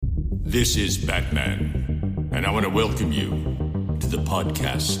This is Batman, and I want to welcome you to the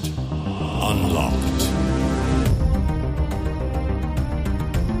podcast Unlocked.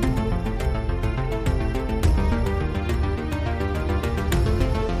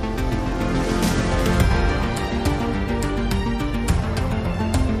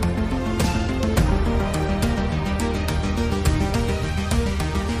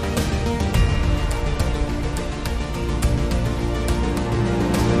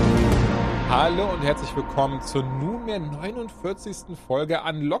 Hallo und herzlich willkommen zur nunmehr 49. Folge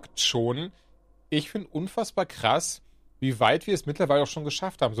Unlocked schon. Ich finde unfassbar krass, wie weit wir es mittlerweile auch schon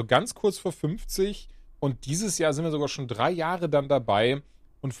geschafft haben. So ganz kurz vor 50 und dieses Jahr sind wir sogar schon 3 Jahre dann dabei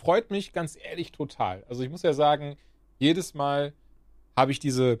und freut mich ganz ehrlich total. Also ich muss ja sagen, jedes Mal habe ich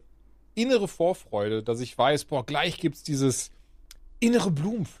diese innere Vorfreude, dass ich weiß, boah, gleich gibt es dieses innere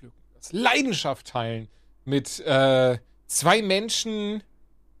Blumenpflücken, das Leidenschaft teilen mit 2 Menschen,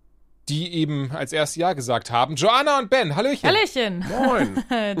 die eben als erstes Ja gesagt haben. Joanna und Ben, hallöchen. Hallöchen. Moin.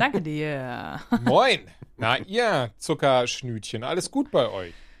 Danke dir. Moin. Na, ihr Zuckerschnütchen, alles gut bei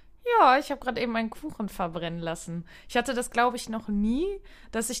euch? Ja, ich habe gerade eben einen Kuchen verbrennen lassen. Ich hatte das, glaube ich, noch nie,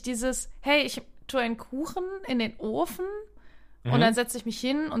 dass ich hey, ich tue einen Kuchen in den Ofen und dann setze ich mich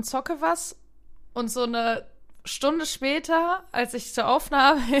hin und zocke was und so eine Stunde später, als ich zur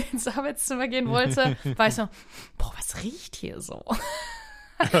Aufnahme ins Arbeitszimmer gehen wollte, war ich so, boah, was riecht hier so?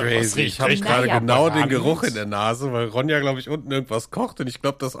 Crazy. Ich habe gerade genau den Geruch in der Nase, weil Ronja, glaube ich, unten irgendwas kocht und ich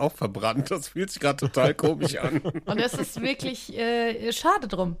glaube, das ist auch verbrannt. Das fühlt sich gerade total komisch an. Und es ist wirklich schade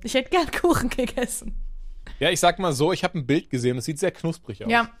drum. Ich hätte gern Kuchen gegessen. Ja, ich sag mal so, ich habe ein Bild gesehen, das sieht sehr knusprig aus.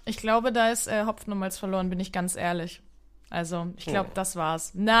 Ja, ich glaube, da ist Hopfen und Malz verloren, bin ich ganz ehrlich. Also, ich glaube, das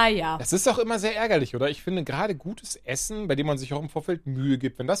war's. Naja. Das ist auch immer sehr ärgerlich, oder? Ich finde gerade gutes Essen, bei dem man sich auch im Vorfeld Mühe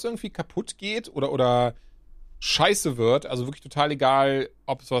gibt, wenn das irgendwie kaputt geht oder scheiße wird, also wirklich total egal,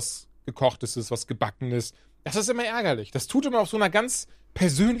 ob es was Gekochtes ist, was Gebackenes. Das ist immer ärgerlich. Das tut immer auf so einer ganz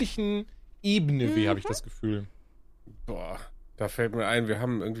persönlichen Ebene weh, habe ich das Gefühl. Boah, da fällt mir ein, wir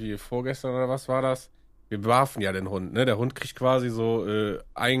haben irgendwie vorgestern oder was war das? Wir warfen ja den Hund, ne? Der Hund kriegt quasi so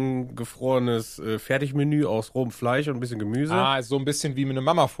eingefrorenes Fertigmenü aus rohem Fleisch und ein bisschen Gemüse. Ah, so ein bisschen wie mit einem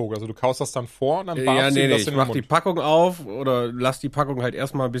Mamavogel. Also du kaust das dann vor und dann barfst du das in den ich mach Mund. die Packung auf oder lass die Packung halt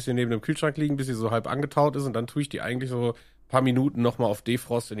erstmal ein bisschen neben dem Kühlschrank liegen, bis sie so halb angetaut ist und dann tue ich die eigentlich so ein paar Minuten nochmal auf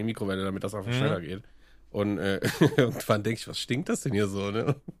Defrost in die Mikrowelle, damit das einfach schneller geht. Und irgendwann denke ich, was stinkt das denn hier so,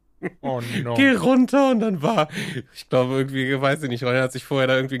 ne? Oh no. Geh runter und dann ich glaube irgendwie, weiß ich nicht, Ronja hat sich vorher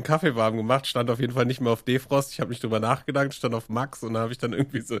da irgendwie einen Kaffee warm gemacht, stand auf jeden Fall nicht mehr auf Defrost, ich habe nicht drüber nachgedacht, stand auf Max und da habe ich dann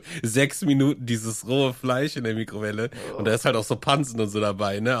irgendwie so 6 Minuten dieses rohe Fleisch in der Mikrowelle und da ist halt auch so Pansen und so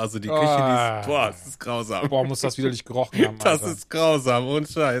dabei, ne, also die Küche, das ist grausam. Boah, muss das widerlich gerochen haben, Alter. Das ist grausam, ohne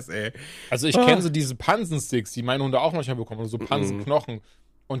Scheiß, ey. Also ich kenne so diese Pansensticks, die meine Hunde auch manchmal bekommen, oder so Pansenknochen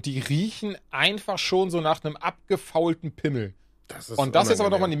und die riechen einfach schon so nach einem abgefaulten Pimmel. Und das jetzt aber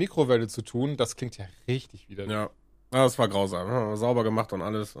nochmal in die Mikrowelle zu tun, das klingt ja richtig widerlich. Ja, das war grausam. Ja, sauber gemacht und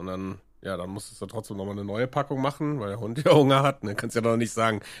alles. Und dann musstest du trotzdem nochmal eine neue Packung machen, weil der Hund ja Hunger hat. Dann kannst du ja doch nicht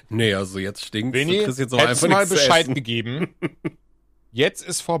sagen, nee, also jetzt stinkt's. Benni, hättest du mal Bescheid gegeben. Jetzt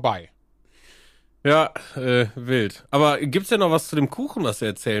ist vorbei. Ja, wild. Aber gibt's denn noch was zu dem Kuchen, was du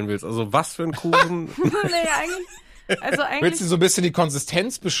erzählen willst? Also was für ein Kuchen? Nee, eigentlich. Willst du so ein bisschen die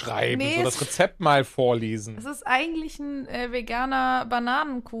Konsistenz beschreiben, so das Rezept mal vorlesen? Es ist eigentlich ein veganer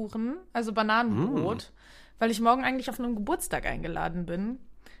Bananenkuchen, also Bananenbrot, weil ich morgen eigentlich auf einen Geburtstag eingeladen bin,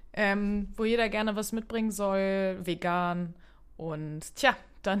 wo jeder gerne was mitbringen soll, vegan. Und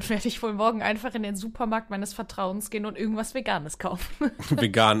dann werde ich wohl morgen einfach in den Supermarkt meines Vertrauens gehen und irgendwas Veganes kaufen.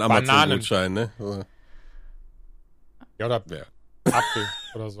 Veganen Amazon-Gutschein, ne? So. Ja, oder Apfel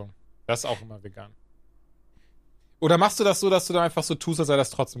oder so. Das ist auch immer vegan. Oder machst du das so, dass du da einfach so tust, als sei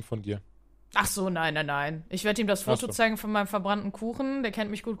das trotzdem von dir? Ach so, nein. Ich werde ihm das Foto zeigen von meinem verbrannten Kuchen. Der kennt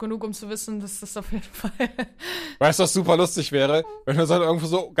mich gut genug, um zu wissen, dass das auf jeden Fall... Weißt du, was super lustig wäre? Wenn du so irgendwo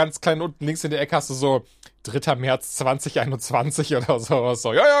so ganz klein unten links in der Ecke hast, du so 3. März 2021 oder sowas.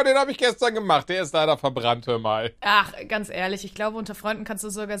 So, ja, den habe ich gestern gemacht. Der ist leider verbrannt, hör mal. Ach, ganz ehrlich, ich glaube, unter Freunden kannst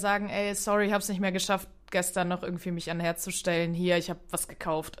du sogar sagen, ey, sorry, ich hab's nicht mehr geschafft, gestern noch irgendwie mich an Herz zu stellen. Hier, ich habe was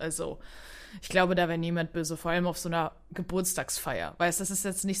gekauft, also... Ich glaube, da wäre niemand böse, vor allem auf so einer Geburtstagsfeier. Weißt du, das ist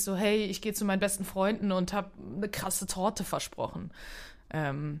jetzt nicht so, hey, ich gehe zu meinen besten Freunden und habe eine krasse Torte versprochen.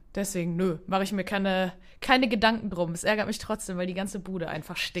 Deswegen, mache ich mir keine Gedanken drum. Es ärgert mich trotzdem, weil die ganze Bude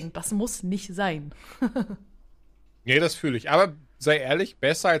einfach stinkt. Das muss nicht sein. Nee, das fühle ich. Aber sei ehrlich,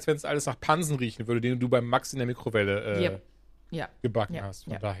 besser, als wenn es alles nach Pansen riechen würde, den du beim Max in der Mikrowelle gebacken hast.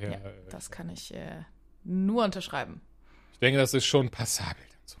 Von daher. Das kann ich nur unterschreiben. Ich denke, das ist schon passabel.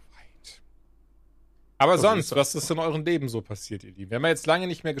 Aber sonst, was ist in eurem Leben so passiert, ihr Lieben? Wir haben ja jetzt lange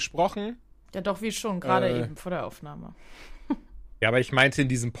nicht mehr gesprochen. Ja, doch, wie schon, gerade eben vor der Aufnahme. Ja, aber ich meinte in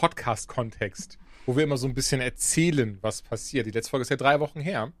diesem Podcast-Kontext, wo wir immer so ein bisschen erzählen, was passiert. Die letzte Folge ist ja 3 Wochen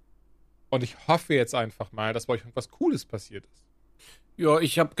her. Und ich hoffe jetzt einfach mal, dass bei euch irgendwas Cooles passiert ist. Ja,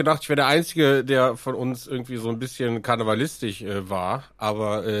 ich habe gedacht, ich wäre der Einzige, der von uns irgendwie so ein bisschen karnevalistisch war.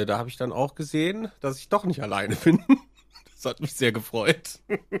 Aber da habe ich dann auch gesehen, dass ich doch nicht alleine bin. Das hat mich sehr gefreut.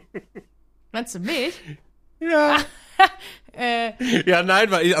 Meinst du mich? Ja. Ja,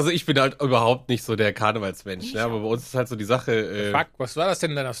 nein, weil ich bin halt überhaupt nicht so der Karnevalsmensch, ne? Aber bei uns ist halt so die Sache. Fuck, was war das denn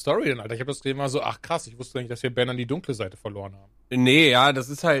in deiner Story denn, Alter? Ich habe das gesehen mal so, ach krass, ich wusste nicht, dass wir Ben an die dunkle Seite verloren haben. Nee, ja, das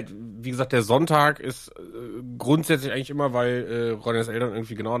ist halt, wie gesagt, der Sonntag ist grundsätzlich eigentlich immer, weil Ronjas Eltern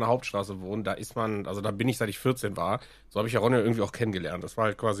irgendwie genau an der Hauptstraße wohnen. Da ist man, also da bin ich, seit ich 14 war. So habe ich ja Ronja irgendwie auch kennengelernt. Das war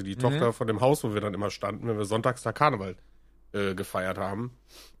halt quasi die Tochter von dem Haus, wo wir dann immer standen, wenn wir sonntags da Karneval gefeiert haben.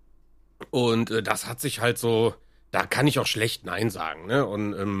 Und das hat sich halt so, da kann ich auch schlecht Nein sagen, ne?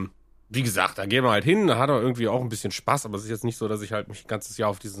 Und wie gesagt, da gehen wir halt hin, da hat er irgendwie auch ein bisschen Spaß, aber es ist jetzt nicht so, dass ich halt mich ein ganzes Jahr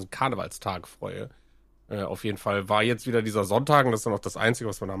auf diesen Karnevalstag freue. Auf jeden Fall war jetzt wieder dieser Sonntag und das ist dann auch das Einzige,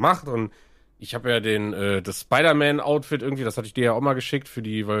 was man da macht. Und ich habe ja das Spider-Man-Outfit irgendwie, das hatte ich dir ja auch mal geschickt,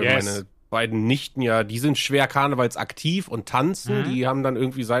 weil meine beiden Nichten ja, die sind schwer karnevalsaktiv und tanzen. Die haben dann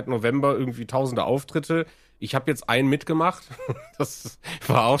irgendwie seit November irgendwie tausende Auftritte. Ich habe jetzt einen mitgemacht. Das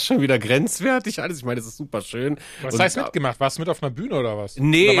war auch schon wieder grenzwertig alles. Ich meine, das ist super schön. Was heißt mitgemacht? Warst du mit auf einer Bühne oder was?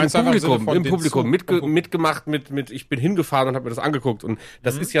 Nee, oder im Publikum. Mitgemacht ich bin hingefahren und habe mir das angeguckt. Und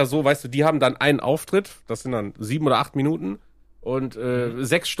das ist ja so, weißt du, die haben dann einen Auftritt. Das sind dann 7 oder 8 Minuten. Und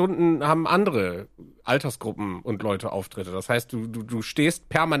 6 Stunden haben andere Altersgruppen und Leute Auftritte. Das heißt, du stehst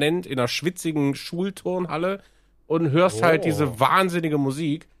permanent in einer schwitzigen Schulturnhalle und hörst halt diese wahnsinnige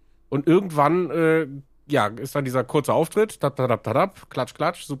Musik. Und irgendwann ist dann dieser kurze Auftritt, klatsch,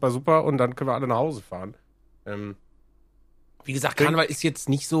 klatsch, super, super, und dann können wir alle nach Hause fahren. Wie gesagt, Karneval ist jetzt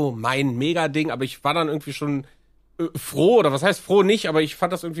nicht so mein Mega-Ding, aber ich war dann irgendwie schon froh, oder was heißt froh nicht, aber ich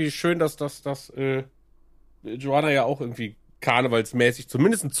fand das irgendwie schön, dass Joanna ja auch irgendwie karnevalsmäßig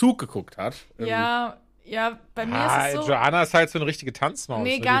zumindest einen Zug geguckt hat. Ja, bei mir ist es so... Joanna ist halt so eine richtige Tanzmaus.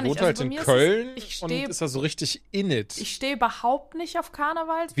 Nee, gar die nicht. wohnt halt in Köln und ist da so richtig in it. Ich stehe überhaupt nicht auf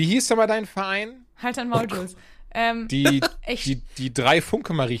Karneval. Wie hieß denn mal dein Verein? Halt dein Maul, Jules. Die 3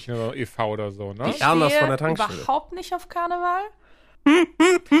 Funke-Mariechen oder e.V. oder so, ne? Ich stehe überhaupt nicht auf Karneval.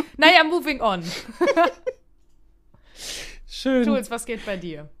 Naja, moving on. Schön. Jules, was geht bei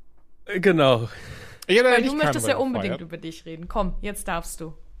dir? Genau. Weil du möchtest ja unbedingt über dich reden. Komm, jetzt darfst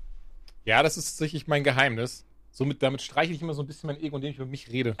du. Ja, das ist tatsächlich mein Geheimnis. Damit streiche ich immer so ein bisschen mein Ego, indem ich über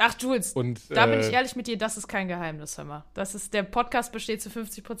mich rede. Ach, Jules, da bin ich ehrlich mit dir, das ist kein Geheimnis, hör mal. Der Podcast besteht zu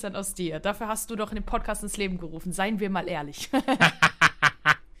 50% aus dir. Dafür hast du doch in den Podcast ins Leben gerufen. Seien wir mal ehrlich.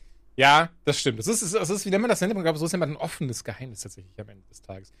 Ja, das stimmt. Das ist, wie nennt man das? Ich glaube, so ist ja mal ein offenes Geheimnis tatsächlich am Ende des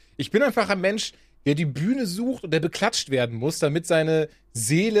Tages. Ich bin einfach ein Mensch, der die Bühne sucht und der beklatscht werden muss, damit seine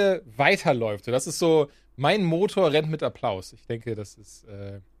Seele weiterläuft. Das ist so, mein Motor rennt mit Applaus. Ich denke, das ist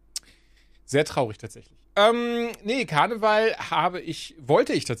sehr traurig tatsächlich. Nee, Karneval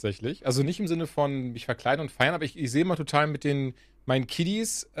wollte ich tatsächlich. Also nicht im Sinne von mich verkleiden und feiern, aber ich sehe immer total mit meinen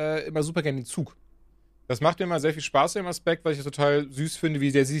Kiddies immer super gerne den Zug. Das macht mir immer sehr viel Spaß im Aspekt, weil ich es total süß finde, wie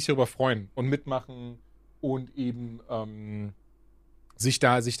sehr sie sich darüber freuen und mitmachen und eben sich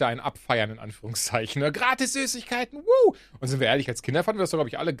da einen abfeiern, in Anführungszeichen. Ne? Gratis Süßigkeiten, woo! Und sind wir ehrlich, als Kinder fanden wir das doch, glaube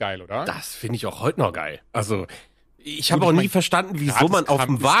ich, alle geil, oder? Das finde ich auch heute noch geil. Also, ich habe auch nie verstanden, wieso man auf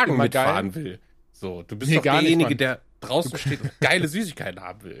dem Wagen mitfahren will. So, du bist doch derjenige, der draußen steht und geile Süßigkeiten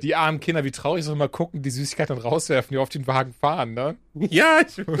haben will. Die armen Kinder, wie traurig so mal gucken, die Süßigkeiten dann rauswerfen, die auf den Wagen fahren, ne? Ja,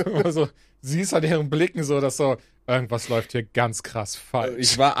 so, siehst an ihren Blicken so, dass so, irgendwas läuft hier ganz krass falsch.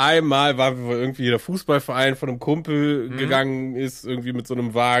 Ich war wo irgendwie der Fußballverein von einem Kumpel gegangen ist, irgendwie mit so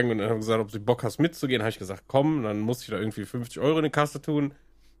einem Wagen, und dann haben gesagt, ob sie Bock hast mitzugehen. Habe ich gesagt, komm, und dann musste ich da irgendwie 50 € in die Kasse tun.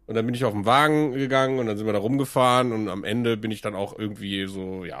 Und dann bin ich auf den Wagen gegangen und dann sind wir da rumgefahren und am Ende bin ich dann auch irgendwie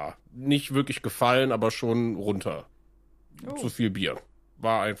so, ja, nicht wirklich gefallen, aber schon runter. Zu viel Bier.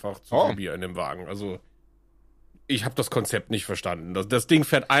 War einfach zu viel Bier in dem Wagen. Also, ich habe das Konzept nicht verstanden. Das Ding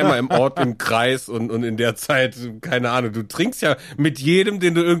fährt einmal im Ort im Kreis und in der Zeit, keine Ahnung, du trinkst ja mit jedem,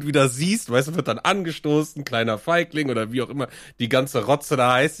 den du irgendwie da siehst, weißt du, wird dann angestoßen, kleiner Feigling oder wie auch immer, die ganze Rotze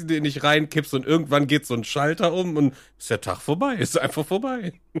da heißt, die du nicht reinkippst und irgendwann geht so ein Schalter um und ist der Tag vorbei, ist einfach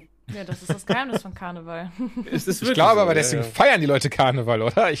vorbei. Ja, das ist das Geheimnis von Karneval. Ich glaube aber, deswegen feiern die Leute Karneval,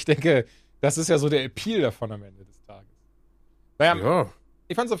 oder? Ich denke, das ist ja so der Appeal davon am Ende des Tages. Naja, ja.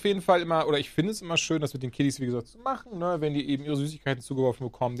 Ich fand es auf jeden Fall immer, oder ich finde es immer schön, das mit den Kiddies, wie gesagt, zu machen, ne? Wenn die eben ihre Süßigkeiten zugeworfen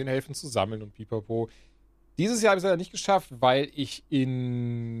bekommen, denen helfen zu sammeln und pipapo. Dieses Jahr habe ich es leider nicht geschafft, weil ich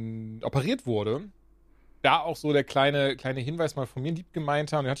operiert wurde da auch so der kleine Hinweis mal von mir lieb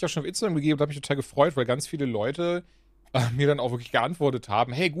gemeint haben. Den hatte ich auch schon auf Instagram gegeben und habe mich total gefreut, weil ganz viele Leute mir dann auch wirklich geantwortet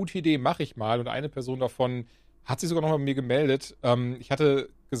haben, hey, gute Idee, mache ich mal. Und eine Person davon hat sich sogar noch mal bei mir gemeldet. Ich hatte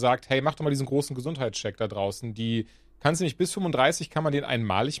gesagt, hey, mach doch mal diesen großen Gesundheitscheck da draußen. Die kannst du nicht bis 35, kann man den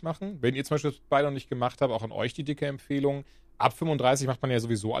einmalig machen. Wenn ihr zum Beispiel das beide noch nicht gemacht habt, auch an euch die dicke Empfehlung. Ab 35 macht man ja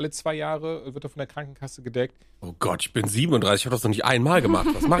sowieso alle 2 Jahre, wird er von der Krankenkasse gedeckt. Oh Gott, ich bin 37, ich habe das noch nicht einmal gemacht.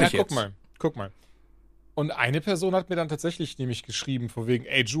 Was mache ich jetzt? Guck mal. Und eine Person hat mir dann tatsächlich nämlich geschrieben, von wegen,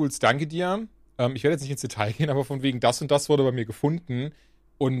 ey Jules, danke dir. Ich werde jetzt nicht ins Detail gehen, aber von wegen das und das wurde bei mir gefunden.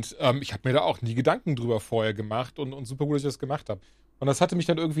 Und ich habe mir da auch nie Gedanken drüber vorher gemacht und super gut, dass ich das gemacht habe. Und das hatte mich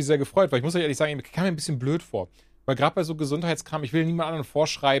dann irgendwie sehr gefreut, weil ich muss euch ehrlich sagen, ich kam mir ein bisschen blöd vor. Weil gerade bei so Gesundheitskram, ich will niemand anderen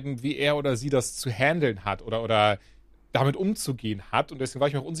vorschreiben, wie er oder sie das zu handeln hat oder damit umzugehen hat. Und deswegen war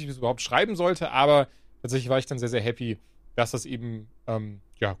ich mir auch unsicher, wie ich es überhaupt schreiben sollte. Aber tatsächlich war ich dann sehr, sehr happy, dass das eben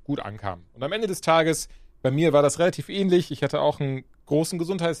gut ankam. Und am Ende des Tages, bei mir war das relativ ähnlich. Ich hatte auch einen großen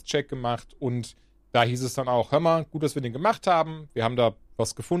Gesundheitscheck gemacht und da hieß es dann auch, hör mal, gut, dass wir den gemacht haben. Wir haben da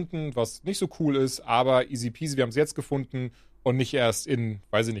was gefunden, was nicht so cool ist, aber easy peasy, wir haben es jetzt gefunden und nicht erst in,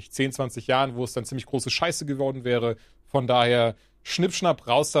 weiß ich nicht, 10, 20 Jahren, wo es dann ziemlich große Scheiße geworden wäre. Von daher, schnippschnapp,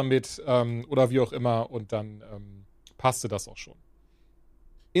 raus damit oder wie auch immer und dann passte das auch schon.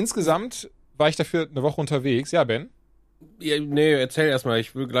 Insgesamt war ich dafür eine Woche unterwegs. Ja, Ben? Ja, nee, erzähl erstmal.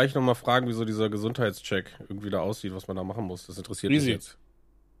 Ich will gleich nochmal fragen, wieso dieser Gesundheitscheck irgendwie da aussieht, was man da machen muss. Das interessiert mich jetzt.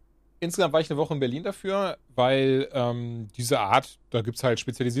 Insgesamt war ich eine Woche in Berlin dafür, weil diese Art, da gibt es halt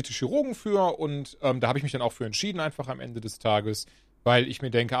spezialisierte Chirurgen für und da habe ich mich dann auch für entschieden, einfach am Ende des Tages, weil ich mir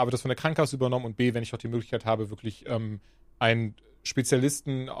denke, A, wird das von der Krankenkasse übernommen und B, wenn ich auch die Möglichkeit habe, wirklich einen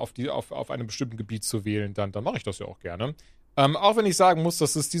Spezialisten auf einem bestimmten Gebiet zu wählen, dann mache ich das ja auch gerne. Auch wenn ich sagen muss,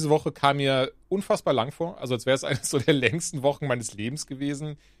 dass es diese Woche kam mir unfassbar lang vor, also als wäre es eines so der längsten Wochen meines Lebens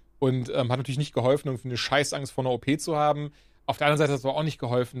gewesen und hat natürlich nicht geholfen, irgendwie eine Scheißangst vor einer OP zu haben. Auf der anderen Seite hat es aber auch nicht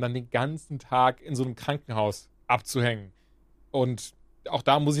geholfen, dann den ganzen Tag in so einem Krankenhaus abzuhängen. Und auch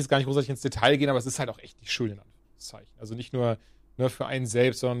da muss ich jetzt gar nicht großartig ins Detail gehen, aber es ist halt auch echt nicht schön, in Anführungszeichen. Also nicht nur für einen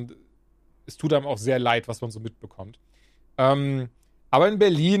selbst, sondern es tut einem auch sehr leid, was man so mitbekommt. Aber in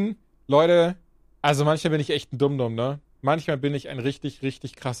Berlin, Leute, also manchmal bin ich echt ein Dummdumm, ne? Manchmal bin ich ein richtig,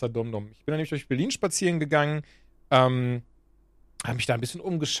 richtig krasser Dummdumm. Ich bin dann nämlich durch Berlin spazieren gegangen, habe mich da ein bisschen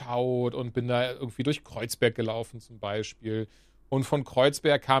umgeschaut und bin da irgendwie durch Kreuzberg gelaufen zum Beispiel. Und von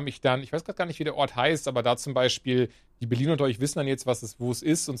Kreuzberg kam ich dann, ich weiß gerade gar nicht, wie der Ort heißt, aber da zum Beispiel, die Berliner unter euch wissen dann jetzt, wo es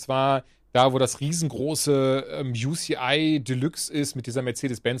ist. Und zwar da, wo das riesengroße UCI Deluxe ist mit dieser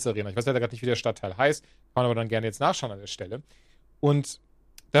Mercedes-Benz-Arena. Ich weiß leider gerade nicht, wie der Stadtteil heißt, kann man aber dann gerne jetzt nachschauen an der Stelle. Und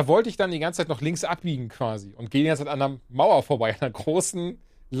da wollte ich dann die ganze Zeit noch links abbiegen quasi und gehe die ganze Zeit an einer Mauer vorbei, an einer großen,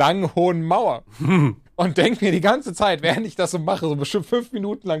 langen, hohen Mauer. Und denke mir die ganze Zeit, während ich das so mache, so bestimmt 5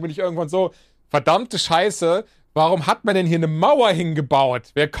 Minuten lang, bin ich irgendwann so, verdammte Scheiße, warum hat man denn hier eine Mauer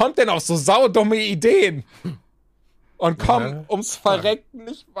hingebaut? Wer kommt denn auf so saudumme Ideen? Und komm ums Verrecken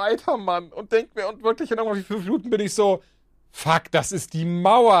nicht weiter, Mann. Und denk mir, und wirklich in irgendwann 5 Minuten bin ich so, fuck, das ist die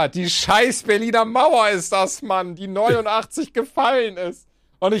Mauer, die scheiß Berliner Mauer ist das, Mann, die 89 gefallen ist.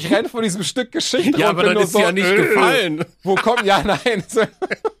 Und ich renne von diesem Stück Geschichte ja, und aber bin dann nur ist so, ja nicht gefallen. Wo kommt, ja, nein.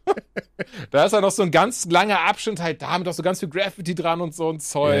 Da ist ja noch so ein ganz langer Abschnitt halt da mit auch so ganz viel Graffiti dran und so ein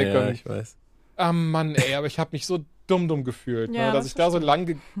Zeug. Ja, und, ich weiß. Mann, ey, aber ich habe mich so dumm gefühlt, Ja, ne, dass ich da so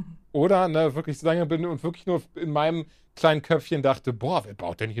lange, wirklich so lange bin und wirklich nur in meinem kleinen Köpfchen dachte, boah, wer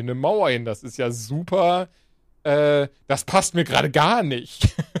baut denn hier eine Mauer hin? Das ist ja super, das passt mir gerade gar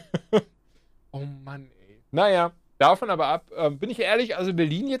nicht. Oh Mann, ey. Naja. Davon aber ab, bin ich ehrlich, also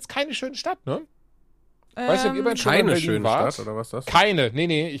Berlin jetzt keine schöne Stadt, ne? Weißt du, ob ihr beiden schon mal in Keine Berlin schöne wart? Stadt, oder was ist das? Keine,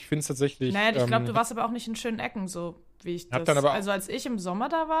 nee, ich finde es tatsächlich. Naja, ich glaube, du warst aber auch nicht in schönen Ecken, so wie ich Hab das. dann aber- Also als ich im Sommer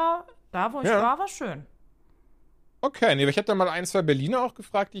da war, da wo ich Ja. war schön. Okay, nee, ich habe dann mal 1, 2 Berliner auch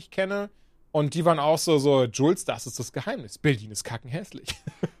gefragt, die ich kenne. Und die waren auch so, Jules, das ist das Geheimnis. Berlin ist kackenhässlich.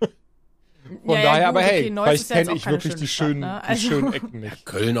 Von daher, aber hey, Neuss vielleicht ist ja jetzt kenne auch ich keine wirklich die schöne schönen, Stadt, ne? die schönen Ecken nicht.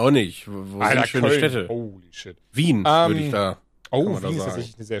 Köln auch nicht. Wo Alter, sind schöne Köln. Städte? Holy shit. Wien würde ich da. Oh, kann man da Wien ist sagen.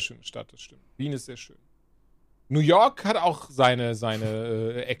 tatsächlich eine sehr schöne Stadt, das stimmt. Wien ist sehr schön. New York hat auch seine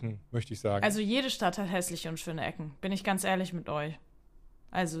Ecken, möchte ich sagen. Also jede Stadt hat hässliche und schöne Ecken. Bin ich ganz ehrlich mit euch.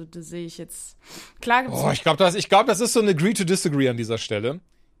 Also das sehe ich jetzt. Klar gibt's. Ich glaube, das ist so ein Agree to Disagree an dieser Stelle.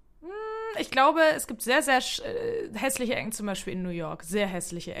 Ich glaube, es gibt sehr, sehr hässliche Ecken, zum Beispiel in New York. Sehr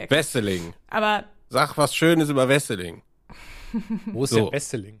hässliche Ecken. Wesseling. Aber Sag was Schönes über Wesseling. Wo ist So. der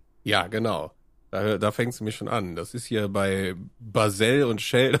Wesseling? Ja, genau. Da fängst du mich schon an. Das ist hier bei Basel und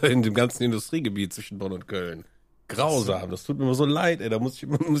Schell in dem ganzen Industriegebiet zwischen Bonn und Köln. Grausam. Das tut mir immer so leid, ey. Da muss ich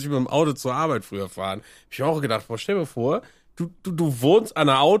mit dem Auto zur Arbeit früher fahren. Hab ich mir auch gedacht, boah, stell mir vor, du wohnst an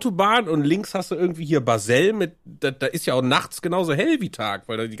der Autobahn und links hast du irgendwie hier Basel da ist ja auch nachts genauso hell wie Tag,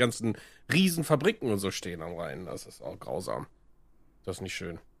 weil da die ganzen riesen Fabriken und so stehen am Rhein. Das ist auch grausam. Das ist nicht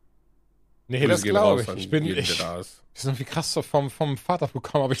schön. Nee, Grüße das gehen glaube raus an ich. jeden, der da ist. Ich bin irgendwie krass so vom Vater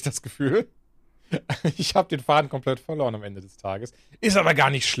bekommen, habe ich das Gefühl. Ich habe den Faden komplett verloren am Ende des Tages. Ist aber gar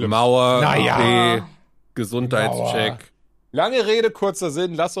nicht schlimm. Mauer, Naja. OP, Gesundheitscheck. Mauer. Lange Rede, kurzer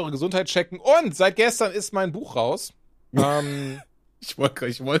Sinn, lasst eure Gesundheit checken. Und seit gestern ist mein Buch raus. Ich wollte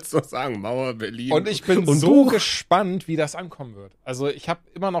es doch sagen, Mauer, Berlin. Und ich bin so gespannt, wie das ankommen wird. Also ich habe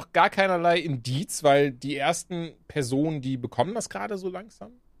immer noch gar keinerlei Indiz, weil die ersten Personen, die bekommen das gerade so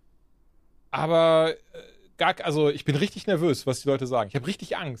langsam. Aber also ich bin richtig nervös, was die Leute sagen. Ich habe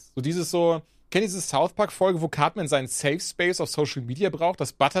richtig Angst. So kennt ihr diese South Park-Folge, wo Cartman seinen Safe Space auf Social Media braucht,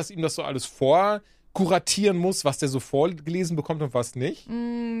 dass Butters ihm das so alles vorkuratieren muss, was der so vorgelesen bekommt und was nicht?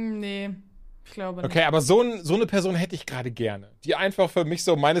 Nee, ich glaube nicht. Okay, aber so eine Person hätte ich gerade gerne, die einfach für mich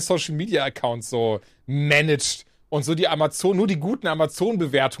so meine Social Media Accounts so managt und so nur die guten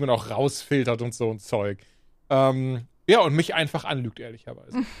Amazon-Bewertungen auch rausfiltert und so ein Zeug. Ja, und mich einfach anlügt,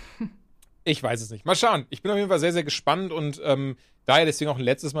 ehrlicherweise. Ich weiß es nicht. Mal schauen. Ich bin auf jeden Fall sehr, sehr gespannt und daher deswegen auch ein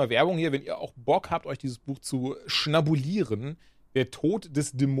letztes Mal Werbung hier, wenn ihr auch Bock habt, euch dieses Buch zu schnabulieren. Der Tod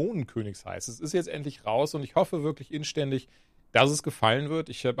des Dämonenkönigs heißt. Es ist jetzt endlich raus und ich hoffe wirklich inständig, dass es gefallen wird.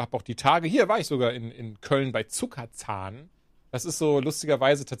 Ich habe auch die Tage, hier war ich sogar in Köln bei Zuckerzahn. Das ist so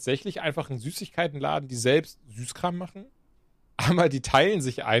lustigerweise tatsächlich einfach ein Süßigkeitenladen, die selbst Süßkram machen. Aber die teilen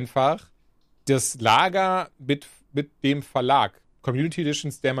sich einfach das Lager mit dem Verlag. Community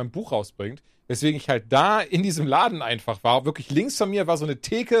Editions, der mein Buch rausbringt. Weswegen ich halt da in diesem Laden einfach war. Wirklich links von mir war so eine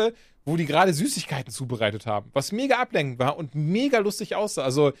Theke, wo die gerade Süßigkeiten zubereitet haben. Was mega ablenkend war und mega lustig aussah.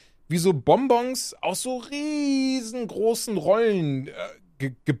 Also wie so Bonbons aus so riesengroßen Rollen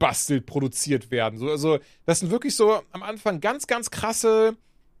gebastelt, produziert werden. Also das sind wirklich so am Anfang ganz, ganz krasse,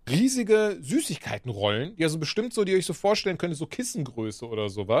 riesige Süßigkeitenrollen, die also bestimmt so, die ihr euch so vorstellen könnt, so Kissengröße oder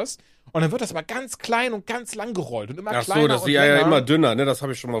sowas. Und dann wird das aber ganz klein und ganz lang gerollt und immer kleiner. Ach so, das und ist länger. ja immer dünner, ne? Das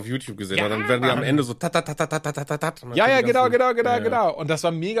habe ich schon mal auf YouTube gesehen. Ja, und dann werden die am Ende so Ja, genau. Und das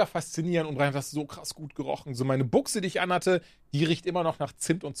war mega faszinierend und einfach so krass gut gerochen. So meine Buchse, die ich anhatte, die riecht immer noch nach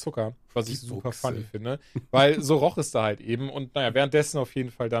Zimt und Zucker, was ich super funny finde. Weil so roch es da halt eben. Und naja, währenddessen auf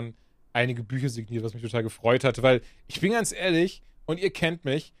jeden Fall dann einige Bücher signiert, was mich total gefreut hatte. Weil ich bin ganz ehrlich, und ihr kennt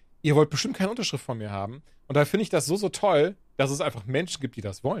mich, ihr wollt bestimmt keine Unterschrift von mir haben. Und da finde ich das so toll, dass es einfach Menschen gibt, die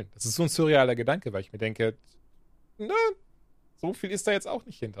das wollen. Das ist so ein surrealer Gedanke, weil ich mir denke, ne, so viel ist da jetzt auch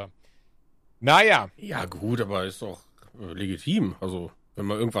nicht hinter. Naja. Ja, gut, aber ist doch legitim. Also, wenn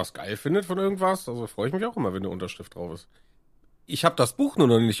man irgendwas geil findet von irgendwas, also freue ich mich auch immer, wenn eine Unterschrift drauf ist. Ich habe das Buch nur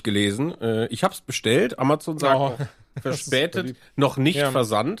noch nicht gelesen. Ich habe es bestellt. Amazon sagt auch verspätet, noch nicht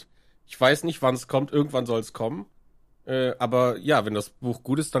versandt. Ich weiß nicht, wann es kommt. Irgendwann soll es kommen. Aber ja, wenn das Buch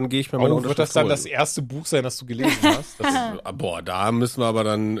gut ist, dann gehe ich mir mal eine Unterschrift wird das dann holen. das erste Buch sein, das du gelesen hast? Boah, da müssen wir aber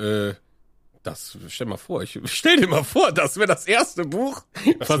dann stell dir mal vor, das wäre das erste Buch,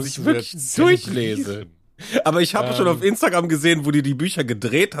 was ich wirklich durchlese. Aber ich habe schon auf Instagram gesehen, wo du die Bücher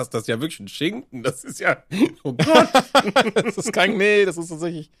gedreht hast, das ist ja wirklich ein Schinken. Das ist ja, oh Gott. Das ist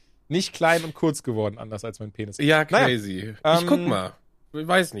tatsächlich nicht klein und kurz geworden, anders als mein Penis. Ja, crazy. Ich guck mal. Ich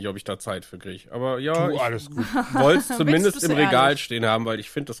weiß nicht, ob ich da Zeit für kriege. Aber ja, alles gut. Ich wollte es zumindest im Regal stehen haben, weil ich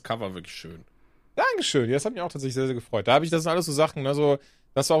finde das Cover wirklich schön. Dankeschön. Ja, das hat mich auch tatsächlich sehr, sehr gefreut. Das sind alles so Sachen, ne, so,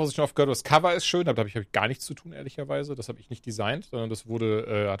 das war auch, was ich schon oft gehört habe. Das Cover ist schön, damit hab ich gar nichts zu tun, ehrlicherweise. Das habe ich nicht designt, sondern das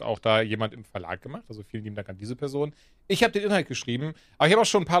hat auch da jemand im Verlag gemacht. Also vielen lieben Dank an diese Person. Ich habe den Inhalt geschrieben, aber ich habe auch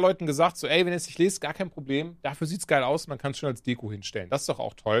schon ein paar Leuten gesagt, so, ey, wenn ihr es nicht lest, gar kein Problem. Dafür sieht's geil aus, man kann es schon als Deko hinstellen. Das ist doch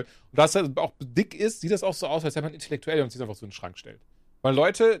auch toll. Und da es halt auch dick ist, sieht das auch so aus, als wenn man intellektuell und sich einfach so in den Schrank stellt. Weil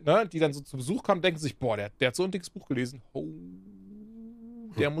Leute, ne, die dann so zu Besuch kommen, denken sich, boah, der hat so ein dickes Buch gelesen. Oh,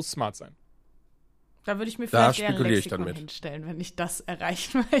 der muss smart sein. Da würde ich mir vielleicht eher ein Lexikon hinstellen, wenn ich das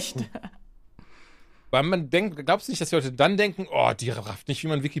erreichen möchte. Weil man denkt, glaubst du nicht, dass die Leute dann denken, oh, die rafft nicht, wie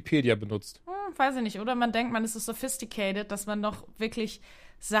man Wikipedia benutzt? Weiß ich nicht. Oder man denkt, man ist so sophisticated, dass man noch wirklich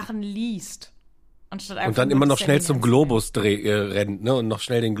Sachen liest. Anstatt einfach und dann immer noch schnell zum Globus rennt, ne, und noch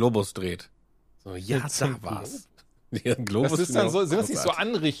schnell den Globus dreht. So, ja, da war's. Ja, Globus das ist dann so, sind das nicht so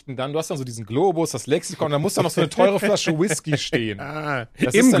Anrichten dann? Du hast dann so diesen Globus, das Lexikon, da muss dann noch so eine teure Flasche Whisky stehen.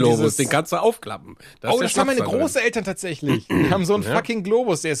 Im Globus, den kannst du aufklappen. Das haben meine Großeltern tatsächlich. Die haben so einen fucking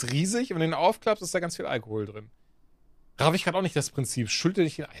Globus, der ist riesig und wenn du den aufklappst, ist da ganz viel Alkohol drin. Raff ich gerade auch nicht das Prinzip. Schüttelt er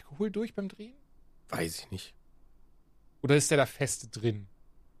nicht den Alkohol durch beim Drehen? Weiß ich nicht. Oder ist der da fest drin?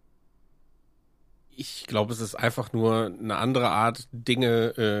 Ich glaube, es ist einfach nur eine andere Art,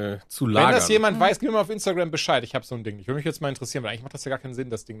 Dinge zu lagern. Wenn das jemand weiß, gib mir mal auf Instagram Bescheid. Ich habe so ein Ding. Ich würde mich jetzt mal interessieren, weil eigentlich macht das ja gar keinen Sinn,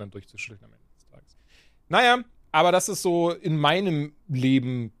 das Ding dann durchzuschütteln am Ende des Tages. Naja, Aber das ist so in meinem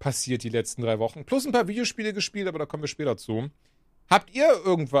Leben passiert die letzten 3 Wochen. Plus ein paar Videospiele gespielt, aber da kommen wir später zu. Habt ihr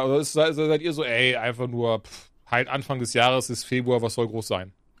irgendwas, oder seid ihr so, einfach nur, halt Anfang des Jahres ist Februar, was soll groß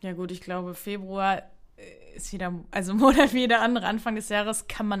sein? Ja gut, ich glaube, Februar ist wieder, also Monat wie jeder andere. Anfang des Jahres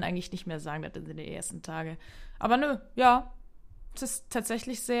kann man eigentlich nicht mehr sagen, das sind die ersten Tage. Aber nö, ja, es ist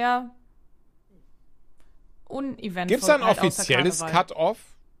tatsächlich sehr uneventvoll. Gibt's da ein halt offizielles Cut-Off?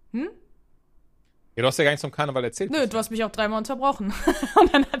 Ja, du hast ja gar nichts vom Karneval erzählt. Nö, du hast mich auch 3-mal unterbrochen.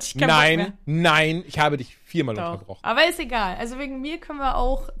 Und dann hatte ich keinen Bock mehr. Nein, ich habe dich 4-mal unterbrochen. Aber ist egal. Also wegen mir können wir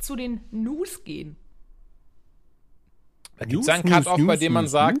auch zu den News gehen. Gibt es einen Cut-Off, bei dem man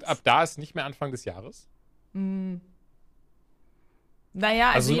sagt, ab da ist nicht mehr Anfang des Jahres?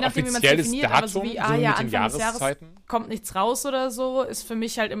 Naja, also je nachdem, wie man es definiert, Datum, aber so wie, so Anfang des Jahres kommt nichts raus oder so, ist für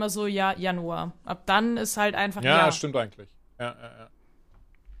mich halt immer so, ja, Januar. Ab dann ist halt einfach, ja. Ja, stimmt eigentlich. Ja.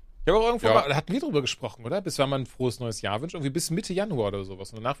 Ich habe auch irgendwo mal, da hatten wir drüber gesprochen, oder? Bis wann man ein frohes neues Jahr wünscht. Irgendwie bis Mitte Januar oder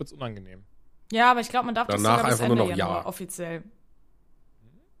sowas. Und danach wird es unangenehm. Ja, aber ich glaube, man darf das sogar bis Ende Januar Jahr. offiziell.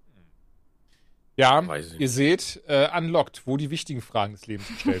 Ja, ihr seht, Unlocked, wo die wichtigen Fragen des Lebens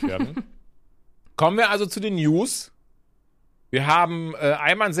gestellt werden. Kommen wir also zu den News. Wir haben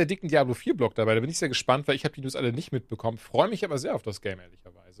einmal einen sehr dicken Diablo 4-Block dabei. Da bin ich sehr gespannt, weil ich habe die News alle nicht mitbekommen. Freue mich aber sehr auf das Game,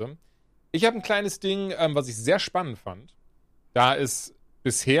 ehrlicherweise. Ich habe ein kleines Ding, was ich sehr spannend fand. Da es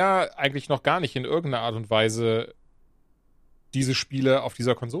bisher eigentlich noch gar nicht in irgendeiner Art und Weise diese Spiele auf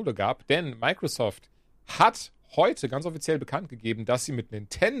dieser Konsole gab. Denn Microsoft hat heute ganz offiziell bekannt gegeben, dass sie mit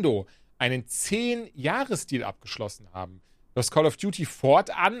Nintendo einen 10-Jahres-Deal abgeschlossen haben. Das Call of Duty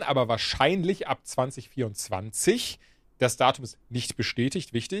fortan, aber wahrscheinlich ab 2024. Das Datum ist nicht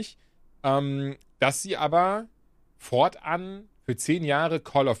bestätigt, wichtig. Dass sie aber fortan für 10 Jahre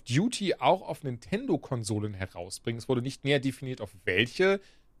Call of Duty auch auf Nintendo-Konsolen herausbringen. Es wurde nicht näher definiert, auf welche.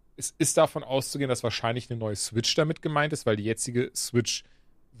 Es ist davon auszugehen, dass wahrscheinlich eine neue Switch damit gemeint ist, weil die jetzige Switch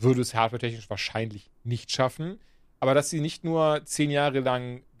würde es hardwaretechnisch wahrscheinlich nicht schaffen. Aber dass sie nicht nur 10 Jahre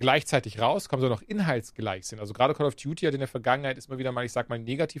lang gleichzeitig rauskommen, sondern auch inhaltsgleich sind. Also gerade Call of Duty hat in der Vergangenheit ist immer wieder mal, ich sag mal,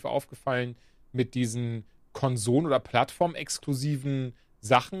 negativ aufgefallen mit diesen Konsolen- oder Plattform-exklusiven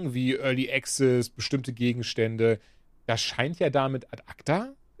Sachen wie Early Access, bestimmte Gegenstände. Das scheint ja damit ad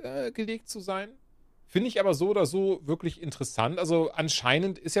acta gelegt zu sein. Finde ich aber so oder so wirklich interessant. Also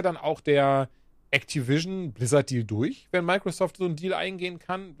anscheinend ist ja dann auch der Activision-Blizzard-Deal durch, wenn Microsoft so einen Deal eingehen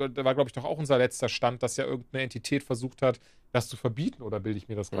kann. Da war, glaube ich, doch auch unser letzter Stand, dass ja irgendeine Entität versucht hat, das zu verbieten. Oder bilde ich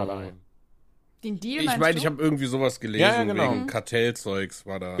mir das gerade ein? Den Deal, ich meine, ich habe irgendwie sowas gelesen, genau. Wegen Kartellzeugs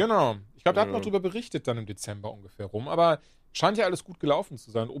war da. Genau. Ich glaube, da hat man drüber berichtet dann im Dezember ungefähr rum. Aber scheint ja alles gut gelaufen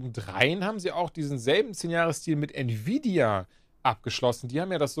zu sein. Obendrein haben sie auch diesen selben 10-Jahres-Deal mit Nvidia abgeschlossen. Die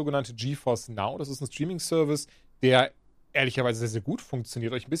haben ja das sogenannte GeForce Now. Das ist ein Streaming-Service, der ehrlicherweise sehr, sehr gut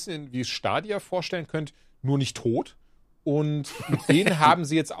funktioniert. Euch ein bisschen wie Stadia vorstellen könnt, nur nicht tot. Und mit denen haben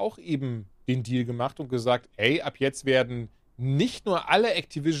sie jetzt auch eben den Deal gemacht und gesagt, ey, ab jetzt werden nicht nur alle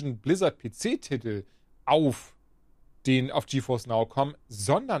Activision Blizzard PC-Titel auf GeForce Now kommen,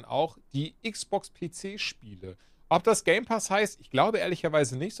 sondern auch die Xbox PC-Spiele. Ob das Game Pass heißt, ich glaube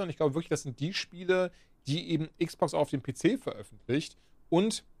ehrlicherweise nicht, sondern ich glaube wirklich, das sind die Spiele, die eben Xbox auf dem PC veröffentlicht.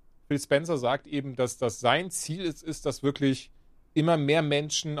 Und Phil Spencer sagt eben, dass das sein Ziel ist, dass wirklich immer mehr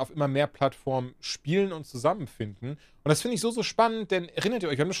Menschen auf immer mehr Plattformen spielen und zusammenfinden. Und das finde ich so spannend, denn erinnert ihr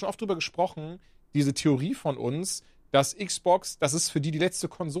euch, wir haben da schon oft drüber gesprochen, diese Theorie von uns, dass Xbox, das ist für die letzte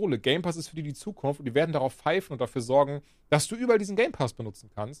Konsole. Game Pass ist für die Zukunft und die werden darauf pfeifen und dafür sorgen, dass du überall diesen Game Pass benutzen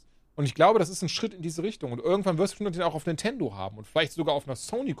kannst. Und ich glaube, das ist ein Schritt in diese Richtung. Und irgendwann wirst du den auch auf Nintendo haben und vielleicht sogar auf einer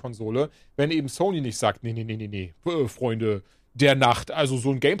Sony-Konsole, wenn eben Sony nicht sagt, nee, Freunde der Nacht, also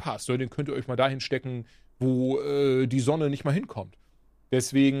so ein Game Pass, den könnt ihr euch mal dahin stecken, wo die Sonne nicht mal hinkommt.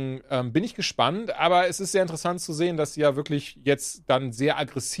 Deswegen bin ich gespannt, aber es ist sehr interessant zu sehen, dass sie ja wirklich jetzt dann sehr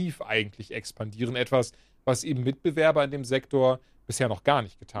aggressiv eigentlich expandieren. Etwas, was eben Mitbewerber in dem Sektor bisher noch gar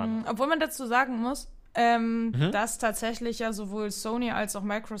nicht getan haben. Obwohl man dazu sagen muss, dass tatsächlich ja sowohl Sony als auch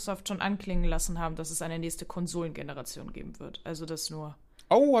Microsoft schon anklingen lassen haben, dass es eine nächste Konsolengeneration geben wird. Also das nur.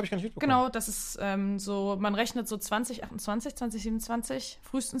 Oh, habe ich gar nicht mitbekommen. Genau, das ist so, man rechnet so 2028, 2027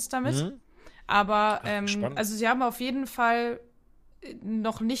 frühestens damit. Aber also sie haben auf jeden Fall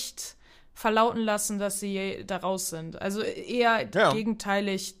noch nicht verlauten lassen, dass sie da raus sind. Also eher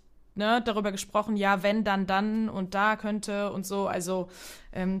gegenteilig, ne, darüber gesprochen, ja, wenn, dann und da könnte und so. Also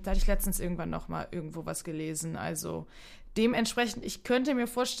da hatte ich letztens irgendwann noch mal irgendwo was gelesen. Also dementsprechend, ich könnte mir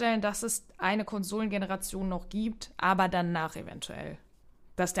vorstellen, dass es eine Konsolengeneration noch gibt, aber danach eventuell.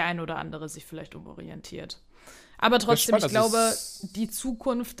 Dass der eine oder andere sich vielleicht umorientiert. Aber trotzdem, ich glaube, die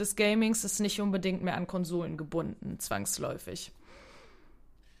Zukunft des Gamings ist nicht unbedingt mehr an Konsolen gebunden, zwangsläufig.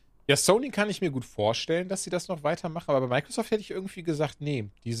 Ja, Sony kann ich mir gut vorstellen, dass sie das noch weitermachen, aber bei Microsoft hätte ich irgendwie gesagt, nee,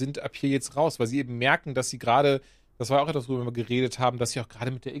 die sind ab hier jetzt raus, weil sie eben merken, dass sie gerade, das war auch etwas, worüber wir geredet haben, dass sie auch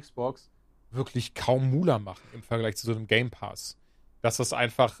gerade mit der Xbox wirklich kaum Mula machen im Vergleich zu so einem Game Pass. Dass das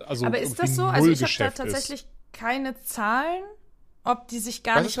einfach, also Aber ist das so? ein Also ich habe da Nullgeschäft tatsächlich keine Zahlen, ob die sich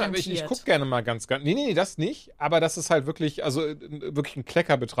gar Das nicht ist, rentiert. ich gucke gerne mal ganz. Nee, das nicht. Aber das ist halt wirklich, also wirklich ein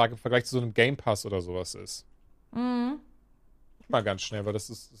Kleckerbetrag im Vergleich zu so einem Game Pass oder sowas ist. Mhm. Mal ganz schnell, weil das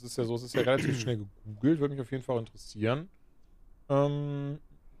ist ja so, es ist ja relativ schnell gegoogelt, würde mich auf jeden Fall interessieren. Ähm,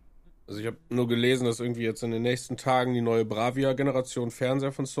 Also ich habe nur gelesen, dass irgendwie jetzt in den nächsten Tagen die neue Bravia-Generation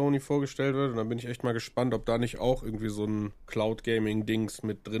Fernseher von Sony vorgestellt wird. Und dann bin ich echt mal gespannt, ob da nicht auch irgendwie so ein Cloud-Gaming-Dings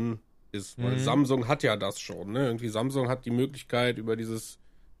mit drin ist. Weil Samsung hat ja das schon, ne? Irgendwie Samsung hat die Möglichkeit, über dieses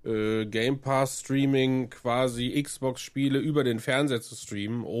Game Pass-Streaming quasi Xbox-Spiele über den Fernseher zu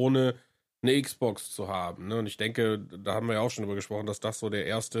streamen, ohne eine Xbox zu haben, ne? Und ich denke, da haben wir ja auch schon drüber gesprochen, dass das so der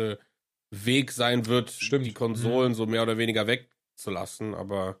erste Weg sein wird, Stimmt. die Konsolen so mehr oder weniger wegzulassen.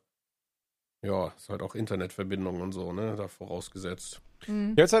 Aber ja, ist halt auch Internetverbindung und so, ne, da vorausgesetzt.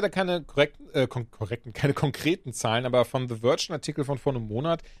 Jetzt hat er keine keine konkreten Zahlen, aber vom The Verge ein Artikel von vor einem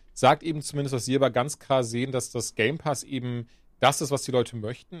Monat sagt eben zumindest, dass sie aber ganz klar sehen, dass das Game Pass eben das ist, was die Leute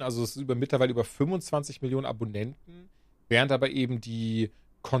möchten. Also es ist mittlerweile über 25 Millionen Abonnenten, während aber eben die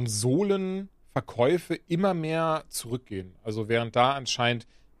Konsolenverkäufe immer mehr zurückgehen. Also während da anscheinend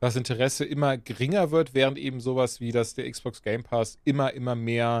das Interesse immer geringer wird, während eben sowas wie das der Xbox Game Pass immer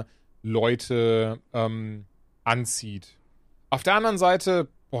mehr Leute anzieht. Auf der anderen Seite,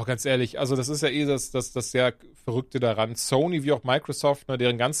 boah, ganz ehrlich, also das ist ja das sehr Verrückte daran. Sony wie auch Microsoft, ne,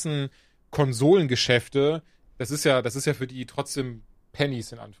 deren ganzen Konsolengeschäfte, das ist ja für die trotzdem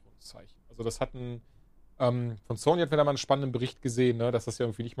Pennies in Anführungszeichen. Also das hatten von Sony hatten wir da mal einen spannenden Bericht gesehen, ne, dass das ja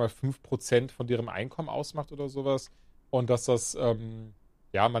irgendwie nicht mal 5% von deren Einkommen ausmacht oder sowas. Und dass das,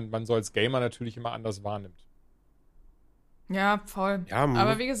 man so als Gamer natürlich immer anders wahrnimmt. Ja, voll. Ja,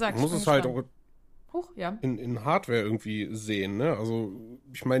 Aber wie gesagt, man muss es halt auch ja. in Hardware irgendwie sehen, ne? Also,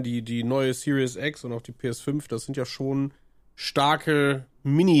 ich meine, die neue Series X und auch die PS5, das sind ja schon starke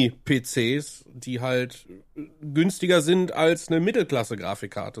Mini-PCs, die halt günstiger sind als eine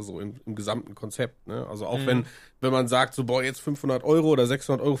Mittelklasse-Grafikkarte, so im gesamten Konzept, ne? Also auch wenn man sagt, so, boah, jetzt 500 Euro oder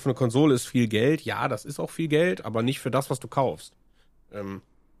 600 Euro für eine Konsole ist viel Geld, ja, das ist auch viel Geld, aber nicht für das, was du kaufst.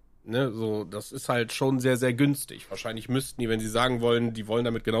 Ne, so, das ist halt schon sehr, sehr günstig. Wahrscheinlich müssten die, wenn sie sagen wollen, die wollen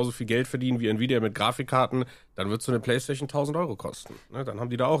damit genauso viel Geld verdienen wie Nvidia mit Grafikkarten, dann wird so eine PlayStation 1000 Euro kosten. Ne, dann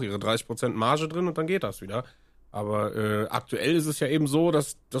haben die da auch ihre 30% Marge drin und dann geht das wieder. Aber aktuell ist es ja eben so,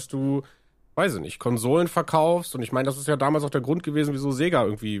 dass du, weiß ich nicht, Konsolen verkaufst. Und ich meine, das ist ja damals auch der Grund gewesen, wieso Sega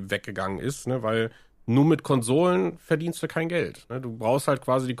irgendwie weggegangen ist, ne, weil nur mit Konsolen verdienst du kein Geld. Ne? Du brauchst halt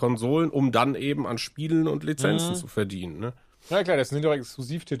quasi die Konsolen, um dann eben an Spielen und Lizenzen zu verdienen, ne? Ja klar, das sind ja auch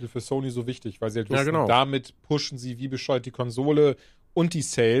Exklusivtitel für Sony so wichtig, weil sie halt wissen, genau. damit pushen sie wie bescheuert die Konsole und die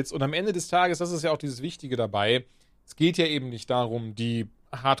Sales. Und am Ende des Tages, das ist ja auch dieses Wichtige dabei, es geht ja eben nicht darum, die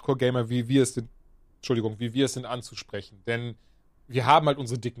Hardcore-Gamer, wie wir es sind, anzusprechen. Denn wir haben halt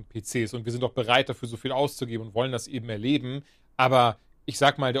unsere dicken PCs und wir sind auch bereit dafür, so viel auszugeben und wollen das eben erleben. Aber ich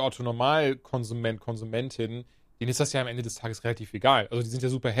sag mal, der Otto-Normal-Konsumentin, denen ist das ja am Ende des Tages relativ egal. Also die sind ja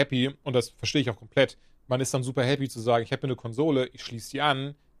super happy und das verstehe ich auch komplett. Man ist dann super happy zu sagen, ich habe mir eine Konsole, ich schließe die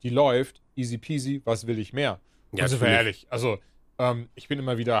an, die läuft, easy peasy, was will ich mehr? Ja, also ehrlich, also ich bin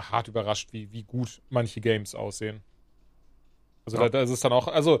immer wieder hart überrascht, wie gut manche Games aussehen. Also ja. da ist es dann auch,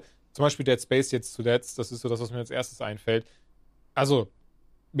 also zum Beispiel Dead Space jetzt zuletzt, das ist so das, was mir als erstes einfällt. Also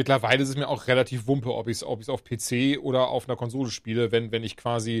mittlerweile ist es mir auch relativ wumpe, ob ich es auf PC oder auf einer Konsole spiele, wenn ich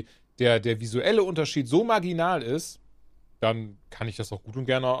quasi der visuelle Unterschied so marginal ist, dann kann ich das auch gut und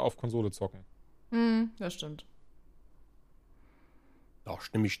gerne auf Konsole zocken. Das stimmt. Da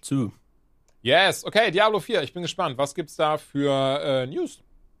stimme ich zu. Yes, okay, Diablo 4, ich bin gespannt. Was gibt's da für News?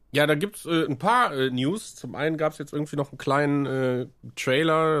 Ja, da gibt's ein paar News. Zum einen gab's jetzt irgendwie noch einen kleinen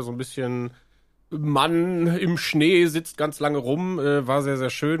Trailer, so ein bisschen Mann im Schnee sitzt ganz lange rum, war sehr, sehr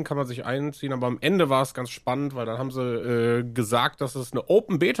schön, kann man sich einziehen, aber am Ende war es ganz spannend, weil dann haben sie gesagt, dass es eine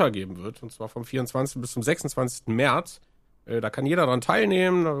Open Beta geben wird, und zwar vom 24. bis zum 26. März. Da kann jeder dran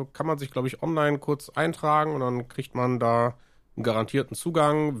teilnehmen, da kann man sich, glaube ich, online kurz eintragen und dann kriegt man da einen garantierten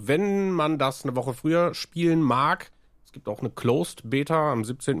Zugang, wenn man das eine Woche früher spielen mag. Es gibt auch eine Closed Beta am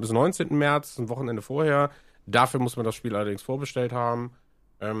 17. bis 19. März, ein Wochenende vorher. Dafür muss man das Spiel allerdings vorbestellt haben.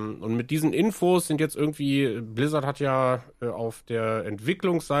 Und mit diesen Infos sind jetzt irgendwie, Blizzard hat ja auf der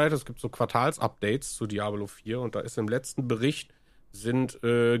Entwicklungsseite, es gibt so Quartalsupdates zu Diablo 4 und da ist im letzten Bericht sind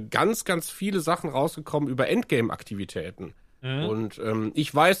ganz, ganz viele Sachen rausgekommen über Endgame-Aktivitäten. Und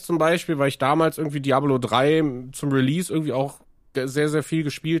ich weiß zum Beispiel, weil ich damals irgendwie Diablo 3 zum Release irgendwie auch sehr, sehr viel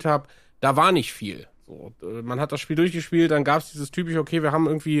gespielt habe, da war nicht viel. So, man hat das Spiel durchgespielt, dann gab es dieses typische, okay, wir haben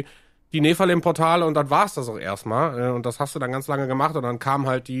irgendwie die Nephalem-Portale und dann war es das auch erstmal. Und das hast du dann ganz lange gemacht und dann kamen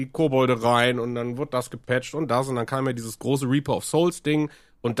halt die Kobolde rein und dann wurde das gepatcht und dann kam ja dieses große Reaper of Souls-Ding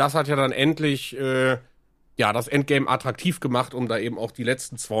und das hat ja dann endlich das Endgame attraktiv gemacht, um da eben auch die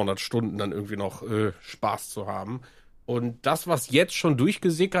letzten 200 Stunden dann irgendwie noch Spaß zu haben. Und das, was jetzt schon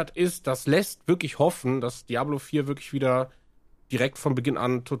durchgesickert ist, das lässt wirklich hoffen, dass Diablo 4 wirklich wieder direkt von Beginn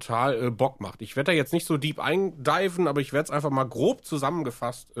an total Bock macht. Ich werde da jetzt nicht so deep eindiven, aber ich werde es einfach mal grob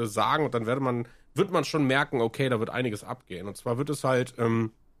zusammengefasst sagen und dann wird man schon merken, okay, da wird einiges abgehen. Und zwar wird es halt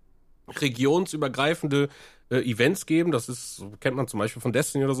regionsübergreifende Events geben. Das kennt man zum Beispiel von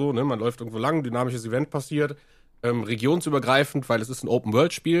Destiny oder so, ne? Man läuft irgendwo lang, ein dynamisches Event passiert. Regionsübergreifend, weil es ist ein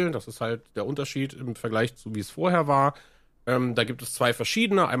Open-World-Spiel. Das ist halt der Unterschied im Vergleich zu, wie es vorher war. Da gibt es 2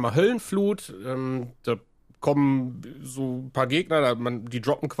 verschiedene. Einmal Höllenflut. Da kommen so ein paar Gegner, die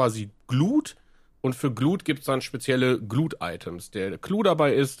droppen quasi Glut. Und für Glut gibt es dann spezielle Glut-Items. Der Clou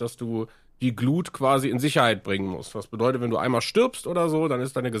dabei ist, dass du die Glut quasi in Sicherheit bringen musst. Was bedeutet, wenn du einmal stirbst oder so, dann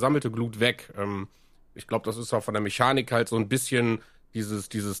ist deine gesammelte Glut weg. Ich glaube, das ist auch von der Mechanik halt so ein bisschen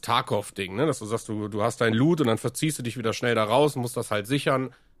dieses Tarkov-Ding, ne? Dass du sagst, du hast dein Loot und dann verziehst du dich wieder schnell da raus, musst das halt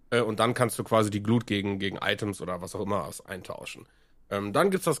sichern und dann kannst du quasi die Glut gegen Items oder was auch immer eintauschen. Dann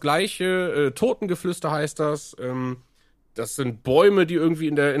gibt's das gleiche, Totengeflüster heißt das. Das sind Bäume, die irgendwie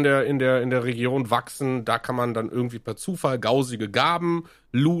in der Region wachsen. Da kann man dann irgendwie per Zufall gausige Gaben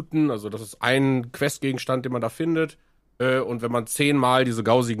looten. Also das ist ein Questgegenstand, den man da findet. Und wenn man 10-mal diese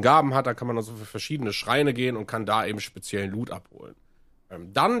gausigen Gaben hat, dann kann man also für verschiedene Schreine gehen und kann da eben speziellen Loot abholen.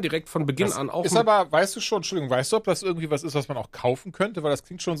 Dann direkt von Beginn an auch. Ist aber, weißt du, ob das irgendwie was ist, was man auch kaufen könnte? Weil das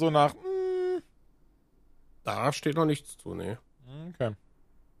klingt schon so nach. Da steht noch nichts zu, nee. Okay.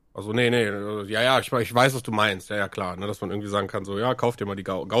 Also, nee, ja, ich weiß, was du meinst. Ja, klar, ne, dass man irgendwie sagen kann, so, ja, kauf dir mal die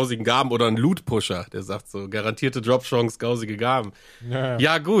gausigen Gaben oder einen Loot-Pusher, der sagt so, garantierte Drop-Chance, gausige Gaben.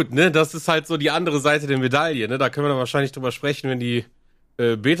 Ja, gut, ne, das ist halt so die andere Seite der Medaille, ne, da können wir dann wahrscheinlich drüber sprechen, wenn die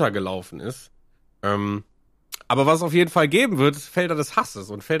Beta gelaufen ist. Aber was es auf jeden Fall geben wird, ist Felder des Hasses.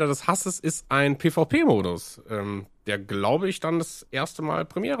 Und Felder des Hasses ist ein PvP-Modus, der, glaube ich, dann das erste Mal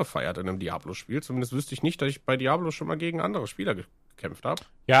Premiere feiert in einem Diablo-Spiel. Zumindest wüsste ich nicht, dass ich bei Diablo schon mal gegen andere Spieler gekämpft habe.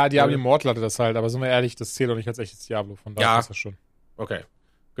 Ja, Diablo Immortal hatte das halt, aber sind wir ehrlich, das zählt doch nicht als echtes Diablo, von daher ist das schon. Okay,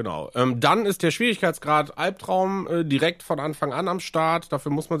 genau. Dann ist der Schwierigkeitsgrad Albtraum direkt von Anfang an am Start.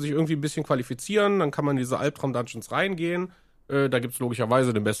 Dafür muss man sich irgendwie ein bisschen qualifizieren. Dann kann man in diese Albtraum-Dungeons reingehen. Da gibt's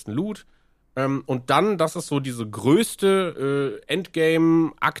logischerweise den besten Loot. Und dann, das ist so diese größte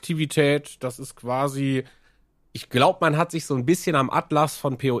Endgame-Aktivität. Das ist quasi, ich glaube, man hat sich so ein bisschen am Atlas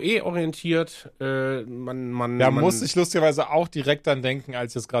von PoE orientiert. Man muss ich lustigerweise auch direkt dann denken,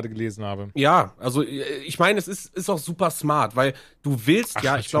 als ich das gerade gelesen habe. Ja, also ich meine, es ist auch super smart, weil du willst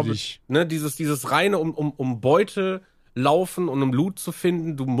ich glaube, ne, dieses reine um Beute laufen und um Loot zu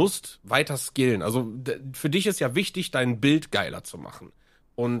finden, du musst weiter skillen. Also für dich ist ja wichtig, dein Bild geiler zu machen.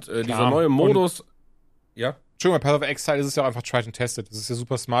 Und dieser neue Modus, ja. Entschuldigung, bei Path of Exile ist es ja auch einfach tried and tested. Es ist ja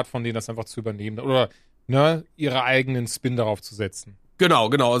super smart von denen, das einfach zu übernehmen. Oder, ne, ihre eigenen Spin darauf zu setzen. Genau.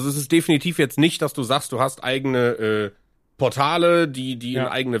 Also es ist definitiv jetzt nicht, dass du sagst, du hast eigene Portale, die in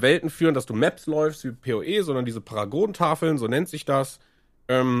eigene Welten führen, dass du Maps läufst wie PoE, sondern diese Paragon-Tafeln, so nennt sich das.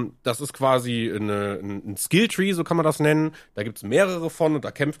 Das ist quasi ein Skilltree, so kann man das nennen. Da gibt es mehrere von und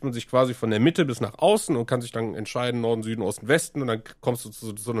da kämpft man sich quasi von der Mitte bis nach außen und kann sich dann entscheiden, Norden, Süden, Osten, Westen und dann kommst du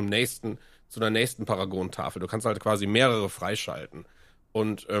zu einer nächsten Paragon-Tafel. Du kannst halt quasi mehrere freischalten.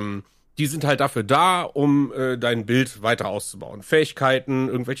 Und die sind halt dafür da, um dein Bild weiter auszubauen. Fähigkeiten,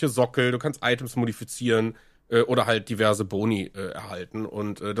 irgendwelche Sockel, du kannst Items modifizieren oder halt diverse Boni erhalten.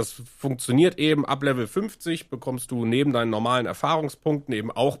 Und das funktioniert eben, ab Level 50 bekommst du neben deinen normalen Erfahrungspunkten eben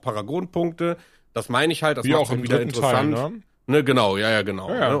auch Paragon-Punkte. Das meine ich halt, das macht auch wieder interessant. Teil, ne? Genau,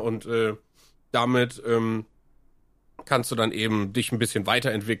 genau. Ja. Ne? Und damit kannst du dann eben dich ein bisschen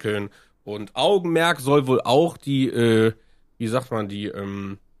weiterentwickeln. Und Augenmerk soll wohl auch die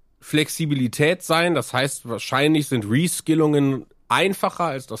Flexibilität sein. Das heißt, wahrscheinlich sind Reskillungen einfacher,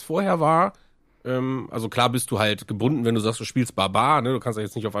 als das vorher war. Also klar bist du halt gebunden, wenn du sagst, du spielst Barbar, ne? Du kannst ja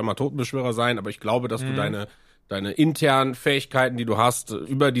jetzt nicht auf einmal Totenbeschwörer sein, aber ich glaube, dass du deine internen Fähigkeiten, die du hast,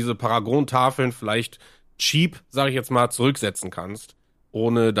 über diese Paragon-Tafeln vielleicht cheap, sag ich jetzt mal, zurücksetzen kannst,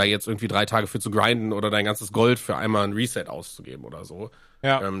 ohne da jetzt irgendwie 3 Tage für zu grinden oder dein ganzes Gold für einmal ein Reset auszugeben oder so.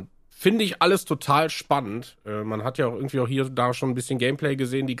 Ja. Finde ich alles total spannend. Man hat ja auch irgendwie auch hier und da schon ein bisschen Gameplay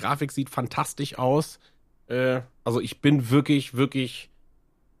gesehen. Die Grafik sieht fantastisch aus. Also ich bin wirklich, wirklich,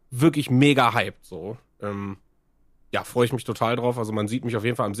 wirklich mega hyped so. ja, freue ich mich total drauf. Also man sieht mich auf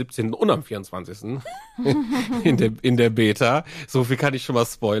jeden Fall am 17. und am 24. in der Beta. So viel kann ich schon mal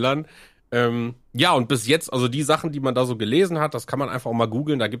spoilern. Ja, und bis jetzt, also die Sachen, die man da so gelesen hat, das kann man einfach auch mal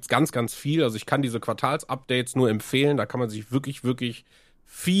googeln. Da gibt's ganz, ganz viel. Also ich kann diese Quartalsupdates nur empfehlen. Da kann man sich wirklich, wirklich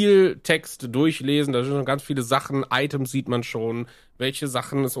viel Text durchlesen. Da sind schon ganz viele Sachen. Items sieht man schon, welche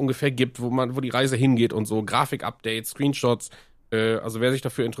Sachen es ungefähr gibt, wo die Reise hingeht und so. Grafik-Updates, Screenshots. Also wer sich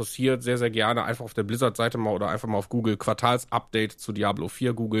dafür interessiert, sehr, sehr gerne einfach auf der Blizzard-Seite mal oder einfach mal auf Google Quartals-Update zu Diablo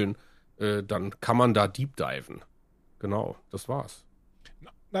 4 googeln. Dann kann man da deep diven. Genau, das war's.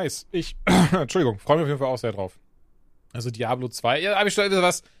 Nice. Entschuldigung, freue mich auf jeden Fall auch sehr drauf. Also Diablo 2, ja, habe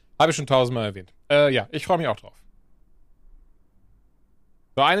ich schon tausendmal erwähnt. Ja, ich freue mich auch drauf.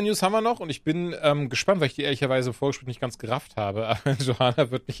 So, eine News haben wir noch und ich bin gespannt, weil ich die ehrlicherweise im Vorgespräch nicht ganz gerafft habe. Aber Johanna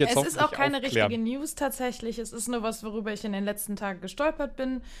wird mich jetzt hoffentlich Es ist auch keine aufklären. richtige News tatsächlich. Es ist nur was, worüber ich in den letzten Tagen gestolpert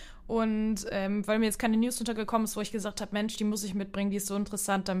bin. Und weil mir jetzt keine News untergekommen ist, wo ich gesagt habe, Mensch, die muss ich mitbringen, die ist so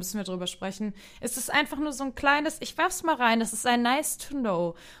interessant, da müssen wir drüber sprechen. Es ist einfach nur so ein kleines, ich werf's mal rein, es ist ein nice to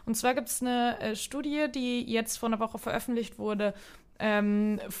know. Und zwar gibt es eine Studie, die jetzt vor einer Woche veröffentlicht wurde,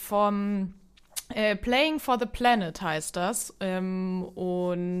 vom Playing for the Planet heißt das,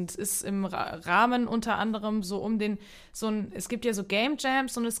 und ist im Rahmen unter anderem es gibt ja so Game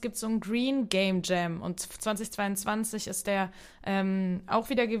Jams und es gibt so einen Green Game Jam und 2022 ist der auch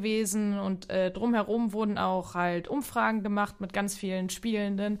wieder gewesen und drumherum wurden auch halt Umfragen gemacht mit ganz vielen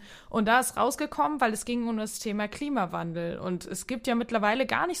Spielenden und da ist rausgekommen, weil es ging um das Thema Klimawandel und es gibt ja mittlerweile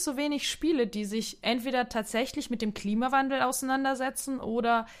gar nicht so wenig Spiele, die sich entweder tatsächlich mit dem Klimawandel auseinandersetzen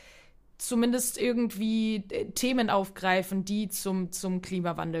oder zumindest irgendwie Themen aufgreifen, die zum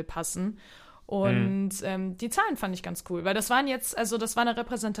Klimawandel passen. Und die Zahlen fand ich ganz cool, weil das war eine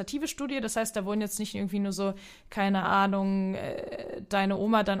repräsentative Studie, das heißt, da wurden jetzt nicht irgendwie nur so, keine Ahnung, deine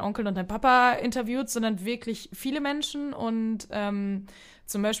Oma, dein Onkel und dein Papa interviewt, sondern wirklich viele Menschen und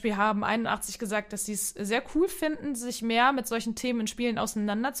zum Beispiel haben 81 gesagt, dass sie es sehr cool finden, sich mehr mit solchen Themen in Spielen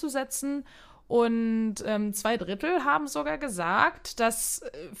auseinanderzusetzen. Und 2/3 haben sogar gesagt, dass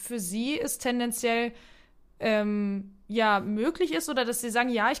für sie es tendenziell möglich ist oder dass sie sagen,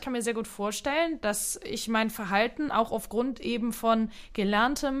 ja, ich kann mir sehr gut vorstellen, dass ich mein Verhalten auch aufgrund eben von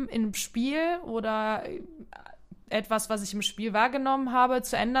Gelerntem im Spiel oder etwas, was ich im Spiel wahrgenommen habe,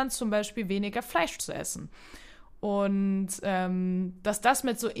 zu ändern, zum Beispiel weniger Fleisch zu essen. Und dass das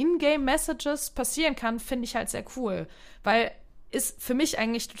mit so In-Game-Messages passieren kann, finde ich halt sehr cool, weil ist für mich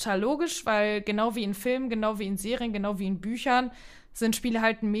eigentlich total logisch, weil genau wie in Filmen, genau wie in Serien, genau wie in Büchern sind Spiele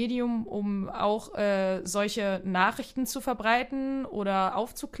halt ein Medium, um auch solche Nachrichten zu verbreiten oder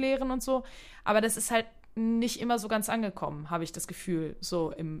aufzuklären und so. Aber das ist halt nicht immer so ganz angekommen, habe ich das Gefühl,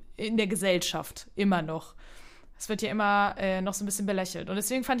 so in der Gesellschaft immer noch. Es wird ja immer noch so ein bisschen belächelt. Und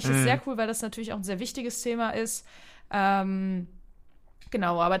deswegen fand ich das sehr cool, weil das natürlich auch ein sehr wichtiges Thema ist.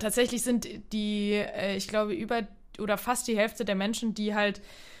 Genau, aber tatsächlich sind ich glaube, oder fast die Hälfte der Menschen, die halt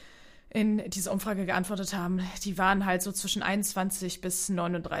in diese Umfrage geantwortet haben, die waren halt so zwischen 21 bis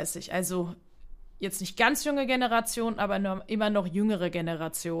 39. Also jetzt nicht ganz junge Generation, aber immer noch jüngere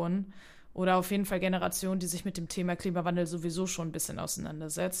Generation. Oder auf jeden Fall Generation, die sich mit dem Thema Klimawandel sowieso schon ein bisschen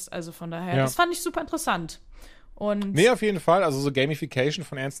auseinandersetzt. Also von daher, Das fand ich super interessant. Und nee, auf jeden Fall. Also so Gamification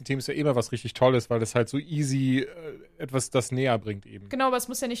von ernsten Themen ist ja immer was richtig Tolles, weil das halt so easy etwas das näher bringt eben. Genau, aber es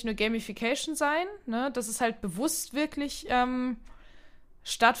muss ja nicht nur Gamification sein, ne? Dass es halt bewusst wirklich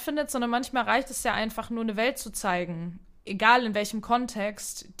stattfindet, sondern manchmal reicht es ja einfach nur eine Welt zu zeigen, egal in welchem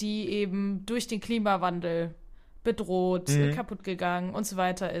Kontext, die eben durch den Klimawandel bedroht, kaputt gegangen und so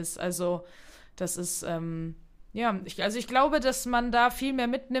weiter ist. Also das ist, ich glaube, dass man da viel mehr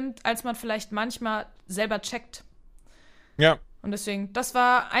mitnimmt, als man vielleicht manchmal selber checkt. Ja. Und deswegen, das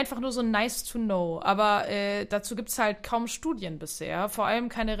war einfach nur so nice to know. Aber dazu gibt es halt kaum Studien bisher, vor allem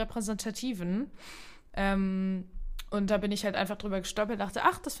keine repräsentativen. Und da bin ich halt einfach drüber gestolpert und dachte,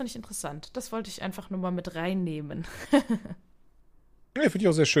 ach, das finde ich interessant. Das wollte ich einfach nur mal mit reinnehmen. Nee, finde ich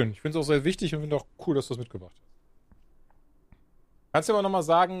auch sehr schön. Ich finde es auch sehr wichtig und finde auch cool, dass du das mitgebracht hast. Kannst du aber nochmal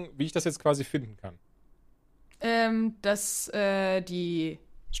sagen, wie ich das jetzt quasi finden kann? Die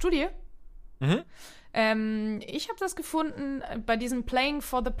Studie? Ich habe das gefunden bei diesem Playing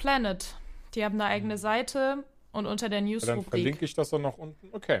for the Planet. Die haben eine eigene Seite und unter der News-Rubrik. Dann verlinke ich das dann noch unten.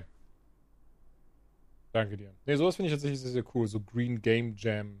 Okay. Danke dir. Nee, sowas finde ich tatsächlich sehr, sehr cool. So Green Game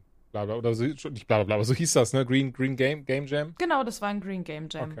Jam, bla bla. Oder so, nicht bla bla, aber so hieß das, ne? Green Game Jam? Genau, das war ein Green Game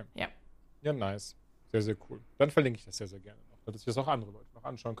Jam. Okay. Ja. Ja, nice. Sehr, sehr cool. Dann verlinke ich das sehr, sehr gerne noch, dass sich das auch andere Leute noch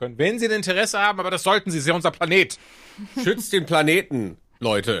anschauen können. Wenn sie ein Interesse haben, aber das sollten sie, ist ja unser Planet. Schützt den Planeten,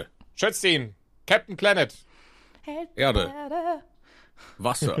 Leute. Schützt ihn. Captain Planet. Erde.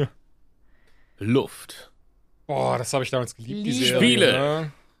 Wasser. Luft. Boah, das habe ich damals geliebt, die Liebe. Serie. Spiele.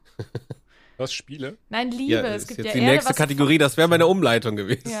 Ne? Was, Spiele? Nein, Liebe. Ja, Es ist gibt jetzt ja die Erde, nächste was Kategorie, das wäre meine Umleitung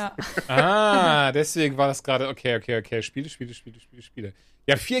gewesen. Ja. Deswegen war das gerade, okay. Spiele.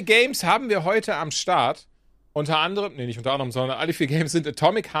 Ja, 4 Games haben wir heute am Start. Unter anderem, nicht unter anderem, sondern alle 4 Games sind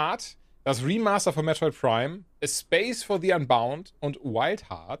Atomic Heart, das Remaster von Metroid Prime, A Space for the Unbound und Wild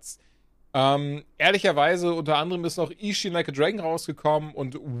Hearts. Ehrlicherweise, unter anderem ist noch Ishin Like a Dragon rausgekommen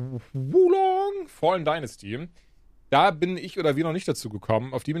und Wulong Fallen Dynasty. Da bin ich oder wir noch nicht dazu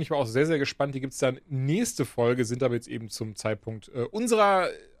gekommen. Auf die bin ich aber auch sehr, sehr gespannt. Die gibt es dann nächste Folge, sind aber jetzt eben zum Zeitpunkt unserer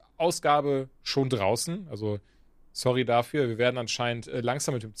Ausgabe schon draußen. Also, sorry dafür. Wir werden anscheinend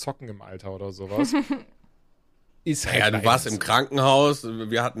langsam mit dem Zocken im Alter oder sowas. Ist halt Ja, du warst im Krankenhaus,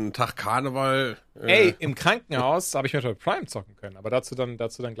 wir hatten einen Tag Karneval. Ey, im Krankenhaus habe ich Metroid Prime zocken können, aber dazu dann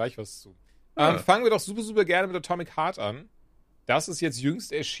gleich was zu. Fangen wir doch super, super gerne mit Atomic Heart an. Das ist jetzt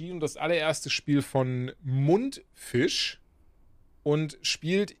jüngst erschienen, das allererste Spiel von Mundfisch und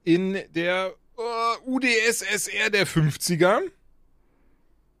spielt in der UdSSR der 50er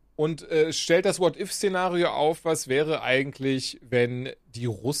und stellt das What-If-Szenario auf, was wäre eigentlich, wenn die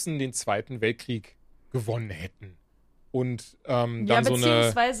Russen den Zweiten Weltkrieg gewonnen hätten. Und dann Ja, so eine...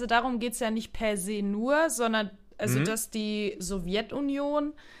 beziehungsweise darum geht es ja nicht per se nur, sondern dass die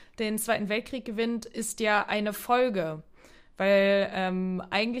Sowjetunion den Zweiten Weltkrieg gewinnt, ist ja eine Folge. Weil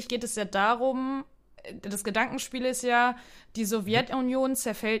eigentlich geht es ja darum, das Gedankenspiel ist ja, die Sowjetunion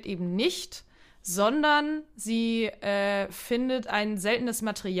zerfällt eben nicht, sondern sie findet ein seltenes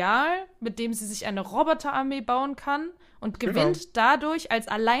Material, mit dem sie sich eine Roboterarmee bauen kann und gewinnt dadurch als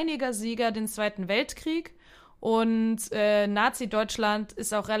alleiniger Sieger den Zweiten Weltkrieg. Und Nazi-Deutschland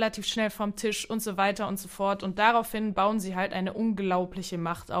ist auch relativ schnell vom Tisch und so weiter und so fort. Und daraufhin bauen sie halt eine unglaubliche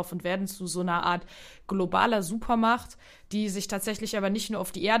Macht auf und werden zu so einer Art globaler Supermacht, die sich tatsächlich aber nicht nur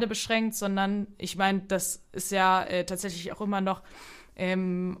auf die Erde beschränkt, sondern, ich meine, das ist ja tatsächlich auch immer noch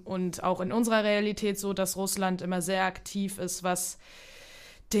und auch in unserer Realität so, dass Russland immer sehr aktiv ist, was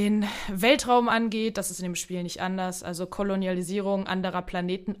den Weltraum angeht. Das ist in dem Spiel nicht anders. Also Kolonialisierung anderer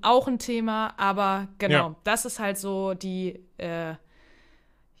Planeten auch ein Thema. Aber genau, das ist halt so die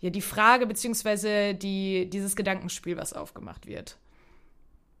Frage, beziehungsweise dieses Gedankenspiel, was aufgemacht wird.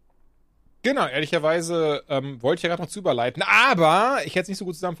 Genau, ehrlicherweise wollte ich ja gerade noch zu überleiten, aber ich hätte es nicht so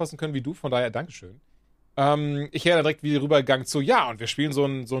gut zusammenfassen können wie du, von daher Dankeschön. Ich hätte direkt wieder rübergegangen zu, und wir spielen so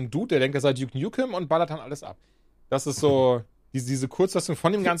einen Dude, der denkt, er sei Duke Nukem und ballert dann alles ab. Das ist so diese Kurzfassung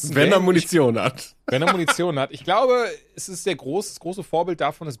von dem ganzen Wenn Game. er Munition hat. Wenn er Munition hat. Ich glaube, es ist das große Vorbild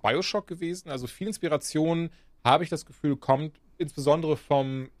davon ist BioShock gewesen. Also viel Inspiration, habe ich das Gefühl, kommt insbesondere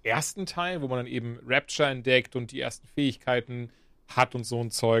vom ersten Teil, wo man dann eben Rapture entdeckt und die ersten Fähigkeiten hat und so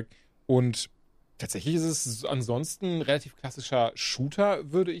ein Zeug. Und tatsächlich ist es ansonsten ein relativ klassischer Shooter,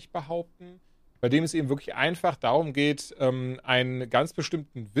 würde ich behaupten, bei dem es eben wirklich einfach darum geht, einen ganz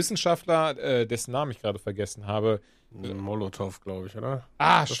bestimmten Wissenschaftler, dessen Namen ich gerade vergessen habe. Molotow, glaube ich, oder?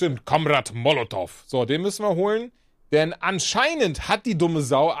 Stimmt, Komrad Molotow. So, den müssen wir holen. Denn anscheinend hat die dumme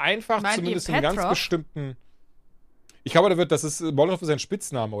Sau einfach zumindest einen ganz bestimmten... Ich glaube, Molotow ist ein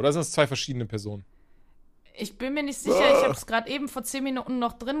Spitzname, oder sind das 2 verschiedene Personen? Ich bin mir nicht sicher, ich habe es gerade eben vor 10 Minuten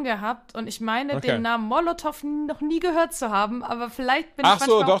noch drin gehabt und ich meine, den Namen Molotow noch nie gehört zu haben, aber vielleicht bin ich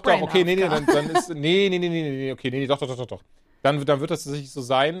manchmal doch, okay, doch. Dann wird das tatsächlich so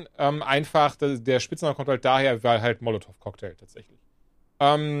sein. Einfach, der Spitzname kommt halt daher, weil halt Molotow-Cocktail tatsächlich.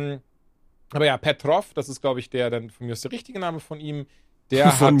 Aber ja, Petrov, das ist, glaube ich, dann von mir ist der richtige Name von ihm.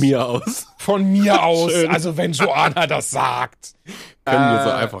 Von mir aus. Von mir aus, also wenn Joanna das sagt. Können wir so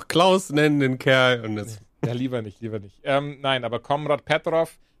einfach Klaus nennen, den Kerl. Und das ja, lieber nicht. Nein, aber Komrad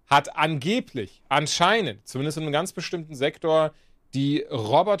Petrov hat anscheinend, zumindest in einem ganz bestimmten Sektor, die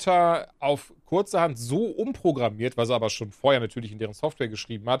Roboter auf kurzerhand so umprogrammiert, was er aber schon vorher natürlich in deren Software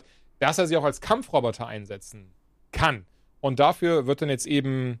geschrieben hat, dass er sie auch als Kampfroboter einsetzen kann. Und dafür wird dann jetzt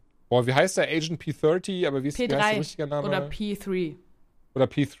eben, wie heißt der? Agent P30, aber wie ist der richtige Name? Oder P3. Oder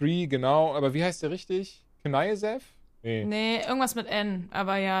P3, genau. Aber wie heißt der richtig? Knayesev? Nee, irgendwas mit N.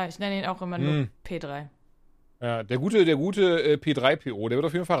 Aber ja, ich nenne ihn auch immer nur P3. Ja, der gute P3PO, der wird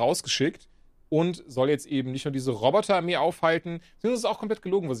auf jeden Fall rausgeschickt und soll jetzt eben nicht nur diese Roboterarmee aufhalten. Das ist auch komplett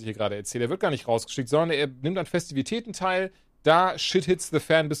gelogen, was ich hier gerade erzähle. Er wird gar nicht rausgeschickt, sondern er nimmt an Festivitäten teil. Da shit hits the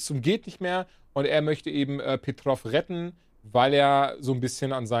fan bis zum geht nicht mehr. Und er möchte eben Petrov retten, weil er so ein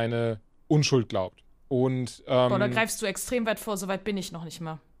bisschen an seine Unschuld glaubt. Und, da greifst du extrem weit vor, so weit bin ich noch nicht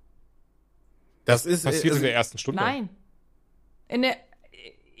mal. Das passiert in der ersten Stunde. Nein.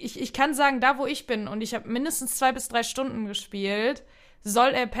 Ich kann sagen, da wo ich bin, und ich habe mindestens 2 bis 3 Stunden gespielt, soll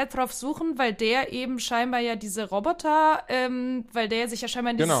er Petrov suchen, weil der eben scheinbar ja diese Roboter, weil der sich ja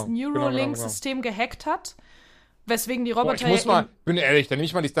scheinbar in dieses Neuralink-System gehackt hat. weswegen die Boah, Roboter ich muss mal, bin ehrlich,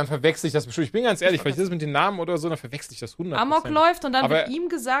 dann verwechsel ich das bestimmt. Ich bin ganz ehrlich, vielleicht ist es mit den Namen oder so, dann verwechsel ich das 100%. Amok läuft und dann Aber wird ihm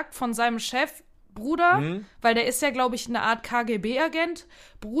gesagt von seinem Chef, Bruder, weil der ist ja, glaube ich, eine Art KGB-Agent.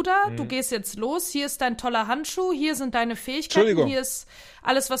 Bruder, du gehst jetzt los, hier ist dein toller Handschuh, hier sind deine Fähigkeiten, hier ist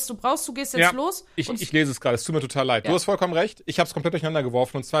alles, was du brauchst, du gehst jetzt los. Ich lese es gerade, es tut mir total leid. Ja. Du hast vollkommen recht, ich habe es komplett durcheinander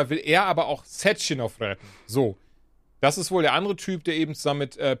geworfen. Und zwar will er aber auch Setchinov retten. So, das ist wohl der andere Typ, der eben zusammen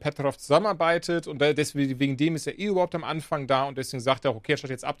mit Petrov zusammenarbeitet. Und deswegen, wegen dem ist er überhaupt am Anfang da. Und deswegen sagt er auch, okay, statt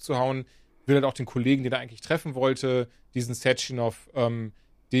jetzt abzuhauen, will er auch den Kollegen, den er eigentlich treffen wollte, diesen Setchinov,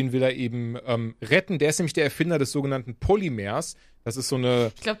 den will er eben retten. Der ist nämlich der Erfinder des sogenannten Polymers. Das ist so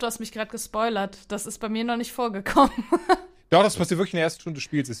eine... Ich glaube, du hast mich gerade gespoilert. Das ist bei mir noch nicht vorgekommen. Doch, das passiert wirklich in der ersten Stunde des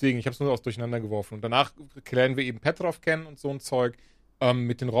Spiels. Deswegen, ich habe es nur aus durcheinander geworfen. Und danach lernen wir eben Petrov kennen und so ein Zeug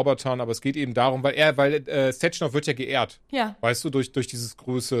mit den Robotern. Aber es geht eben darum, weil Setchinov wird ja geehrt. Ja. Weißt du, durch dieses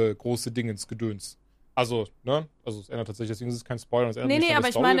große Ding ins Gedöns. Also, ne? Also, es ändert tatsächlich, deswegen ist es kein Spoiler. Es ändert Nee, aber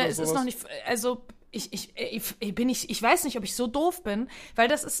ich meine, es sowas. ist noch nicht, also ich weiß nicht, ob ich so doof bin, weil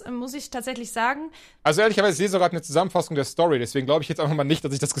das ist, muss ich tatsächlich sagen. Also ehrlicherweise, ich lese gerade eine Zusammenfassung der Story, deswegen glaube ich jetzt einfach mal nicht,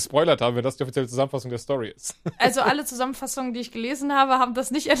 dass ich das gespoilert habe, wenn das die offizielle Zusammenfassung der Story ist. Also alle Zusammenfassungen, die ich gelesen habe, haben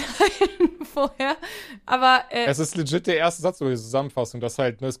das nicht enthalten vorher, aber es ist legit der erste Satz über die Zusammenfassung, dass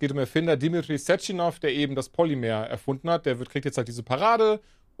halt, ne, es geht um Erfinder Dmitri Setchinov, der eben das Polymer erfunden hat, kriegt jetzt halt diese Parade.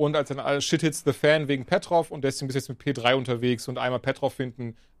 Und als dann alles Shit hits the Fan wegen Petrov und deswegen bist du jetzt mit P3 unterwegs und einmal Petrov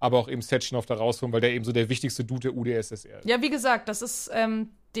finden, aber auch eben Setchinov da rausholen, weil der eben so der wichtigste Dude der UdSSR ist. Ja, wie gesagt, das ist,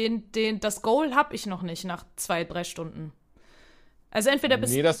 das Goal habe ich noch nicht nach 2-3 Stunden. Also entweder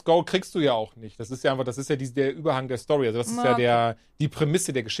bis... Nee, das Go kriegst du ja auch nicht. Das ist ja einfach, der Überhang der Story. Also das ist die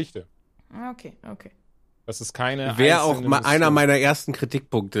Prämisse der Geschichte. Okay. Das ist keine... Wäre auch mal einer meiner ersten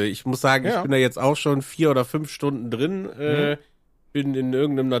Kritikpunkte. Ich muss sagen, ich bin da jetzt auch schon 4 oder 5 Stunden drin, bin in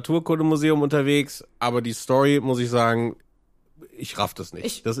irgendeinem Naturkundemuseum unterwegs, aber die Story, muss ich sagen, ich raff das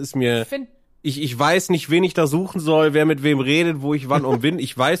nicht. Das ist mir... Ich weiß nicht, wen ich da suchen soll, wer mit wem redet, wo ich wann und bin.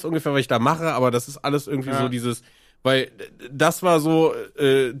 Ich weiß ungefähr, was ich da mache, aber das ist alles irgendwie so dieses... Weil das war so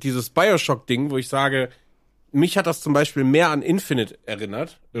dieses Bioshock-Ding, wo ich sage, mich hat das zum Beispiel mehr an Infinite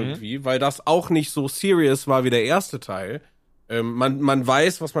erinnert, irgendwie, weil das auch nicht so serious war wie der erste Teil. Man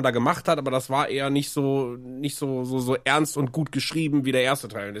weiß, was man da gemacht hat, aber das war eher nicht so ernst und gut geschrieben wie der erste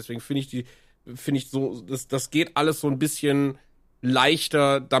Teil. Und deswegen finde ich so, das geht alles so ein bisschen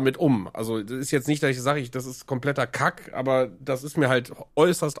leichter damit um. Also das ist jetzt nicht, dass ich sage, das ist kompletter Kack, aber das ist mir halt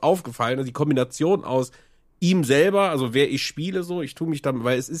äußerst aufgefallen. Also die Kombination aus ihm selber, also wer ich spiele so, ich tue mich damit,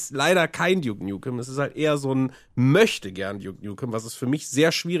 weil es ist leider kein Duke Nukem, es ist halt eher so ein Möchtegern Duke Nukem, was es für mich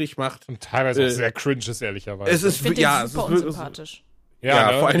sehr schwierig macht. Und teilweise auch sehr cringe ist, ehrlicherweise. Ich finde den super unsympathisch.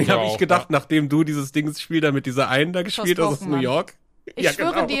 Ja, vor allen Dingen habe ich gedacht, nachdem du dieses Ding-Spiel da mit dieser einen da gespielt hast aus New York. Ich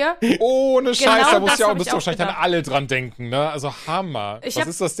schwöre dir. Ohne Scheiß, da musst du wahrscheinlich gedacht. dann alle dran denken, ne? Also Hammer. Was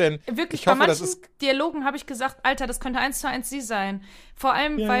ist das denn? Wirklich, bei manchen Dialogen habe ich gesagt, Alter, das könnte 1:1 sie sein. Vor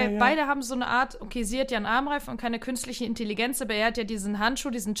allem, weil beide haben so eine Art, okay, sie hat ja einen Armreifen und keine künstliche Intelligenz, aber er hat ja diesen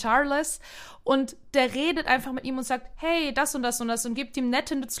Handschuh, diesen Charles, und der redet einfach mit ihm und sagt, hey, das und das und das und gibt ihm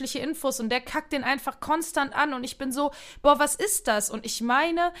nette, nützliche Infos und der kackt den einfach konstant an und ich bin so, boah, was ist das? Und ich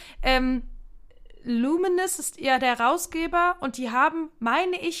meine, Luminous ist ja der Herausgeber und die haben,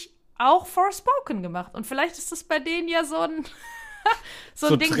 meine ich, auch Forspoken gemacht. Und vielleicht ist das bei denen ja so ein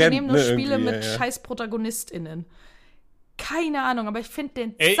Ding, Trend, die nehmen nur ne, Spiele mit ja. scheiß ProtagonistInnen. Keine Ahnung, aber ich finde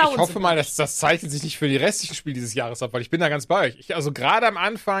den ich hoffe mal, dass das zeichnet sich nicht für die restlichen Spiele dieses Jahres ab, weil ich bin da ganz bei euch. Also gerade am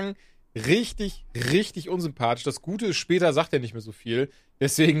Anfang richtig, richtig unsympathisch. Das Gute ist, später sagt er nicht mehr so viel.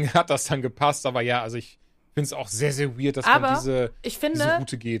 Deswegen hat das dann gepasst. Aber ja, also ich finde es auch sehr, sehr weird, dass man diese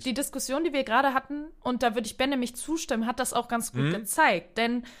Route geht. Die Diskussion, die wir gerade hatten, und da würde ich Ben nämlich zustimmen, hat das auch ganz gut gezeigt.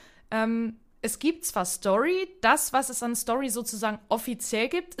 Denn es gibt zwar Story, das, was es an Story sozusagen offiziell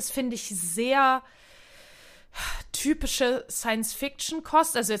gibt, ist, finde ich, sehr typische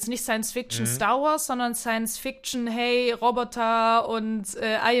Science-Fiction-Kost. Also jetzt nicht Science-Fiction Star Wars, sondern Science-Fiction, hey, Roboter und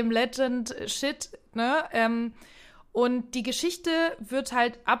I Am Legend Shit, ne? Und die Geschichte wird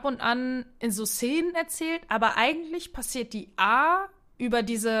halt ab und an in so Szenen erzählt, aber eigentlich passiert die A über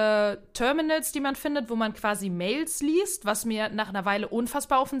diese Terminals, die man findet, wo man quasi Mails liest, was mir nach einer Weile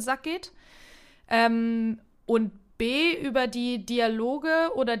unfassbar auf den Sack geht. Und B über die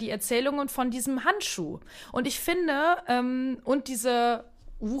Dialoge oder die Erzählungen von diesem Handschuh. Und ich finde, und diese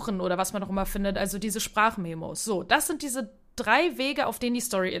Uhren oder was man auch immer findet, also diese Sprachmemos. So, das sind diese 3 Wege, auf denen die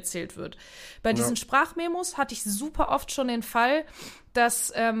Story erzählt wird. Bei diesen Sprachmemos hatte ich super oft schon den Fall,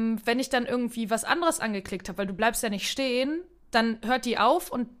 dass, wenn ich dann irgendwie was anderes angeklickt habe, weil du bleibst ja nicht stehen, dann hört die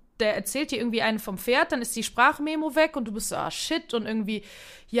auf und der erzählt dir irgendwie einen vom Pferd, dann ist die Sprachmemo weg und du bist so, shit, und irgendwie,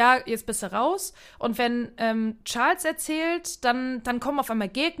 ja, jetzt bist du raus. Und wenn Charles erzählt, dann kommen auf einmal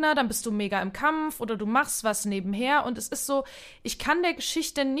Gegner, dann bist du mega im Kampf oder du machst was nebenher und es ist so, ich kann der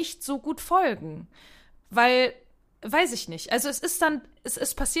Geschichte nicht so gut folgen, weil, weiß ich nicht, also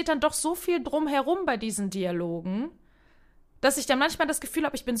es passiert dann doch so viel drumherum bei diesen Dialogen, dass ich dann manchmal das Gefühl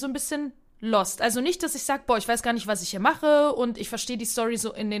habe, ich bin so ein bisschen lost. Also nicht, dass ich sage, boah, ich weiß gar nicht, was ich hier mache und ich verstehe die Story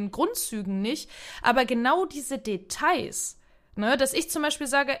so in den Grundzügen nicht, aber genau diese Details, ne, dass ich zum Beispiel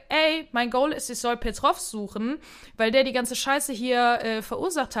sage, ey, mein Goal ist, ich soll Petrov suchen, weil der die ganze Scheiße hier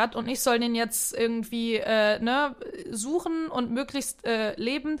verursacht hat und ich soll den jetzt irgendwie suchen und möglichst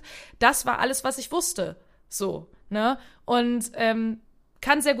lebend. Das war alles, was ich wusste. So, ne? Und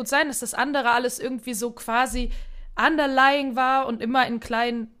kann sehr gut sein, dass das andere alles irgendwie so quasi underlying war und immer in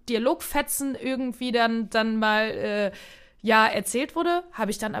kleinen Dialogfetzen irgendwie dann mal erzählt wurde,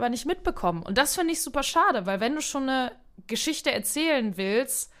 habe ich dann aber nicht mitbekommen. Und das finde ich super schade, weil wenn du schon eine Geschichte erzählen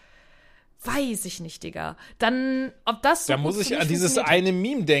willst, weiß ich nicht, Digga. Dann, ob das so Da muss ich an dieses eine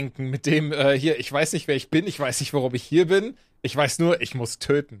Meme denken, mit dem hier, ich weiß nicht, wer ich bin, ich weiß nicht, warum ich hier bin, ich weiß nur, ich muss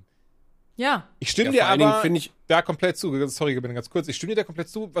töten. Ja. Ich stimme dir aber da komplett zu. Sorry, ich bin ganz kurz. Ich stimme dir da komplett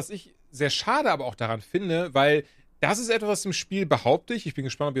zu, was ich sehr schade aber auch daran finde, weil das ist etwas, was im Spiel, behaupte ich bin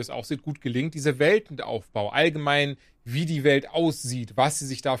gespannt, ob ihr es auch seht, gut gelingt, dieser Weltenaufbau, allgemein, wie die Welt aussieht, was sie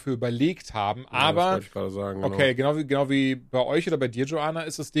sich dafür überlegt haben, aber, das wollte ich gerade sagen, genau. Okay, genau wie bei euch oder bei dir, Joanna,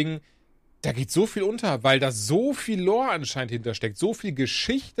 ist das Ding, da geht so viel unter, weil da so viel Lore anscheinend hintersteckt, so viel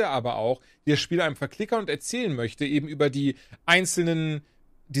Geschichte aber auch, die das Spiel einem verklickern und erzählen möchte, eben über die einzelnen,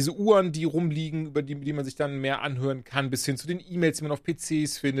 diese Uhren, die rumliegen, über die man sich dann mehr anhören kann, bis hin zu den E-Mails, die man auf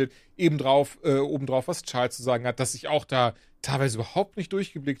PCs findet, obendrauf, was Charles zu sagen hat, dass ich auch da teilweise überhaupt nicht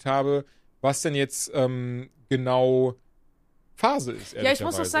durchgeblickt habe, was denn jetzt genau Phase ist. Ja, ich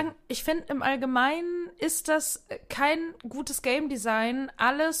muss auch sagen, ich finde im Allgemeinen ist das kein gutes Game Design,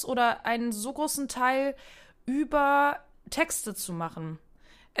 alles oder einen so großen Teil über Texte zu machen.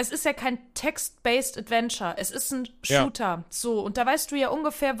 Es ist ja kein Text-based Adventure. Es ist ein Shooter. Ja. So, und da weißt du ja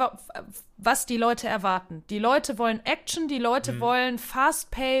ungefähr, was die Leute erwarten. Die Leute wollen Action, die Leute wollen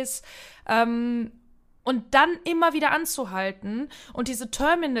Fast-Pace, und dann immer wieder anzuhalten und diese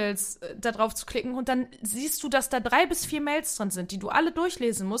Terminals da drauf zu klicken und dann siehst du, dass da 3 bis 4 Mails drin sind, die du alle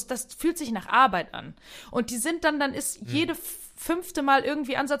durchlesen musst. Das fühlt sich nach Arbeit an. Und die sind dann ist jede 5. Mal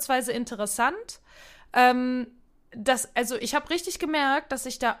irgendwie ansatzweise interessant. Also ich habe richtig gemerkt, dass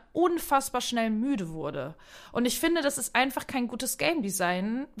ich da unfassbar schnell müde wurde. Und ich finde, das ist einfach kein gutes Game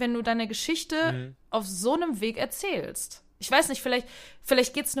Design, wenn du deine Geschichte auf so einem Weg erzählst. Ich weiß nicht,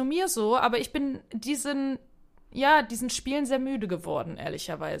 vielleicht geht's nur mir so, aber ich bin diesen Spielen sehr müde geworden,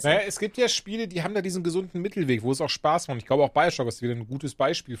 ehrlicherweise. Naja, es gibt ja Spiele, die haben da diesen gesunden Mittelweg, wo es auch Spaß macht. Ich glaube, auch Bioshock ist wieder ein gutes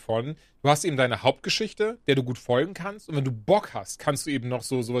Beispiel von. Du hast eben deine Hauptgeschichte, der du gut folgen kannst. Und wenn du Bock hast, kannst du eben noch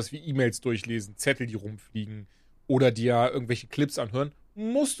sowas wie E-Mails durchlesen, Zettel, die rumfliegen oder dir irgendwelche Clips anhören.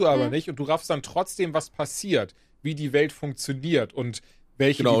 Musst du aber nicht. Und du raffst dann trotzdem, was passiert, wie die Welt funktioniert und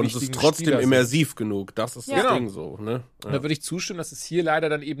welche und es ist trotzdem immersiv genug. Das ist das Ding so. Ne? Ja. Da würde ich zustimmen, das ist hier leider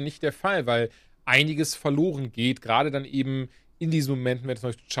dann eben nicht der Fall, weil einiges verloren geht, gerade dann eben in diesen Momenten, wenn zum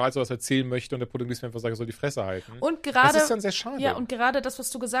Beispiel Charles was erzählen möchte und der Protagonist mir einfach sagt, er soll die Fresse halten. Und gerade, das ist dann sehr schade. Ja, und gerade das,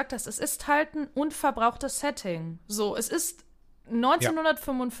 was du gesagt hast, es ist halt ein unverbrauchtes Setting. So, es ist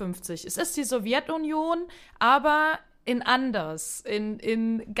 1955. Ja. Es ist die Sowjetunion, aber in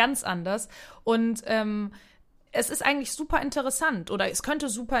ganz anders. Und es ist eigentlich super interessant oder es könnte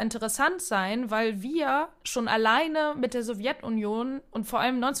super interessant sein, weil wir schon alleine mit der Sowjetunion und vor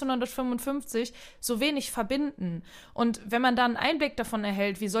allem 1955 so wenig verbinden. Und wenn man da einen Einblick davon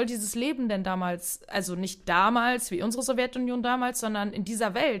erhält, wie soll dieses Leben denn damals, also nicht damals, wie unsere Sowjetunion damals, sondern in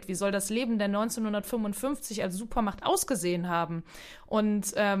dieser Welt, wie soll das Leben denn 1955 als Supermacht ausgesehen haben?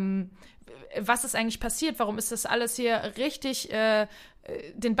 Und was ist eigentlich passiert? Warum ist das alles hier richtig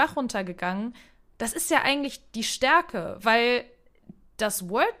den Bach runtergegangen? Das ist ja eigentlich die Stärke, weil das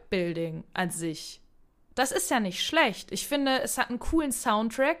Worldbuilding an sich, das ist ja nicht schlecht. Ich finde, es hat einen coolen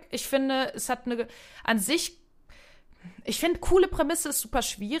Soundtrack. Ich finde, es hat ich finde, coole Prämisse ist super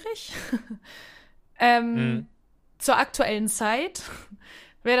schwierig. Zur aktuellen Zeit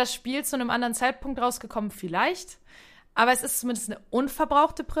wäre das Spiel zu einem anderen Zeitpunkt rausgekommen, vielleicht. Aber es ist zumindest eine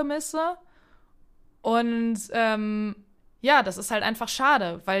unverbrauchte Prämisse. Und das ist halt einfach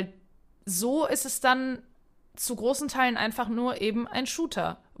schade, weil so ist es dann zu großen Teilen einfach nur eben ein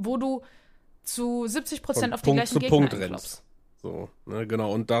Shooter, wo du zu 70% auf die gleichen Gegner Punkt rennst. So, ne,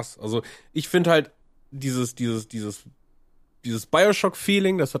 genau, und das, also ich finde halt dieses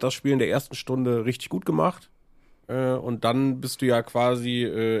Bioshock-Feeling, das hat das Spiel in der ersten Stunde richtig gut gemacht. Und dann bist du ja quasi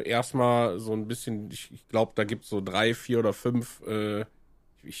erstmal so ein bisschen, ich glaube, da gibt es so 3, 4 oder 5,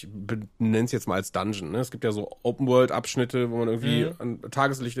 ich nenne es jetzt mal als Dungeon. Ne? Es gibt ja so Open-World-Abschnitte, wo man irgendwie an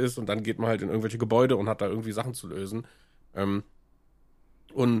Tageslicht ist und dann geht man halt in irgendwelche Gebäude und hat da irgendwie Sachen zu lösen.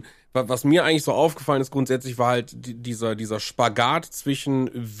 Und was mir eigentlich so aufgefallen ist grundsätzlich, war halt dieser Spagat zwischen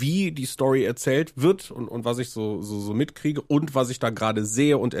wie die Story erzählt wird und was ich so mitkriege und was ich da gerade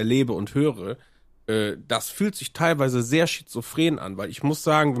sehe und erlebe und höre. Das fühlt sich teilweise sehr schizophren an, weil ich muss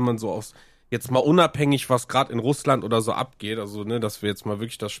sagen, wenn man so aus jetzt mal unabhängig, was gerade in Russland oder so abgeht, also ne, dass wir jetzt mal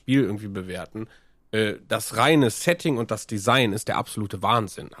wirklich das Spiel irgendwie bewerten, das reine Setting und das Design ist der absolute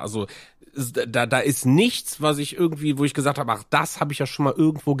Wahnsinn. Also da ist nichts, was ich irgendwie, wo ich gesagt habe, ach, das habe ich ja schon mal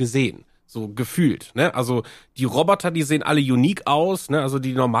irgendwo gesehen. So gefühlt, ne? Also die Roboter, die sehen alle unique aus, ne? Also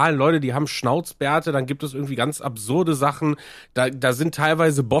die normalen Leute, die haben Schnauzbärte, dann gibt es irgendwie ganz absurde Sachen. Da sind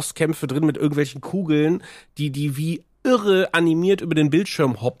teilweise Bosskämpfe drin mit irgendwelchen Kugeln, die wie irre animiert über den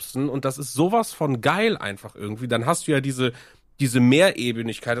Bildschirm hopsen und das ist sowas von geil einfach irgendwie. Dann hast du ja diese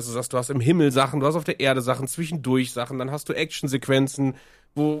Mehrebenigkeit, dass du sagst, du hast im Himmel Sachen, du hast auf der Erde Sachen, zwischendurch Sachen, dann hast du Actionsequenzen,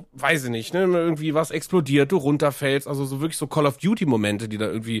 wo, weiß ich nicht, ne, irgendwie was explodiert, du runterfällst, also so wirklich so Call of Duty Momente, die da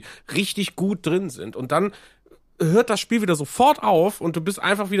irgendwie richtig gut drin sind. Und dann hört das Spiel wieder sofort auf und du bist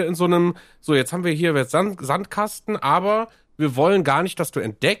einfach wieder in so einem, so jetzt haben wir hier jetzt Sandkasten, aber wir wollen gar nicht, dass du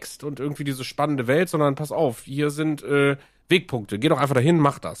entdeckst und irgendwie diese spannende Welt, sondern pass auf, hier sind Wegpunkte, geh doch einfach dahin,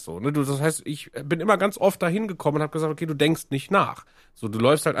 mach das so. Ne? Das heißt, ich bin immer ganz oft dahin gekommen und habe gesagt, okay, du denkst nicht nach. So, du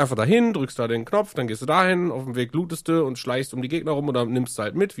läufst halt einfach dahin, drückst da den Knopf, dann gehst du dahin, auf dem Weg lootest du und schleichst um die Gegner rum oder nimmst du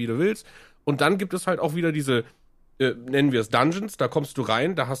halt mit, wie du willst. Und dann gibt es halt auch wieder diese, nennen wir es Dungeons, da kommst du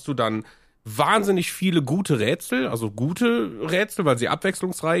rein, da hast du dann wahnsinnig viele gute Rätsel, weil sie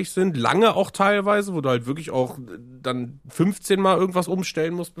abwechslungsreich sind, lange auch teilweise, wo du halt wirklich auch dann 15 Mal irgendwas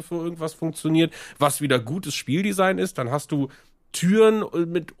umstellen musst, bevor irgendwas funktioniert, was wieder gutes Spieldesign ist. Dann hast du Türen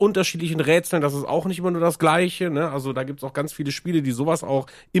mit unterschiedlichen Rätseln, das ist auch nicht immer nur das Gleiche, ne? Also da gibt's auch ganz viele Spiele, die sowas auch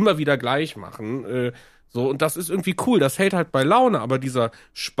immer wieder gleich machen. So, und das ist irgendwie cool, das hält halt bei Laune, aber dieser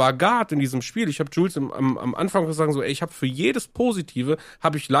Spagat in diesem Spiel, ich habe Jules am Anfang gesagt, so, ey, ich habe für jedes Positive,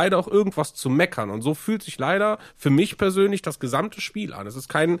 habe ich leider auch irgendwas zu meckern und so fühlt sich leider für mich persönlich das gesamte Spiel an. Es ist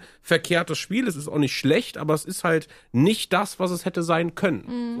kein verkehrtes Spiel, es ist auch nicht schlecht, aber es ist halt nicht das, was es hätte sein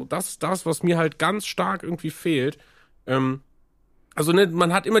können. So, das, was mir halt ganz stark irgendwie fehlt. Also ne,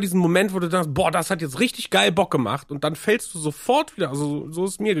 man hat immer diesen Moment, wo du denkst, boah, das hat jetzt richtig geil Bock gemacht und dann fällst du sofort wieder, also so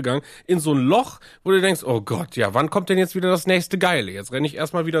ist es mir gegangen, in so ein Loch, wo du denkst, oh Gott, ja, wann kommt denn jetzt wieder das nächste Geile? Jetzt renne ich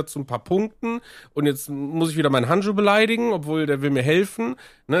erstmal wieder zu ein paar Punkten und jetzt muss ich wieder meinen Hanjo beleidigen, obwohl der will mir helfen.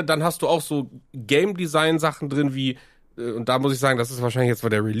 Ne, dann hast du auch so Game-Design-Sachen drin wie, und da muss ich sagen, das ist wahrscheinlich jetzt,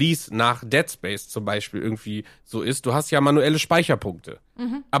 weil der Release nach Dead Space zum Beispiel irgendwie so ist, du hast ja manuelle Speicherpunkte.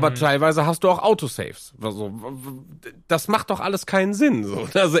 Aber teilweise hast du auch Autosaves. Also, das macht doch alles keinen Sinn. So.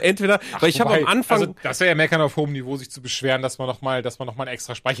 Also entweder, weil ich habe am Anfang... Also das wäre ja meckern auf hohem Niveau, sich zu beschweren, dass man noch mal einen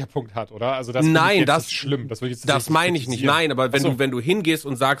extra Speicherpunkt hat, oder? Also das Nein, das ist schlimm. Das meine ich nicht. Nein, aber wenn du hingehst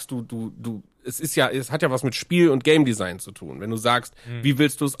und sagst, es hat ja was mit Spiel und Game Design zu tun. Wenn du sagst, wie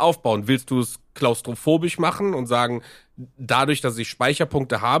willst du es aufbauen? Willst du es klaustrophobisch machen und sagen, dadurch, dass ich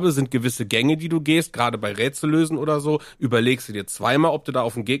Speicherpunkte habe, sind gewisse Gänge, die du gehst, gerade bei Rätsellösen oder so, überlegst du dir zweimal, ob du da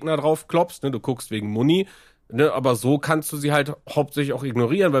auf den Gegner drauf klopfst, ne? Du guckst wegen Muni, ne? Aber so kannst du sie halt hauptsächlich auch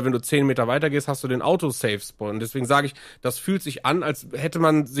ignorieren, weil wenn du 10 Meter weiter gehst, hast du den Autosave-Spawn. Und deswegen sage ich, das fühlt sich an, als hätte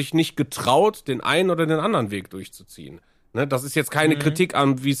man sich nicht getraut, den einen oder den anderen Weg durchzuziehen. Ne, das ist jetzt keine Kritik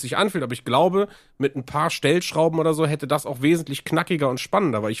an, wie es sich anfühlt, aber ich glaube, mit ein paar Stellschrauben oder so hätte das auch wesentlich knackiger und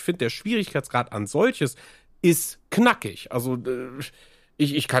spannender, weil ich finde, der Schwierigkeitsgrad an solches ist knackig. Also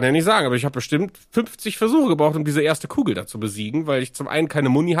ich kann ja nicht sagen, aber ich habe bestimmt 50 Versuche gebraucht, um diese erste Kugel da zu besiegen, weil ich zum einen keine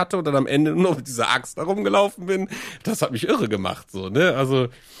Muni hatte und dann am Ende nur mit dieser Axt da rumgelaufen bin. Das hat mich irre gemacht, so, ne? Also,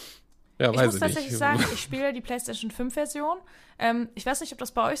 ja, weiß ich nicht. Ich muss tatsächlich sagen, ich spiele die PlayStation 5-Version. Ich weiß nicht, ob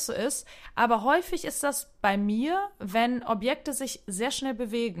das bei euch so ist, aber häufig ist das bei mir, wenn Objekte sich sehr schnell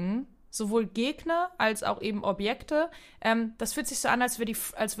bewegen, sowohl Gegner als auch eben Objekte. Das fühlt sich so an, als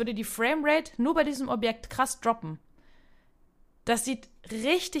würde die Framerate nur bei diesem Objekt krass droppen. Das sieht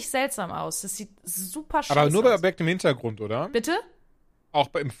richtig seltsam aus. Das sieht super scheiße aus. Aber nur bei Objekten im Hintergrund, oder? Bitte? Auch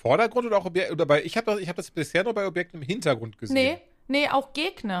im Vordergrund oder auch ich habe das bisher nur bei Objekten im Hintergrund gesehen. Nee, auch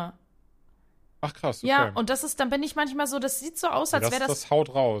Gegner. Ach krass, okay. Ja, und dann bin ich manchmal so, das sieht so aus, als wäre das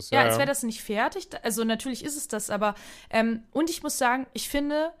haut raus. Ja, als wäre das nicht fertig. Also natürlich ist es das, aber und ich muss sagen, ich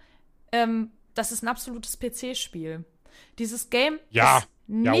finde, das ist ein absolutes PC-Spiel. Dieses Game ist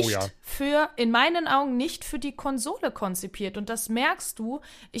nicht ja. in meinen Augen nicht für die Konsole konzipiert. Und das merkst du.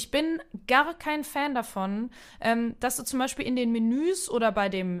 Ich bin gar kein Fan davon, dass du zum Beispiel in den Menüs oder bei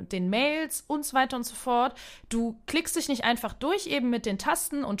den Mails und so weiter und so fort, du klickst dich nicht einfach durch eben mit den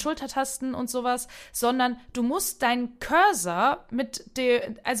Tasten und Schultertasten und sowas, sondern du musst deinen Cursor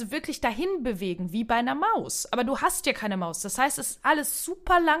also wirklich dahin bewegen, wie bei einer Maus. Aber du hast ja keine Maus. Das heißt, es ist alles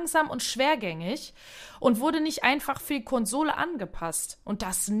super langsam und schwergängig und wurde nicht einfach für die Konsole angepasst. Und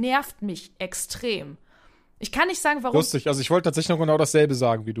das nervt mich extrem. Ich kann nicht sagen, warum. Lustig, also ich wollte tatsächlich noch genau dasselbe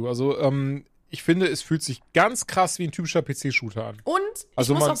sagen wie du. Also, ich finde, es fühlt sich ganz krass wie ein typischer PC-Shooter an. Und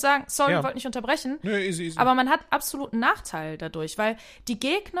also ich muss auch sagen, sorry, ja. wollte nicht unterbrechen, Nö, easy. aber man hat absoluten Nachteil dadurch, weil die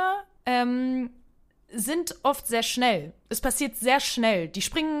Gegner sind oft sehr schnell. Es passiert sehr schnell. Die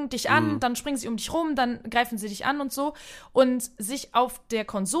springen dich an, dann springen sie um dich rum, dann greifen sie dich an und so. Und sich auf der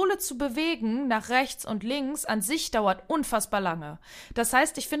Konsole zu bewegen, nach rechts und links, an sich dauert unfassbar lange. Das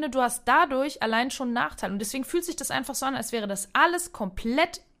heißt, ich finde, du hast dadurch allein schon einen Nachteil. Und deswegen fühlt sich das einfach so an, als wäre das alles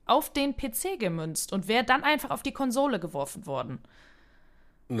komplett auf den PC gemünzt und wäre dann einfach auf die Konsole geworfen worden.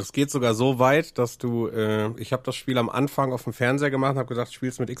 Und es geht sogar so weit, dass ich habe das Spiel am Anfang auf dem Fernseher gemacht und habe gesagt, ich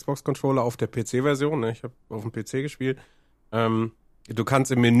spiele es mit Xbox-Controller auf der PC-Version. Ne? Ich habe auf dem PC gespielt. Du kannst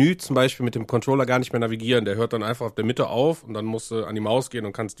im Menü zum Beispiel mit dem Controller gar nicht mehr navigieren. Der hört dann einfach auf der Mitte auf und dann musst du an die Maus gehen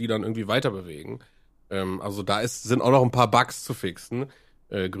und kannst die dann irgendwie weiter bewegen. Also da sind auch noch ein paar Bugs zu fixen.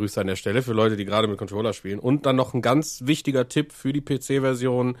 Grüße an der Stelle für Leute, die gerade mit Controller spielen. Und dann noch ein ganz wichtiger Tipp für die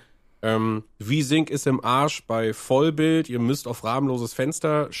PC-Version. V-Sync ist im Arsch bei Vollbild. Ihr müsst auf rahmenloses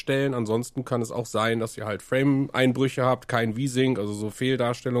Fenster stellen. Ansonsten kann es auch sein, dass ihr halt Frame-Einbrüche habt, kein V-Sync, also so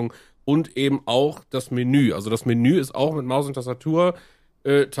Fehldarstellungen. Und eben auch das Menü. Also das Menü ist auch mit Maus und Tastatur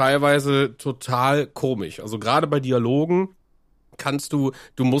teilweise total komisch. Also gerade bei Dialogen du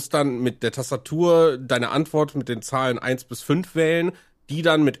musst dann mit der Tastatur deine Antwort mit den Zahlen 1 bis 5 wählen, die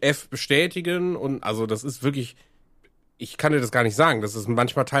dann mit F bestätigen. Und also das ist wirklich... Ich kann dir das gar nicht sagen. Das ist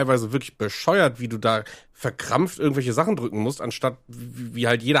manchmal teilweise wirklich bescheuert, wie du da verkrampft irgendwelche Sachen drücken musst, anstatt wie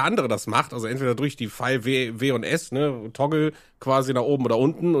halt jeder andere das macht. Also entweder durch die Pfeil W und S, ne, Toggle quasi nach oben oder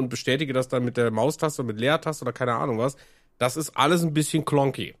unten und bestätige das dann mit der Maustaste, mit Leertaste oder keine Ahnung was. Das ist alles ein bisschen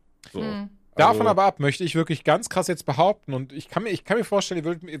klonky. So. Davon aber ab möchte ich wirklich ganz krass jetzt behaupten und ich kann mir vorstellen,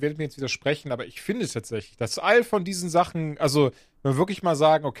 ihr werdet mir jetzt widersprechen, aber ich finde tatsächlich, dass all von diesen Sachen, also wenn wir wirklich mal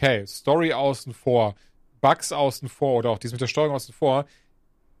sagen, okay, Story außen vor, Bugs außen vor oder auch dies mit der Steuerung außen vor,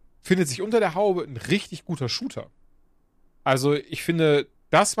 findet sich unter der Haube ein richtig guter Shooter. Also ich finde,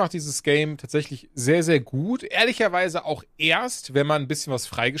 das macht dieses Game tatsächlich sehr, sehr gut. Ehrlicherweise auch erst, wenn man ein bisschen was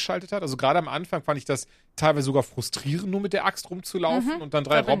freigeschaltet hat. Also gerade am Anfang fand ich das teilweise sogar frustrierend, nur mit der Axt rumzulaufen und dann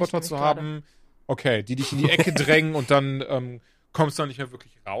 3 Roboter zu haben, okay, die dich in die Ecke drängen und dann kommst du dann nicht mehr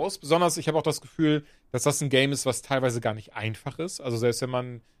wirklich raus. Besonders, ich habe auch das Gefühl, dass das ein Game ist, was teilweise gar nicht einfach ist. Also selbst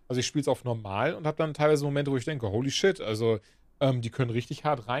wenn ich spiele es auf normal und habe dann teilweise Momente, wo ich denke, holy shit, also die können richtig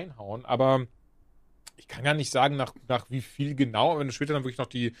hart reinhauen, aber ich kann gar nicht sagen, nach wie viel genau, wenn du später dann wirklich noch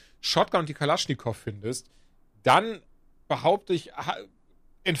die Shotgun und die Kalaschnikow findest, dann behaupte ich,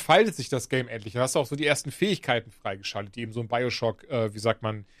 entfaltet sich das Game endlich. Dann hast du auch so die ersten Fähigkeiten freigeschaltet, die eben so im Bioshock,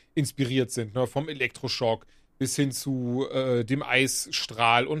 inspiriert sind, ne? Vom Elektroschock bis hin zu dem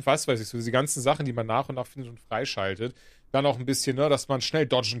Eisstrahl und was weiß ich, so diese ganzen Sachen, die man nach und nach findet und freischaltet. Dann auch ein bisschen, ne, dass man schnell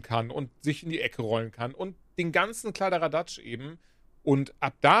dodgen kann und sich in die Ecke rollen kann und den ganzen Kladderadatsch eben. Und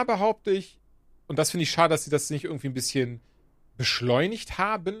ab da behaupte ich, und das finde ich schade, dass sie das nicht irgendwie ein bisschen beschleunigt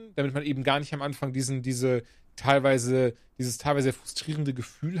haben, damit man eben gar nicht am Anfang dieses teilweise frustrierende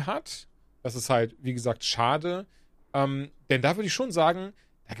Gefühl hat. Das ist halt, wie gesagt, schade. Denn da würde ich schon sagen,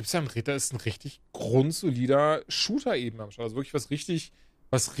 da gibt es ja einen Ritter, ist ein richtig grundsolider Shooter eben am Start. Also wirklich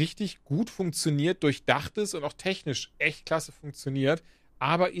was richtig gut funktioniert, durchdacht ist und auch technisch echt klasse funktioniert,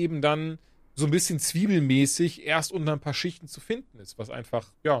 aber eben dann so ein bisschen zwiebelmäßig erst unter ein paar Schichten zu finden ist, was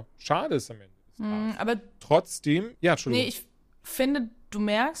einfach, ja, schade ist am Ende. Aber trotzdem, ja, Entschuldigung. Nee, ich finde, du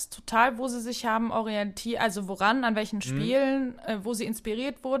merkst total, wo sie sich haben orientiert, also woran, an welchen Spielen, wo sie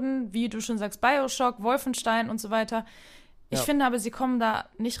inspiriert wurden, wie du schon sagst, Bioshock, Wolfenstein und so weiter. Ich finde aber, sie kommen da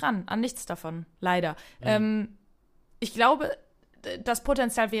nicht ran, an nichts davon, leider. Ich glaube, das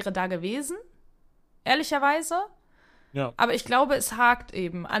Potenzial wäre da gewesen, ehrlicherweise. Ja. Aber ich glaube, es hakt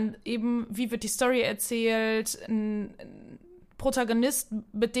eben an wie wird die Story erzählt, ein Protagonist,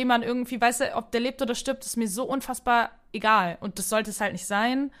 mit dem man irgendwie, weißt du, ob der lebt oder stirbt, ist mir so unfassbar egal. Und das sollte es halt nicht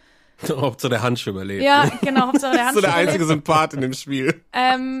sein. Hauptsache der Handschuh überlebt. Ja, genau, Hauptsache der Handschuh überlebt. So der einzige Sympath in dem Spiel.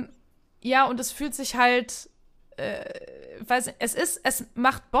 Ja, und es fühlt sich halt, es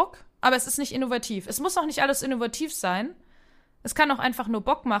macht Bock, aber es ist nicht innovativ. Es muss auch nicht alles innovativ sein. Es kann auch einfach nur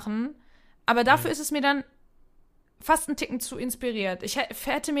Bock machen. Aber dafür ist es mir dann fast einen Ticken zu inspiriert. Ich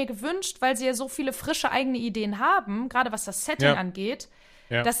hätte mir gewünscht, weil sie ja so viele frische eigene Ideen haben, gerade was das Setting angeht,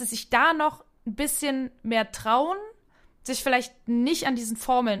 dass sie sich da noch ein bisschen mehr trauen, sich vielleicht nicht an diesen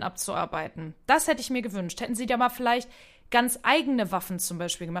Formeln abzuarbeiten. Das hätte ich mir gewünscht. Hätten sie da mal vielleicht ganz eigene Waffen zum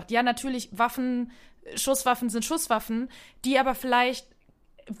Beispiel gemacht. Ja, natürlich, Schusswaffen sind Schusswaffen, die aber vielleicht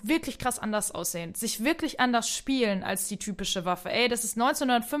wirklich krass anders aussehen, sich wirklich anders spielen als die typische Waffe. Ey, das ist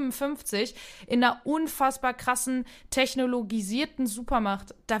 1955 in einer unfassbar krassen, technologisierten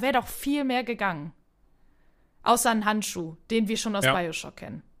Supermacht. Da wäre doch viel mehr gegangen. Außer ein Handschuh, den wir schon aus BioShock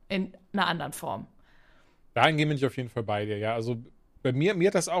kennen. In einer anderen Form. Dahingehend bin ich auf jeden Fall bei dir, ja. Also bei mir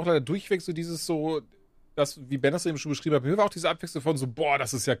hat das auch leider durchweg so dieses so, das, wie Ben das eben schon beschrieben hat, bei mir war auch diese Abwechslung von so, boah,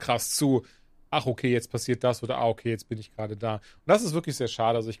 das ist ja krass, zu, ach, okay, jetzt passiert das oder, okay, jetzt bin ich gerade da. Und das ist wirklich sehr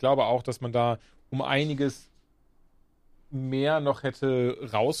schade. Also ich glaube auch, dass man da um einiges mehr noch hätte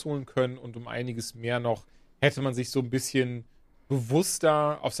rausholen können und um einiges mehr noch hätte man sich so ein bisschen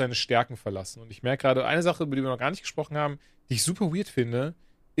bewusster auf seine Stärken verlassen. Und ich merke gerade, eine Sache, über die wir noch gar nicht gesprochen haben, die ich super weird finde,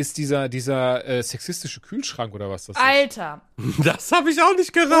 ist dieser sexistische Kühlschrank oder was das ist. Alter. Das habe ich auch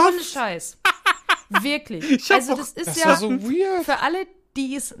nicht gerafft. Ohne Scheiß. Wirklich. Also das ist ja war so weird. für alle,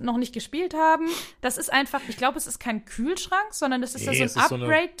 die es noch nicht gespielt haben, das ist einfach, ich glaube, es ist kein Kühlschrank, sondern das ist ja so ein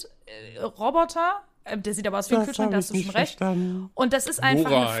Upgrade-Roboter. Der sieht aber aus wie ein Kühlschrank, da hast du schon recht. Verstanden. Und das ist einfach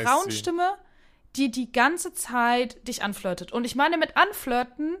Nora eine heißt Frauenstimme, die ganze Zeit dich anflirtet. Und ich meine mit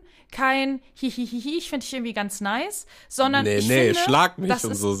anflirten kein Hihihihi, ich finde dich irgendwie ganz nice, sondern ich finde, schlag mich das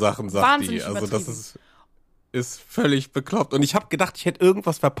und ist so Sachen, sagt wahnsinnig die. Also das übertrieben. ist völlig bekloppt. Und ich habe gedacht, ich hätte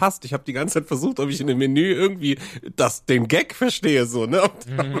irgendwas verpasst. Ich habe die ganze Zeit versucht, ob ich in dem Menü irgendwie den Gag verstehe, so, ne?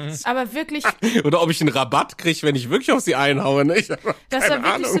 Aber wirklich, Oder ob ich einen Rabatt kriege, wenn ich wirklich auf sie einhaue, ne? das war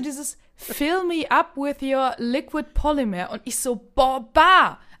wirklich so dieses Fill me up with your liquid polymer. Und ich so,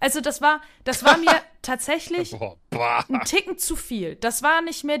 boah. Also das war mir tatsächlich ein Ticken zu viel. Das war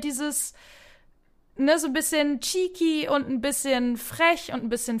nicht mehr dieses, ne, so ein bisschen cheeky und ein bisschen frech und ein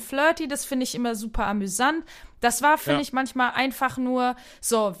bisschen flirty. Das finde ich immer super amüsant. Das war, finde ich, manchmal einfach nur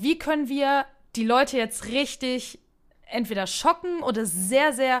so, wie können wir die Leute jetzt richtig entweder schocken oder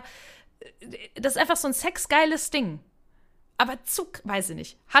sehr, sehr, das ist einfach so ein sexgeiles Ding. Aber weiß ich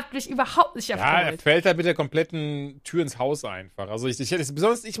nicht, hat mich überhaupt nicht erfreut. Ja, er fällt da mit der kompletten Tür ins Haus einfach. Also ich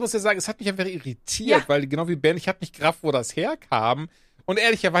muss ja sagen, es hat mich einfach irritiert, weil genau wie Ben, ich habe nicht gerafft, wo das herkam. Und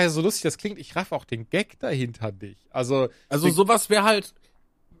ehrlicherweise, so lustig das klingt, ich raff auch den Gag dahinter nicht. Also sowas wäre halt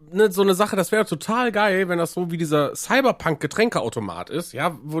so eine Sache, das wäre total geil, wenn das so wie dieser Cyberpunk-Getränkeautomat ist,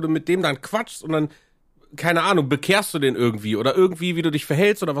 ja, wo du mit dem dann quatschst und dann, keine Ahnung, bekehrst du den irgendwie oder irgendwie, wie du dich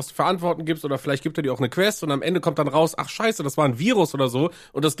verhältst oder was du für Antworten gibst oder vielleicht gibt er dir auch eine Quest und am Ende kommt dann raus, ach scheiße, das war ein Virus oder so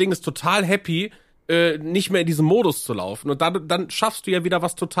und das Ding ist total happy, nicht mehr in diesem Modus zu laufen und dann schaffst du ja wieder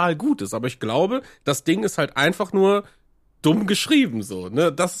was total Gutes, aber ich glaube, das Ding ist halt einfach nur dumm geschrieben, so, ne,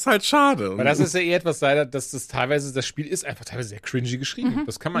 das ist halt schade. Weil das ist ja eher etwas, dass das Spiel ist einfach teilweise sehr cringy geschrieben.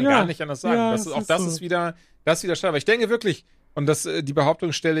 Das kann man gar nicht anders sagen. Ja, Das ist wieder schade. Aber ich denke wirklich, und die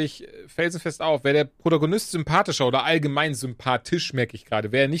Behauptung stelle ich felsenfest auf, wäre der Protagonist sympathischer oder allgemein sympathisch, merke ich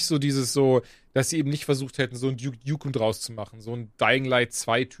gerade, wäre nicht so dieses so, dass sie eben nicht versucht hätten, so ein Duke Nukem draus zu machen, so ein Dying Light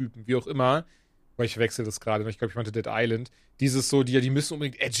 2 Typen, wie auch immer, weil ich wechsle das gerade, ich glaube, ich meinte Dead Island, dieses so, die müssen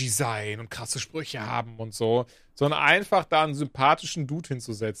unbedingt edgy sein und krasse Sprüche haben und so, sondern einfach da einen sympathischen Dude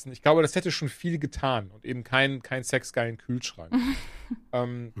hinzusetzen. Ich glaube, das hätte schon viel getan und eben kein sexgeilen Kühlschrank.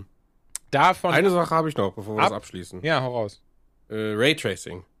 Davon Eine Sache habe ich noch, bevor wir das abschließen. Ja, hau raus.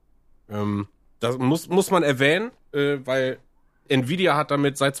 Raytracing. Das muss man erwähnen, weil Nvidia hat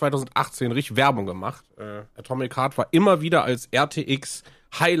damit seit 2018 richtig Werbung gemacht. Atomic Heart war immer wieder als RTX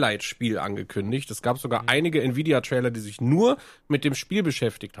Highlight-Spiel angekündigt. Es gab sogar einige Nvidia-Trailer, die sich nur mit dem Spiel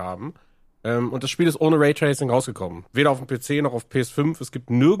beschäftigt haben. Und das Spiel ist ohne Raytracing rausgekommen. Weder auf dem PC noch auf PS5. Es gibt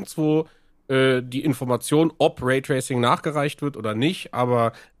nirgendwo die Information, ob Raytracing nachgereicht wird oder nicht.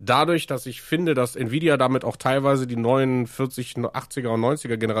 Aber dadurch, dass ich finde, dass Nvidia damit auch teilweise die neuen 40, 80er und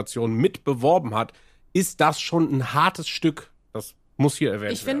 90er Generationen mit beworben hat, ist das schon ein hartes Stück. Das muss hier erwähnt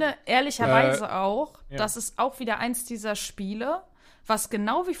werden. Ich finde ehrlicherweise auch, das ist auch wieder eins dieser Spiele, was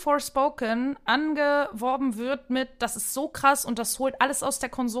genau wie Forspoken angeworben wird mit, das ist so krass und das holt alles aus der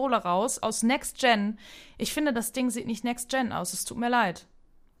Konsole raus, aus Next Gen. Ich finde, das Ding sieht nicht Next Gen aus, es tut mir leid.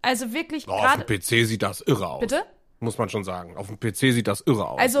 Also wirklich gerade... Auf dem PC sieht das irre aus. Bitte? Muss man schon sagen. Auf dem PC sieht das irre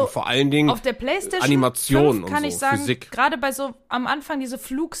aus. Also und vor allen Dingen auf der PlayStation Animationen 5 kann und ich so, sagen, Physik. gerade bei so am Anfang diese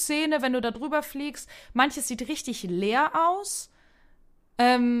Flugszene, wenn du da drüber fliegst, manches sieht richtig leer aus.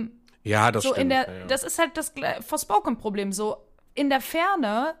 Ja, das so stimmt. Das ist halt das Forspoken-Problem. So in der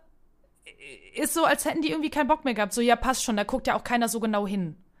Ferne ist so, als hätten die irgendwie keinen Bock mehr gehabt. So, ja, passt schon, da guckt ja auch keiner so genau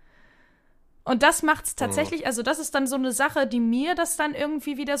hin. Und das macht's tatsächlich, also das ist dann so eine Sache, die mir das dann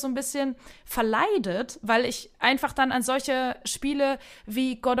irgendwie wieder so ein bisschen verleidet, weil ich einfach dann an solche Spiele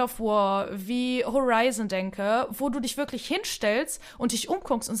wie God of War, wie Horizon denke, wo du dich wirklich hinstellst und dich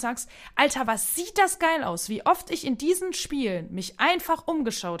umguckst und sagst, Alter, was sieht das geil aus? Wie oft ich in diesen Spielen mich einfach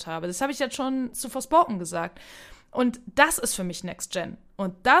umgeschaut habe. Das habe ich jetzt schon zu Forspoken gesagt. Und das ist für mich Next Gen.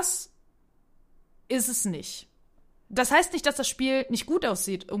 Und das ist es nicht. Das heißt nicht, dass das Spiel nicht gut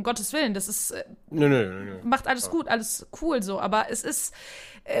aussieht, um Gottes Willen. Das ist, Nö. macht alles gut, alles cool so. Aber es ist,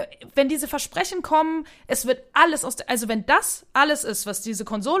 wenn diese Versprechen kommen, es wird alles also wenn das alles ist, was diese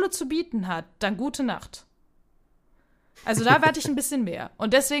Konsole zu bieten hat, dann gute Nacht. Also da warte ich ein bisschen mehr.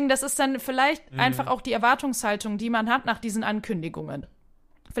 Und deswegen, das ist dann vielleicht einfach auch die Erwartungshaltung, die man hat nach diesen Ankündigungen.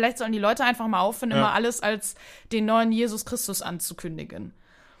 Vielleicht sollen die Leute einfach mal aufhören, immer alles als den neuen Jesus Christus anzukündigen.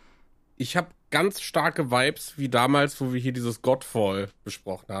 Ich habe ganz starke Vibes, wie damals, wo wir hier dieses Godfall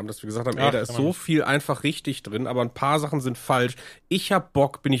besprochen haben, dass wir gesagt haben, da ist so viel einfach richtig drin, aber ein paar Sachen sind falsch. Ich hab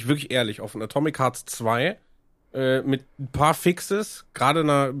Bock, bin ich wirklich ehrlich, auf ein Atomic Hearts 2 mit ein paar Fixes, gerade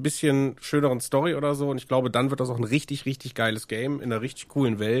einer bisschen schöneren Story oder so, und ich glaube, dann wird das auch ein richtig, richtig geiles Game in einer richtig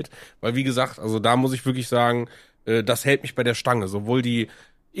coolen Welt, weil wie gesagt, also da muss ich wirklich sagen, das hält mich bei der Stange, sowohl die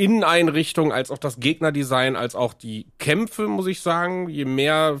Inneneinrichtung, als auch das Gegnerdesign, als auch die Kämpfe, muss ich sagen. Je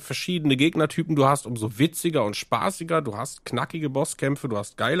mehr verschiedene Gegnertypen du hast, umso witziger und spaßiger. Du hast knackige Bosskämpfe, du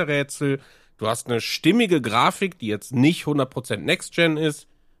hast geile Rätsel, du hast eine stimmige Grafik, die jetzt nicht 100% Next-Gen ist,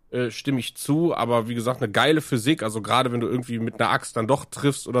 stimme ich zu, aber wie gesagt, eine geile Physik. Also gerade wenn du irgendwie mit einer Axt dann doch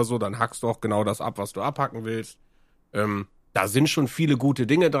triffst oder so, dann hackst du auch genau das ab, was du abhacken willst. Da sind schon viele gute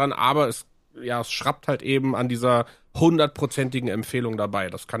Dinge dran, aber es schrappt halt eben an dieser 100%igen Empfehlung dabei.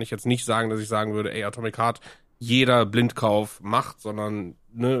 Das kann ich jetzt nicht sagen, dass ich sagen würde, ey, Atomic Heart, jeder Blindkauf macht, sondern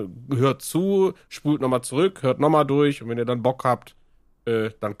hört zu, spult nochmal zurück, hört nochmal durch und wenn ihr dann Bock habt,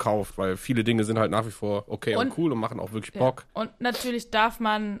 dann kauft, weil viele Dinge sind halt nach wie vor okay und cool und machen auch wirklich Bock. Und natürlich darf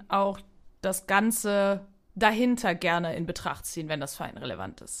man auch das Ganze dahinter gerne in Betracht ziehen, wenn das für einen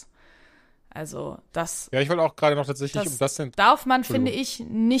relevant ist. Also das. Ja, ich wollte auch gerade noch tatsächlich darf man, finde ich,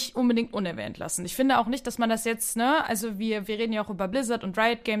 nicht unbedingt unerwähnt lassen. Ich finde auch nicht, dass man das jetzt, also wir reden ja auch über Blizzard und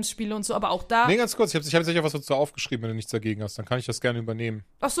Riot Games Spiele und so, aber auch da. Nee, ganz kurz, ich hab sicher was dazu aufgeschrieben, wenn du nichts dagegen hast, dann kann ich das gerne übernehmen.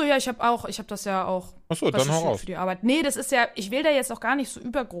 Ach so, ja, ich habe das ja auch. Ach so, dann hau raus. Für die Arbeit. Nee, das ist ja, ich will da jetzt auch gar nicht so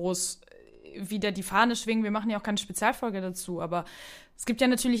übergroß wieder die Fahne schwingen. Wir machen ja auch keine Spezialfolge dazu, aber es gibt ja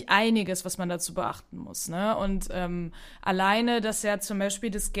natürlich einiges, was man dazu beachten muss, ne? Und alleine, dass ja zum Beispiel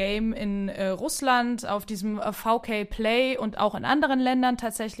das Game in Russland auf diesem VK Play und auch in anderen Ländern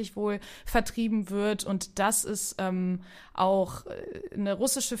tatsächlich wohl vertrieben wird und das ist auch eine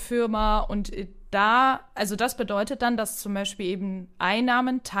russische Firma und also das bedeutet dann, dass zum Beispiel eben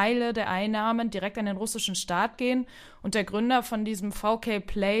Teile der Einnahmen direkt an den russischen Staat gehen und der Gründer von diesem VK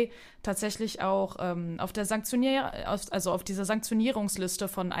Play tatsächlich auch auf dieser Sanktionierungsliste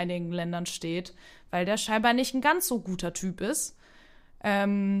von einigen Ländern steht, weil der scheinbar nicht ein ganz so guter Typ ist.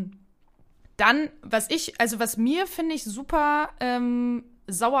 Dann, was mir, finde ich, super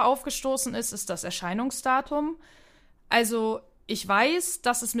sauer aufgestoßen ist das Erscheinungsdatum. Also ich weiß,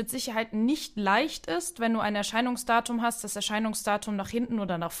 dass es mit Sicherheit nicht leicht ist, wenn du ein Erscheinungsdatum hast, das Erscheinungsdatum nach hinten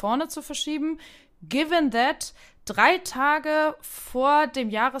oder nach vorne zu verschieben. Given that 3 Tage vor dem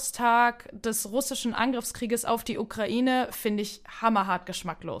Jahrestag des russischen Angriffskrieges auf die Ukraine finde ich hammerhart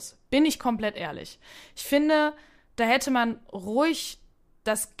geschmacklos. Bin ich komplett ehrlich. Ich finde, da hätte man ruhig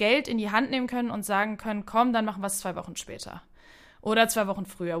das Geld in die Hand nehmen können und sagen können, komm, dann machen wir es 2 Wochen später. Oder 2 Wochen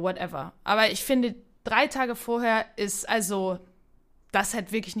früher, whatever. Aber ich finde, 3 Tage vorher ist das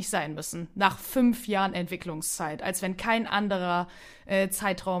hätte wirklich nicht sein müssen. Nach 5 Jahren Entwicklungszeit, als wenn kein anderer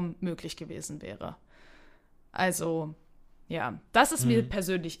Zeitraum möglich gewesen wäre. Also, ja, das ist mir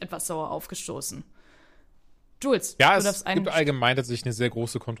persönlich etwas sauer aufgestoßen. Jules, ja, es gibt allgemein tatsächlich eine sehr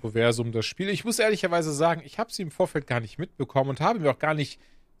große Kontroverse um das Spiel. Ich muss ehrlicherweise sagen, ich habe sie im Vorfeld gar nicht mitbekommen und habe mir auch gar nicht,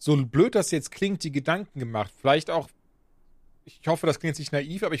 so blöd das jetzt klingt, die Gedanken gemacht. Vielleicht auch, ich hoffe, das klingt jetzt nicht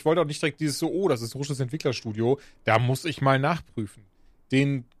naiv, aber ich wollte auch nicht direkt dieses das ist ein russisches Entwicklerstudio, da muss ich mal nachprüfen.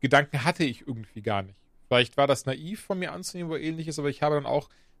 Den Gedanken hatte ich irgendwie gar nicht. Vielleicht war das naiv von mir anzunehmen oder ähnliches, aber ich habe dann auch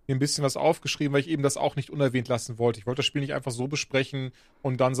mir ein bisschen was aufgeschrieben, weil ich eben das auch nicht unerwähnt lassen wollte. Ich wollte das Spiel nicht einfach so besprechen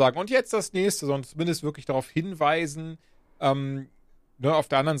und dann sagen, und jetzt das nächste, sondern zumindest wirklich darauf hinweisen. Auf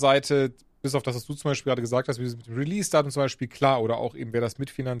der anderen Seite, bis auf das, was du zum Beispiel gerade gesagt hast, wie mit dem Release-Datum zum Beispiel, klar, oder auch eben, wer das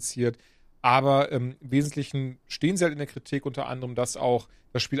mitfinanziert. Aber im Wesentlichen stehen sie halt in der Kritik unter anderem, dass auch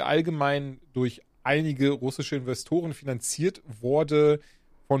das Spiel allgemein durch einige russische Investoren finanziert wurde,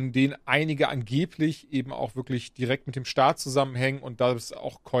 von denen einige angeblich eben auch wirklich direkt mit dem Staat zusammenhängen und dass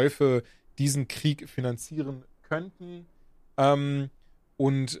auch Käufe diesen Krieg finanzieren könnten.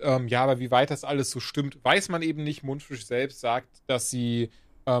 Und aber wie weit das alles so stimmt, weiß man eben nicht. Mundfisch selbst sagt, dass sie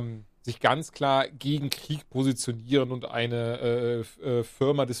sich ganz klar gegen Krieg positionieren und eine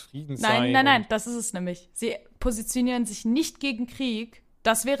Firma des Friedens sein. Nein, das ist es nämlich. Sie positionieren sich nicht gegen Krieg.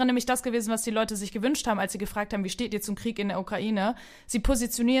 Das wäre nämlich das gewesen, was die Leute sich gewünscht haben, als sie gefragt haben, wie steht ihr zum Krieg in der Ukraine? Sie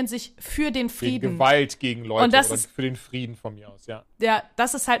positionieren sich für den Frieden. Gegen Gewalt gegen Leute und das oder ist, für den Frieden von mir aus, ja. Ja,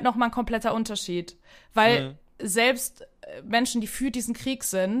 das ist halt nochmal ein kompletter Unterschied. Weil selbst Menschen, die für diesen Krieg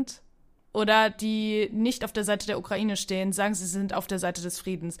sind oder die nicht auf der Seite der Ukraine stehen, sagen, sie sind auf der Seite des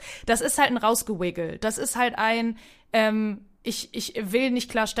Friedens. Das ist halt ein Rausgewiggle. Das ist halt ein ich will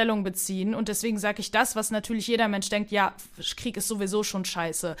nicht klar Stellung beziehen und deswegen sage ich das, was natürlich jeder Mensch denkt, ja, Krieg ist sowieso schon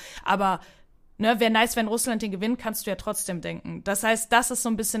scheiße. Aber wäre nice, wenn Russland den gewinnt, kannst du ja trotzdem denken. Das heißt, das ist so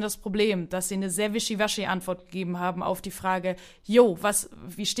ein bisschen das Problem, dass sie eine sehr wischiwaschi-Antwort gegeben haben auf die Frage,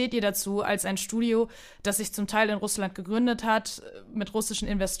 wie steht ihr dazu als ein Studio, das sich zum Teil in Russland gegründet hat, mit russischen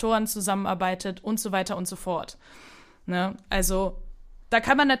Investoren zusammenarbeitet und so weiter und so fort. Also, da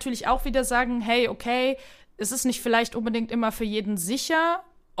kann man natürlich auch wieder sagen, hey, okay, es ist nicht vielleicht unbedingt immer für jeden sicher,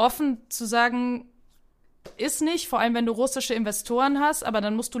 offen zu sagen, ist nicht, vor allem wenn du russische Investoren hast, aber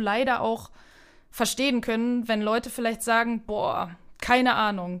dann musst du leider auch verstehen können, wenn Leute vielleicht sagen, boah, keine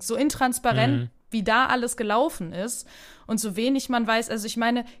Ahnung, so intransparent, wie da alles gelaufen ist und so wenig man weiß. Also ich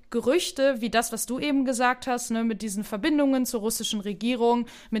meine, Gerüchte wie das, was du eben gesagt hast, mit diesen Verbindungen zur russischen Regierung,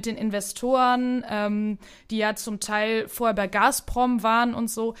 mit den Investoren, die ja zum Teil vorher bei Gazprom waren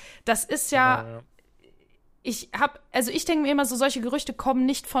und so, das ist ja. Ich denke mir immer so, solche Gerüchte kommen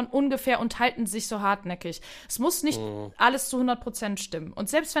nicht von ungefähr und halten sich so hartnäckig. Es muss nicht alles zu 100% stimmen. Und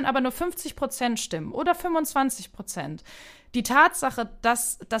selbst wenn aber nur 50% stimmen oder 25%, die Tatsache,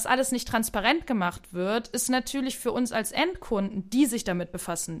 dass das alles nicht transparent gemacht wird, ist natürlich für uns als Endkunden, die sich damit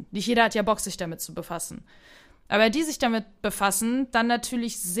befassen. Nicht jeder hat ja Bock, sich damit zu befassen. Aber die sich damit befassen, dann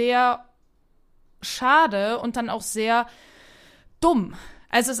natürlich sehr schade und dann auch sehr dumm.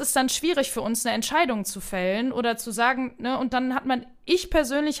 Also es ist dann schwierig für uns, eine Entscheidung zu fällen oder zu sagen, und dann ich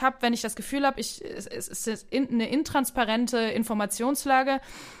persönlich habe, wenn ich das Gefühl habe, es ist eine intransparente Informationslage,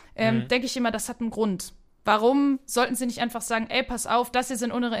 denke ich immer, das hat einen Grund. Warum sollten sie nicht einfach sagen, ey, pass auf, das hier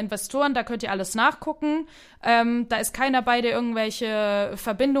sind unsere Investoren, da könnt ihr alles nachgucken, da ist keiner bei, der irgendwelche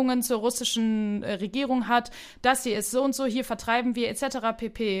Verbindungen zur russischen Regierung hat, das hier ist so und so, hier vertreiben wir etc.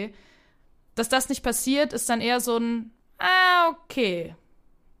 pp. Dass das nicht passiert, ist dann eher so ein, okay,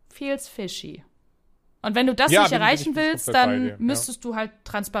 feels fishy. Und wenn du das nicht erreichen willst, dann müsstest du halt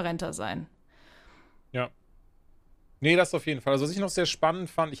transparenter sein. Ja. Nee, das auf jeden Fall. Also was ich noch sehr spannend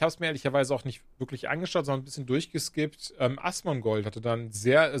fand, ich habe es mir ehrlicherweise auch nicht wirklich angeschaut, sondern ein bisschen durchgeskippt. Asmongold hatte dann das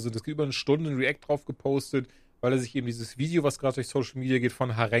geht über eine Stunde ein React drauf gepostet, weil er sich eben dieses Video, was gerade durch Social Media geht,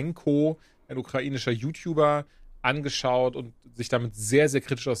 von Harenko, ein ukrainischer YouTuber, angeschaut und sich damit sehr, sehr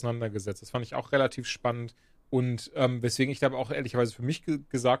kritisch auseinandergesetzt. Das fand ich auch relativ spannend. Und weswegen ich da aber auch ehrlicherweise für mich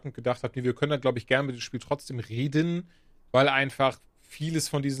gesagt und gedacht habe, nee, wir können da, glaube ich, gerne mit dem Spiel trotzdem reden, weil einfach vieles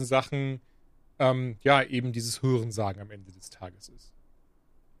von diesen Sachen eben dieses Hörensagen am Ende des Tages ist.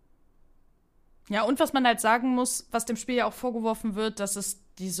 Ja, und was man halt sagen muss, was dem Spiel ja auch vorgeworfen wird, dass es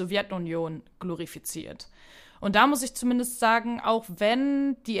die Sowjetunion glorifiziert. Und da muss ich zumindest sagen, auch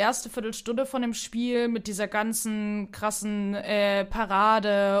wenn die erste Viertelstunde von dem Spiel mit dieser ganzen krassen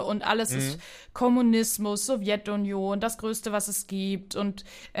Parade und alles ist Kommunismus, Sowjetunion, das Größte, was es gibt und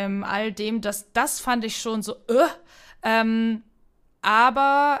all dem, das fand ich schon so,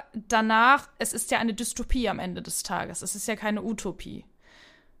 aber danach, es ist ja eine Dystopie am Ende des Tages. Es ist ja keine Utopie.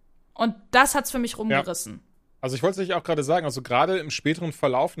 Und das hat's für mich rumgerissen. Ja. Also ich wollte es euch auch gerade sagen, also gerade im späteren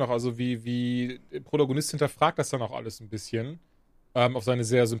Verlauf noch, also wie der Protagonist hinterfragt das dann auch alles ein bisschen, auf seine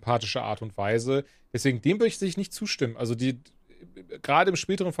sehr sympathische Art und Weise. Deswegen, dem würde ich nicht zustimmen. Also gerade im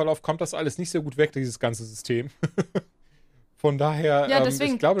späteren Verlauf kommt das alles nicht sehr gut weg, dieses ganze System. Von daher, ja,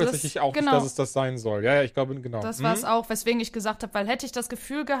 deswegen, ich glaube tatsächlich auch nicht, dass es das sein soll. Ja, ich glaube, genau. Das war es auch, weswegen ich gesagt habe, weil hätte ich das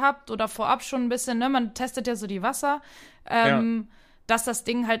Gefühl gehabt oder vorab schon ein bisschen, man testet ja so die Wasser, dass das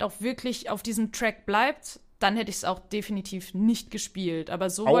Ding halt auch wirklich auf diesem Track bleibt, dann hätte ich es auch definitiv nicht gespielt. Aber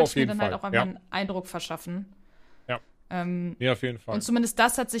so wollte ich mir dann halt auch einfach einen Eindruck verschaffen. Ja. Ja, auf jeden Fall. Und zumindest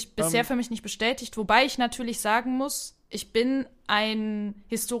das hat sich bisher für mich nicht bestätigt. Wobei ich natürlich sagen muss, ich bin ein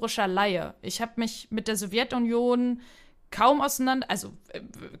historischer Laie. Ich habe mich mit der Sowjetunion kaum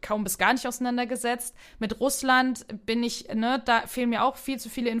bis gar nicht auseinandergesetzt. Mit Russland bin ich, da fehlen mir auch viel zu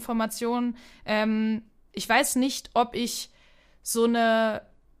viele Informationen. Ich weiß nicht, ob ich so eine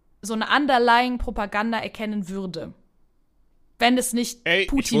underlying Propaganda erkennen würde. Wenn es nicht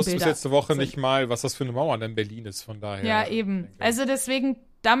Putin-Bilder ich wusste bis letzte Woche sind. nicht mal, was das für eine Mauer in Berlin ist, von daher. Ja, eben. Also deswegen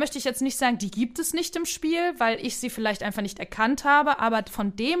da möchte ich jetzt nicht sagen, die gibt es nicht im Spiel, weil ich sie vielleicht einfach nicht erkannt habe, aber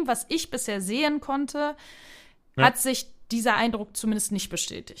von dem, was ich bisher sehen konnte, hat sich dieser Eindruck zumindest nicht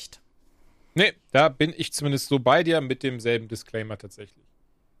bestätigt. Nee, da bin ich zumindest so bei dir mit demselben Disclaimer tatsächlich.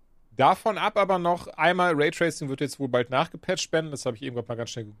 Davon ab aber noch einmal, Raytracing wird jetzt wohl bald nachgepatcht werden. Das habe ich eben gerade mal ganz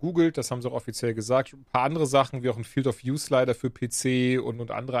schnell gegoogelt. Das haben sie auch offiziell gesagt. Ein paar andere Sachen, wie auch ein Field of View Slider für PC und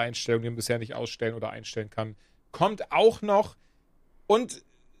andere Einstellungen, die man bisher nicht ausstellen oder einstellen kann, kommt auch noch. Und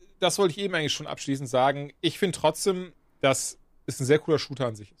das wollte ich eben eigentlich schon abschließend sagen. Ich finde trotzdem, dass es ein sehr cooler Shooter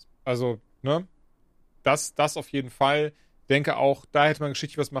an sich ist. Also, ne? Das auf jeden Fall. Denke auch, da hätte man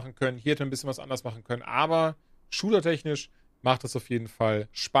geschichtlich was machen können. Hier hätte man ein bisschen was anders machen können. Aber shootertechnisch macht das auf jeden Fall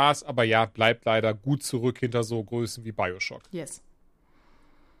Spaß. Aber ja, bleibt leider gut zurück hinter so Größen wie Bioshock. Yes.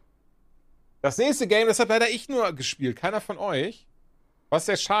 Das nächste Game, das habe leider ich nur gespielt. Keiner von euch. Was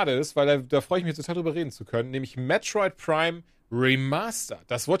sehr schade ist, weil da freue ich mich total drüber reden zu können. Nämlich Metroid Prime Remastered.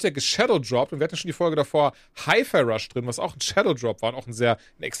 Das wurde ja geshadowdropped und wir hatten schon die Folge davor Hi-Fi Rush drin, was auch ein Shadowdrop war und auch ein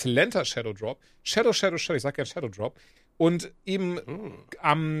exzellenter Shadowdrop. Shadow, ich sag ja Shadowdrop. Und eben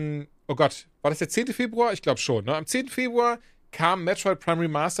oh Gott, war das der 10. Februar? Ich glaube schon, ne? Am 10. Februar kam Metroid Prime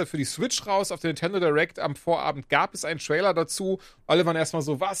Remastered für die Switch raus. Auf der Nintendo Direct am Vorabend gab es einen Trailer dazu. Alle waren erstmal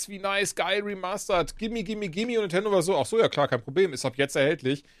so, was, wie nice, geil, Remastered, gimme. Und Nintendo war so, ach so, ja klar, kein Problem, ist ab jetzt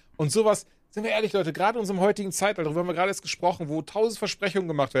erhältlich. Und sowas, sind wir ehrlich, Leute, gerade in unserem heutigen Zeitalter, darüber haben wir gerade erst gesprochen, wo 1000 Versprechungen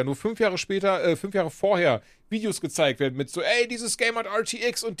gemacht werden, wo 5 Jahre vorher Videos gezeigt werden mit so, ey, dieses Game hat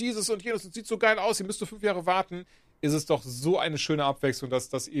RTX und dieses und jenes und sieht so geil aus, ihr müsst nur 5 Jahre warten, ist es doch so eine schöne Abwechslung,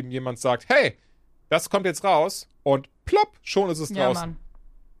 dass eben jemand sagt, hey, das kommt jetzt raus und plopp, schon ist es draußen. Mann.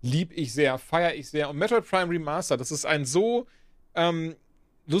 Lieb ich sehr, feier ich sehr. Und Metroid Prime Remaster, das ist ein so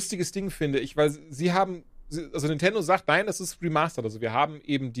lustiges Ding, finde ich, weil also Nintendo sagt, nein, das ist remastered. Also wir haben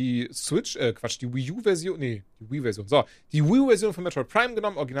eben die die Wii U-Version, die Wii-Version. So, die Wii U-Version von Metroid Prime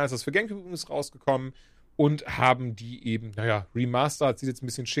genommen, original ist das für GameCube übrigens rausgekommen und haben die eben, remastered, sieht jetzt ein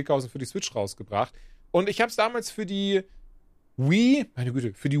bisschen schick aus und für die Switch rausgebracht. Und ich habe es damals für die Wii, meine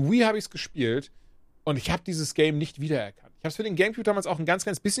Güte, für die Wii habe ich es gespielt und ich habe dieses Game nicht wiedererkannt. Ich habe es für den GameCube damals auch ein ganz,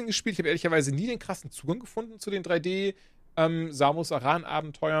 ganz bisschen gespielt. Ich habe ehrlicherweise nie den krassen Zugang gefunden zu den 3D Samus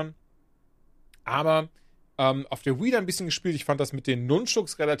Aran-Abenteuern. Aber auf der Wii da ein bisschen gespielt. Ich fand das mit den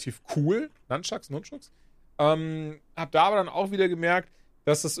Nunchucks relativ cool. Nunchucks. Hab da aber dann auch wieder gemerkt,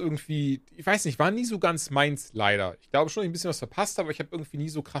 dass das irgendwie, ich weiß nicht, war nie so ganz meins leider. Ich glaube schon, ich ein bisschen was verpasst habe, aber ich habe irgendwie nie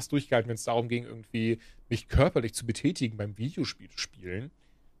so krass durchgehalten, wenn es darum ging, irgendwie mich körperlich zu betätigen beim Videospiel spielen.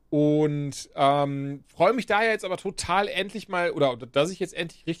 Und freue mich daher jetzt aber total endlich mal, oder dass ich jetzt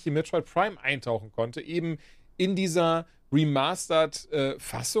endlich richtig in Metroid Prime eintauchen konnte, eben in dieser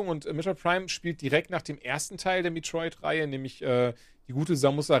Remastered-Fassung. Und Metroid Prime spielt direkt nach dem ersten Teil der Metroid-Reihe, nämlich die gute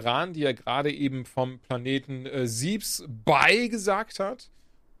Samus Aran, die ja gerade eben vom Planeten Siebs gesagt hat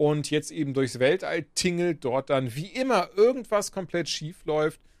und jetzt eben durchs Weltall tingelt, dort dann wie immer irgendwas komplett schief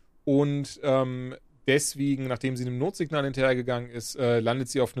läuft und deswegen, nachdem sie einem Notsignal hinterhergegangen ist, landet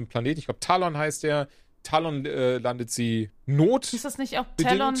sie auf einem Planeten, ich glaube Talon heißt der, landet sie Ist das nicht auch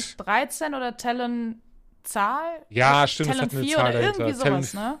Talon 13 oder Talon Zahl? Ja, stimmt, Talon das hat eine 4 Zahl oder dahinter. irgendwie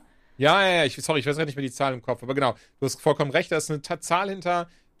sowas, ne? Ja, ich weiß gerade nicht mehr die Zahl im Kopf, aber genau, du hast vollkommen recht, da ist eine Zahl hinter,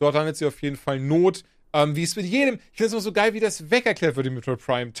 dort landet sie auf jeden Fall Not, wie es mit jedem, ich finde es immer so geil, wie das wegerklärt wird in Metroid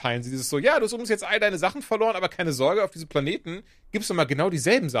Prime Teilen, sie dieses so, ja, du hast übrigens jetzt all deine Sachen verloren, aber keine Sorge, auf diesem Planeten gibst du mal genau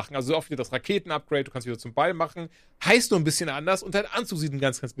dieselben Sachen, also auch wieder das Raketen-Upgrade, du kannst wieder zum Ball machen, heißt nur ein bisschen anders und dein Anzug sieht ein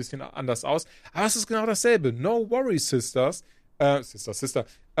ganz, ganz bisschen anders aus, aber es ist genau dasselbe, no worries, Sister,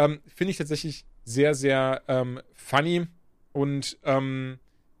 finde ich tatsächlich sehr, sehr funny und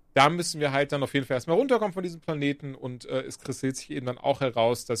da müssen wir halt dann auf jeden Fall erstmal runterkommen von diesem Planeten und es kristallisiert sich eben dann auch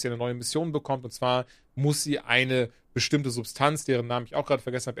heraus, dass sie eine neue Mission bekommt und zwar muss sie eine bestimmte Substanz, deren Namen ich auch gerade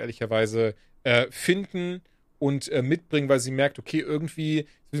vergessen habe, ehrlicherweise, finden und mitbringen, weil sie merkt, okay, irgendwie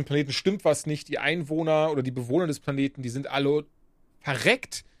zu diesem Planeten stimmt was nicht, die Einwohner oder die Bewohner des Planeten, die sind alle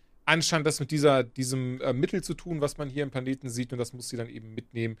verreckt, anscheinend das mit diesem Mittel zu tun, was man hier im Planeten sieht und das muss sie dann eben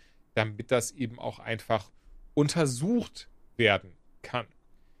mitnehmen, damit das eben auch einfach untersucht werden kann.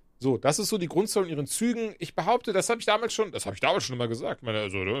 So, das ist so die Grundstory in ihren Zügen. Ich behaupte, das habe ich damals schon immer gesagt,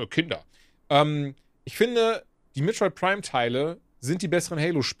 Kinder. Ich finde, die Metroid Prime-Teile sind die besseren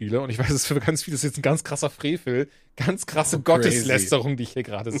Halo-Spiele und ich weiß, es ist für ganz viele jetzt ein ganz krasser Frevel, ganz krasse Gotteslästerung, die ich hier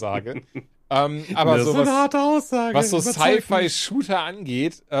gerade sage. Aber das so ist eine harte Aussage. was so Sci-Fi-Shooter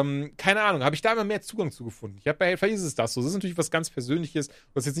angeht, keine Ahnung, habe ich da immer mehr Zugang zu gefunden. Ich habe bei Halo, vielleicht ist es das so. Das ist natürlich was ganz Persönliches.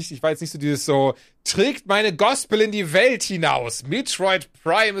 Ich war jetzt nicht so dieses so, trägt meine Gospel in die Welt hinaus. Metroid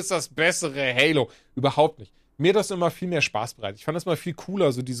Prime ist das bessere Halo. Überhaupt nicht. mir hat das immer viel mehr Spaß bereitet. Ich fand das mal viel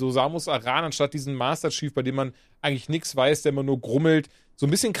cooler, so die Samus Aran anstatt diesen Master Chief, bei dem man eigentlich nichts weiß, der immer nur grummelt. So ein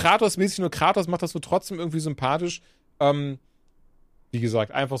bisschen Kratos-mäßig, nur Kratos macht das so trotzdem irgendwie sympathisch. Wie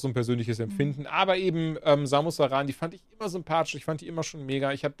gesagt, einfach so ein persönliches Empfinden. Aber eben Samus Aran, die fand ich immer sympathisch. Ich fand die immer schon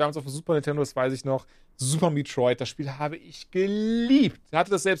mega. Ich habe damals auf dem Super Nintendo, das weiß ich noch, Super Metroid, das Spiel habe ich geliebt.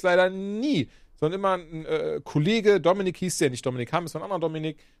 Hatte das selbst leider nie. Sondern immer ein Kollege, Dominik hieß der, nicht Dominik Hamm, es war ein anderer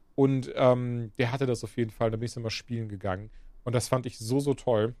Dominik. Und der hatte das auf jeden Fall. Da bin ich dann mal spielen gegangen. Und das fand ich so, so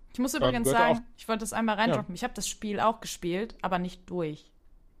toll. Ich muss übrigens sagen, ich wollte das einmal reindroppen. Ja. Ich habe das Spiel auch gespielt, aber nicht durch.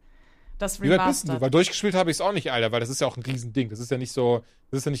 Das Remastered. Wie weit bist du? Weil durchgespielt habe ich es auch nicht, Alter, weil das ist ja auch ein Riesending. Das ist ja nicht so,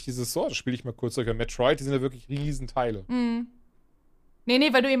 das ist ja nicht dieses so, das spiele ich mal kurz durch. Metroid, die sind ja wirklich Riesenteile.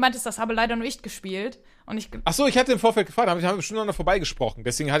 Nee, weil du eben meintest, das habe leider nur ich gespielt. Und Achso, ich hatte im Vorfeld gefragt, haben wir bestimmt noch vorbeigesprochen.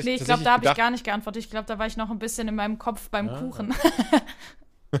 Deswegen hatte ich glaube, da habe ich gar nicht geantwortet. Ich glaube, da war ich noch ein bisschen in meinem Kopf beim Kuchen.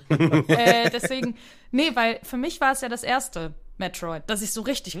 Deswegen, weil für mich war es ja das erste Metroid, das ich so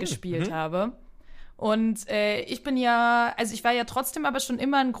richtig gespielt habe. Und ich war ja trotzdem aber schon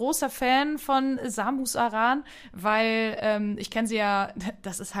immer ein großer Fan von Samus Aran, weil ich kenne sie ja,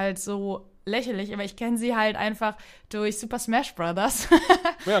 das ist halt so lächerlich, aber ich kenne sie halt einfach durch Super Smash Brothers.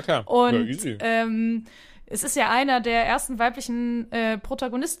 Ja, klar. Und ja, easy. Es ist ja einer der ersten weiblichen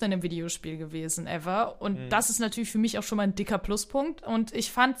Protagonisten im Videospiel gewesen ever. Und das ist natürlich für mich auch schon mal ein dicker Pluspunkt. Und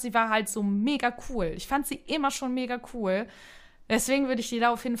ich fand, sie war halt so mega cool. Ich fand sie immer schon mega cool. Deswegen würde ich dir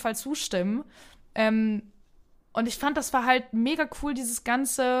da auf jeden Fall zustimmen. Und ich fand, das war halt mega cool, diese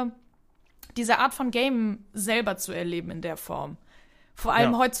Art von Game selber zu erleben in der Form. Vor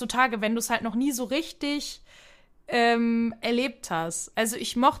allem heutzutage, wenn du es halt noch nie so richtig erlebt hast. Also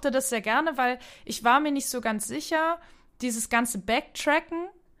ich mochte das sehr gerne, weil ich war mir nicht so ganz sicher, dieses ganze Backtracken,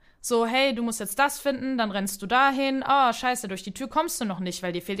 so, hey, du musst jetzt das finden, dann rennst du dahin, scheiße, durch die Tür kommst du noch nicht,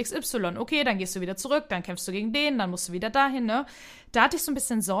 weil dir fehlt XY. Okay, dann gehst du wieder zurück, dann kämpfst du gegen den, dann musst du wieder dahin, ne? Da hatte ich so ein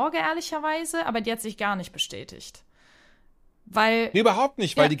bisschen Sorge, ehrlicherweise, aber die hat sich gar nicht bestätigt. Weil... Nee, überhaupt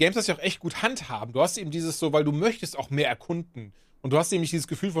nicht, weil die Games das ja auch echt gut handhaben. Du hast eben dieses so, weil du möchtest auch mehr erkunden. Und du hast eben nicht dieses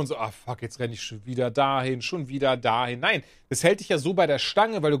Gefühl von so, fuck, jetzt renne ich schon wieder dahin. Nein, das hält dich ja so bei der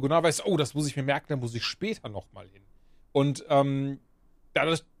Stange, weil du genau weißt, das muss ich mir merken, dann muss ich später nochmal hin. Und da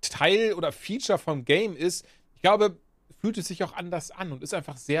das Teil oder Feature vom Game ist, ich glaube, fühlt es sich auch anders an und ist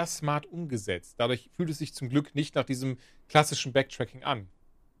einfach sehr smart umgesetzt. Dadurch fühlt es sich zum Glück nicht nach diesem klassischen Backtracking an.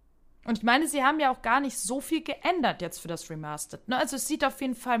 Und ich meine, sie haben ja auch gar nicht so viel geändert jetzt für das Remastered. Ne? Also es sieht auf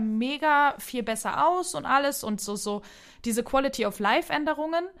jeden Fall mega viel besser aus und alles und so diese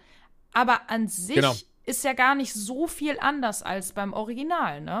Quality-of-Life-Änderungen. Aber an sich ist ja gar nicht so viel anders als beim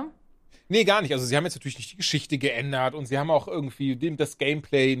Original, ne? Nee, gar nicht. Also sie haben jetzt natürlich nicht die Geschichte geändert und sie haben auch irgendwie das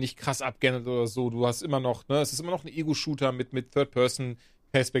Gameplay nicht krass abgeändert oder so. Du hast immer noch, es ist immer noch ein Ego-Shooter mit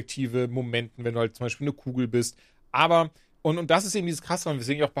Third-Person-Perspektive, Momenten, wenn du halt zum Beispiel eine Kugel bist. Aber, und das ist eben dieses Krasse,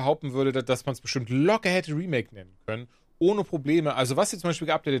 weswegen ich auch behaupten würde, dass man es bestimmt locker hätte Remake nennen können, ohne Probleme. Also was sie zum Beispiel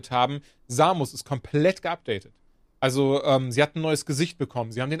geupdatet haben, Samus ist komplett geupdatet. Also sie hat ein neues Gesicht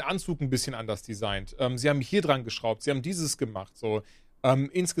bekommen, sie haben den Anzug ein bisschen anders designt, sie haben hier dran geschraubt, sie haben dieses gemacht, so.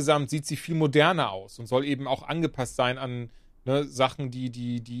 Insgesamt sieht sie viel moderner aus und soll eben auch angepasst sein an Sachen,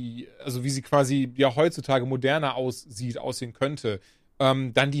 also wie sie quasi ja heutzutage moderner aussehen könnte.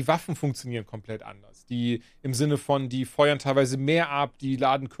 Dann die Waffen funktionieren komplett anders. Die im Sinne von, die feuern teilweise mehr ab, die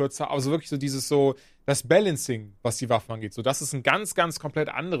laden kürzer, also wirklich so das Balancing, was die Waffen angeht. So, das ist ein ganz, ganz komplett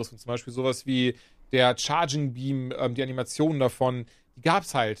anderes. Und zum Beispiel sowas wie der Charging Beam, die Animationen davon, die gab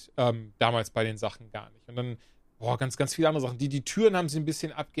es halt damals bei den Sachen gar nicht. Und dann ganz, ganz viele andere Sachen. Die Türen haben sie ein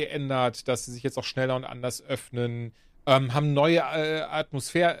bisschen abgeändert, dass sie sich jetzt auch schneller und anders öffnen, haben neue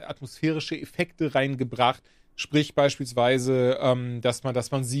atmosphärische Effekte reingebracht. Sprich beispielsweise, dass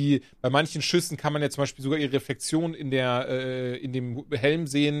man sie, bei manchen Schüssen kann man ja zum Beispiel sogar ihre Reflexion in dem Helm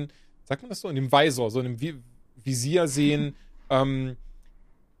sehen, sagt man das so? In dem Visor, so in dem Visier sehen.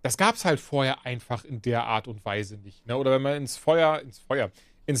 Das gab es halt vorher einfach in der Art und Weise nicht. Ne? Oder wenn man ins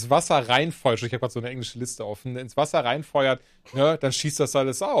Wasser reinfeuert, ich habe gerade so eine englische Liste offen, ins Wasser reinfeuert, dann schießt das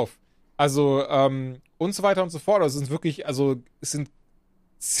alles auf. Also, und so weiter und so fort. Also es sind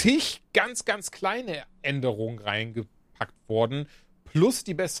zig ganz, ganz kleine Änderungen reingepackt worden, plus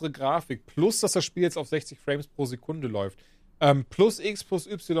die bessere Grafik, plus, dass das Spiel jetzt auf 60 Frames pro Sekunde läuft, plus X, plus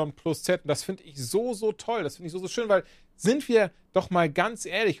Y, plus Z. Und das finde ich so, so toll. Das finde ich so, so schön, weil, sind wir doch mal ganz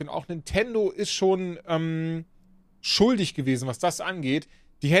ehrlich, und auch Nintendo ist schon schuldig gewesen, was das angeht.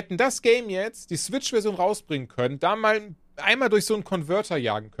 Die hätten das Game jetzt, die Switch-Version rausbringen können, da mal einmal durch so einen Konverter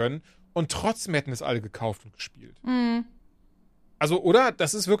jagen können und trotzdem hätten es alle gekauft und gespielt. Mhm. Also, oder?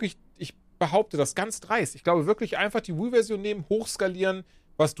 Das ist wirklich, ich behaupte das ganz dreist. Ich glaube wirklich einfach die Wii-Version nehmen, hochskalieren,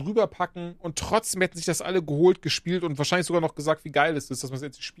 was drüber packen und trotzdem hätten sich das alle geholt, gespielt und wahrscheinlich sogar noch gesagt, wie geil es ist, dass man es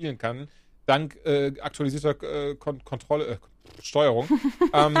jetzt spielen kann. Dank aktualisierter Steuerung.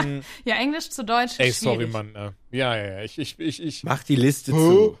 Ja, Englisch zu Deutsch Ey, ist sorry, schwierig. Mann. Ja. Ich. Mach die Liste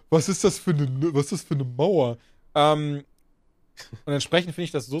zu. Was ist das für eine Mauer? Und entsprechend finde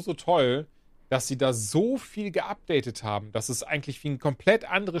ich das so toll, dass sie da so viel geupdatet haben, dass es eigentlich wie ein komplett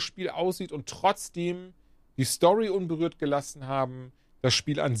anderes Spiel aussieht und trotzdem die Story unberührt gelassen haben, das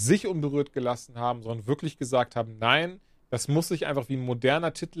Spiel an sich unberührt gelassen haben, sondern wirklich gesagt haben, nein, das muss sich einfach wie ein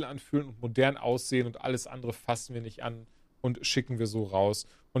moderner Titel anfühlen und modern aussehen und alles andere fassen wir nicht an und schicken wir so raus.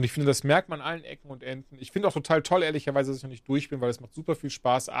 Und ich finde, das merkt man an allen Ecken und Enden. Ich finde auch total toll, ehrlicherweise, dass ich noch nicht durch bin, weil es macht super viel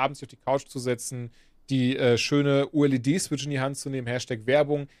Spaß, abends sich auf die Couch zu setzen, die schöne OLED-Switch in die Hand zu nehmen,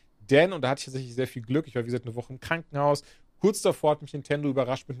 #Werbung. Denn, und da hatte ich tatsächlich sehr viel Glück, ich war wie gesagt eine Woche im Krankenhaus, kurz davor hat mich Nintendo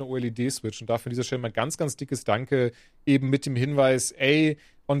überrascht mit einer OLED-Switch und dafür an dieser Stelle mal ganz, ganz dickes Danke, eben mit dem Hinweis, ey,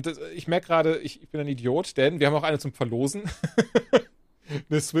 und ich merke gerade, ich bin ein Idiot, denn wir haben auch eine zum Verlosen.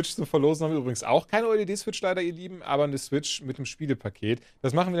 Eine Switch zum Verlosen haben wir übrigens auch. Keine OLED-Switch leider, ihr Lieben, aber eine Switch mit dem Spielepaket.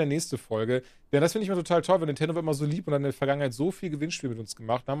 Das machen wir in der nächsten Folge. Denn das finde ich immer total toll, weil Nintendo war immer so lieb und hat in der Vergangenheit so viel Gewinnspiel mit uns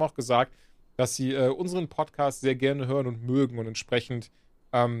gemacht. Und haben auch gesagt, dass sie unseren Podcast sehr gerne hören und mögen und entsprechend,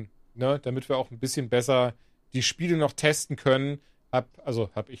 damit wir auch ein bisschen besser die Spiele noch testen können,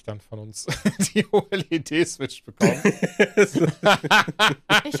 hab ich dann von uns die OLED-Switch bekommen.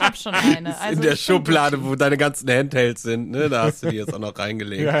 Ich habe schon eine. Also in der Schublade, wo deine ganzen Handhelds sind, ne? Da hast du die jetzt auch noch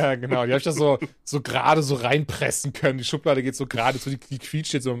reingelegt. Ja, genau. Die habe ich da so gerade so reinpressen können. Die Schublade geht so gerade zu, die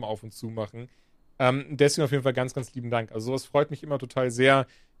quietscht jetzt so beim Auf- und Zumachen. Deswegen auf jeden Fall ganz, ganz lieben Dank. Also sowas freut mich immer total sehr,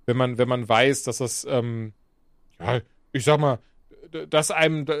 wenn man weiß, dass das, ich sag mal, dass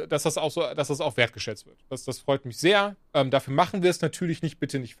das auch wertgeschätzt wird. Das freut mich sehr. Dafür machen wir es natürlich nicht,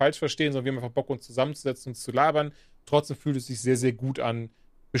 bitte nicht falsch verstehen, sondern wir haben einfach Bock, uns zusammenzusetzen und zu labern. Trotzdem fühlt es sich sehr, sehr gut an,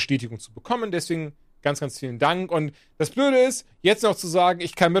 Bestätigung zu bekommen. Deswegen ganz, ganz vielen Dank. Und das Blöde ist, jetzt noch zu sagen,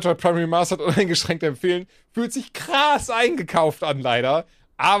 ich kann Metroid Prime Remastered uneingeschränkt empfehlen, fühlt sich krass eingekauft an, leider.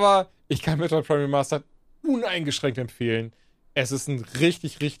 Aber ich kann Metroid Prime Remastered uneingeschränkt empfehlen. Es ist ein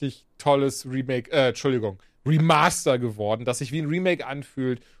richtig, richtig tolles Remaster geworden, das sich wie ein Remake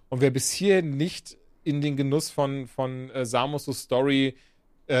anfühlt. Und wer bis hierhin nicht in den Genuss von Samus' Story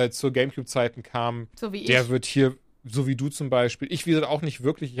zur Gamecube-Zeiten kam, So wie der ich. wird hier, so wie du zum Beispiel, ich wie gesagt auch nicht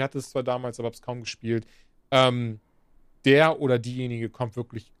wirklich, ich hatte es zwar damals, aber habe es kaum gespielt, der oder diejenige kommt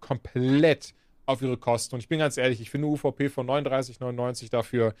wirklich komplett auf ihre Kosten. Und ich bin ganz ehrlich, ich finde UVP von 39,99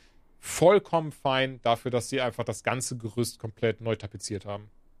 dafür vollkommen fein, dafür, dass sie einfach das ganze Gerüst komplett neu tapeziert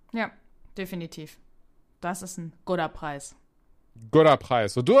haben. Ja, definitiv. Das ist ein guter Preis. Guter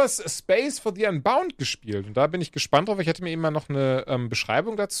Preis. So, du hast Space for the Unbound gespielt und da bin ich gespannt drauf. Ich hatte mir eben mal noch eine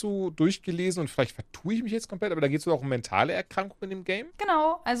Beschreibung dazu durchgelesen und vielleicht vertue ich mich jetzt komplett, aber da geht es auch um mentale Erkrankungen in dem Game.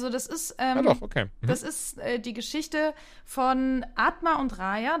 Genau, also das ist Ja doch, okay. das ist die Geschichte von Atma und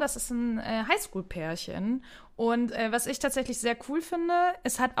Raya. Das ist ein Highschool-Pärchen. Und was ich tatsächlich sehr cool finde,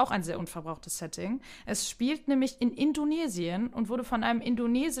 es hat auch ein sehr unverbrauchtes Setting. Es spielt nämlich in Indonesien und wurde von einem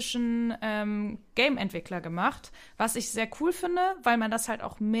indonesischen Game-Entwickler gemacht, was ich sehr cool finde, weil man das halt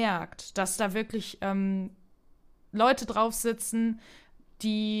auch merkt, dass da wirklich Leute drauf sitzen,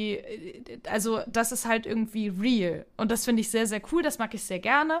 also das ist halt irgendwie real. Und das finde ich sehr, sehr cool, das mag ich sehr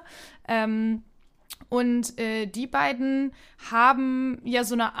gerne. Und die beiden haben ja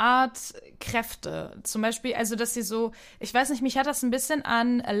so eine Art Kräfte. Zum Beispiel, also dass sie so, ich weiß nicht, mich hat das ein bisschen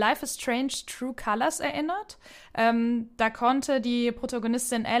an Life is Strange True Colors erinnert. Da konnte die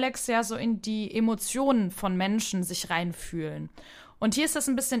Protagonistin Alex ja so in die Emotionen von Menschen sich reinfühlen. Und hier ist das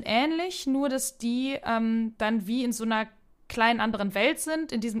ein bisschen ähnlich, nur dass die dann wie in so einer kleinen anderen Welt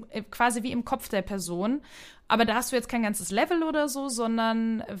sind, in diesem quasi wie im Kopf der Person. Aber da hast du jetzt kein ganzes Level oder so,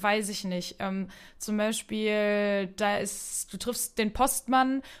 sondern, weiß ich nicht, zum Beispiel, du triffst den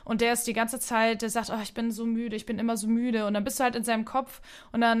Postmann und der ist die ganze Zeit, der sagt, oh, ich bin so müde, ich bin immer so müde. Und dann bist du halt in seinem Kopf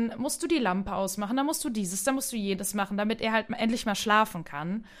und dann musst du die Lampe ausmachen, dann musst du dieses, dann musst du jedes machen, damit er halt endlich mal schlafen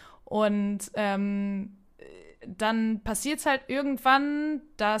kann. Und dann passiert es halt irgendwann,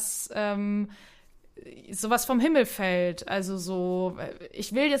 dass sowas vom Himmel fällt. Also so,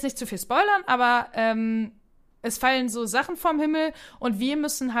 ich will jetzt nicht zu viel spoilern, aber es fallen so Sachen vom Himmel und wir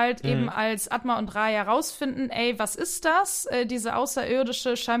müssen halt eben als Atma und Raya rausfinden, ey, was ist das? Diese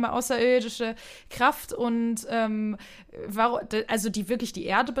scheinbar außerirdische Kraft und also die wirklich die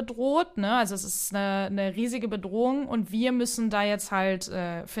Erde bedroht, ne? Also es ist eine riesige Bedrohung und wir müssen da jetzt halt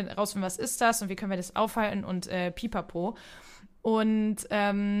rausfinden, was ist das und wie können wir das aufhalten und pipapo. Und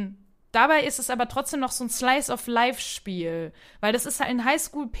dabei ist es aber trotzdem noch so ein Slice-of-Life-Spiel. Weil das ist halt ein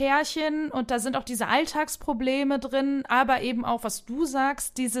Highschool-Pärchen und da sind auch diese Alltagsprobleme drin, aber eben auch, was du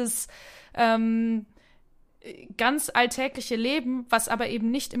sagst, dieses ganz alltägliche Leben, was aber eben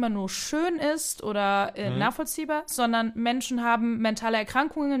nicht immer nur schön ist oder nachvollziehbar, sondern Menschen haben mentale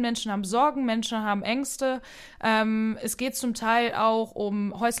Erkrankungen, Menschen haben Sorgen, Menschen haben Ängste. Es geht zum Teil auch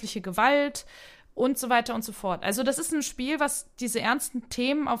um häusliche Gewalt und so weiter und so fort. Also das ist ein Spiel, was diese ernsten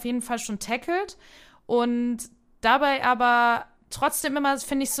Themen auf jeden Fall schon tackelt und dabei aber trotzdem immer,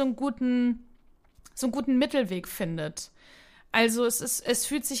 finde ich, so einen guten Mittelweg findet. Also es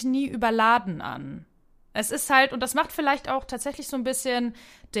fühlt sich nie überladen an. Es ist halt, und das macht vielleicht auch tatsächlich so ein bisschen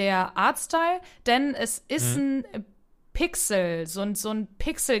der Artstyle, denn es ist ein Pixel, so ein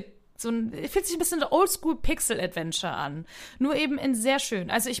Pixel, fühlt sich ein bisschen Oldschool-Pixel-Adventure an. Nur eben in sehr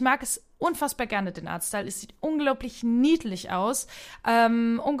schön. Also ich mag es unfassbar gerne, den Artstyle. Es sieht unglaublich niedlich aus,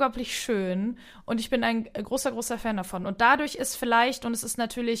 unglaublich schön. Und ich bin ein großer, großer Fan davon. Und dadurch ist vielleicht, und es ist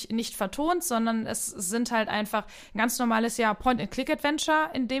natürlich nicht vertont, sondern es sind halt einfach ein ganz normales,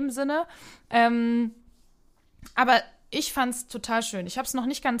 Point-and-Click-Adventure in dem Sinne. Aber ich fand's total schön. Ich hab's noch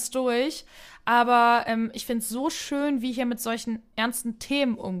nicht ganz durch, aber ich find's so schön, wie hier mit solchen ernsten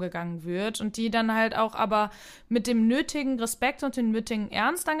Themen umgegangen wird und die dann halt auch aber mit dem nötigen Respekt und dem nötigen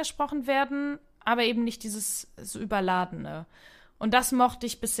Ernst angesprochen werden, aber eben nicht dieses so Überladene. Und das mochte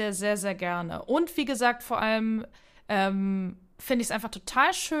ich bisher sehr, sehr gerne. Und wie gesagt, vor allem finde ich es einfach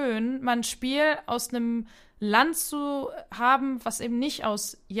total schön, mal ein Spiel aus einem Land zu haben, was eben nicht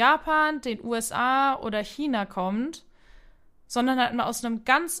aus Japan, den USA oder China kommt, sondern halt mal aus einem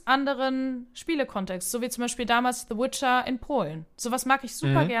ganz anderen Spielekontext. So wie zum Beispiel damals The Witcher in Polen. Sowas mag ich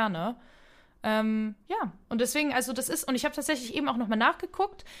super gerne. Und deswegen, also das ist, und ich habe tatsächlich eben auch nochmal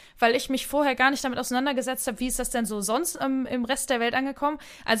nachgeguckt, weil ich mich vorher gar nicht damit auseinandergesetzt habe, wie ist das denn so sonst im Rest der Welt angekommen.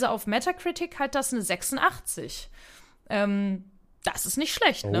 Also auf Metacritic halt das eine 86. Das ist nicht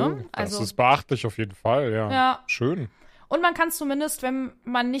schlecht, ne? Das ist beachtlich auf jeden Fall, ja. Schön. Und man kann zumindest, wenn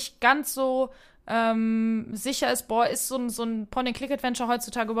man nicht ganz so sicher ist, ist so ein Point-and-Click-Adventure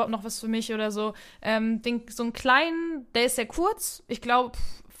heutzutage überhaupt noch was für mich oder so, so einen kleinen, der ist sehr kurz, ich glaube,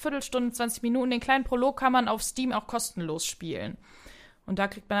 Viertelstunde, 20 Minuten, den kleinen Prolog kann man auf Steam auch kostenlos spielen. Und da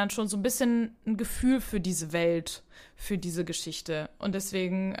kriegt man dann schon so ein bisschen ein Gefühl für diese Welt, für diese Geschichte. Und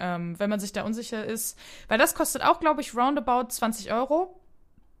deswegen, wenn man sich da unsicher ist, weil das kostet auch, glaube ich, roundabout 20 €.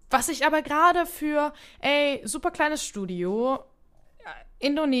 Was ich aber gerade für, super kleines Studio,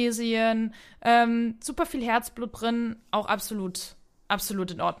 Indonesien, super viel Herzblut drin, auch absolut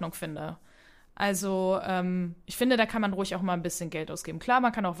in Ordnung finde. Also, ich finde, da kann man ruhig auch mal ein bisschen Geld ausgeben. Klar,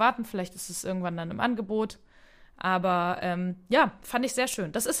 man kann auch warten, vielleicht ist es irgendwann dann im Angebot. Aber fand ich sehr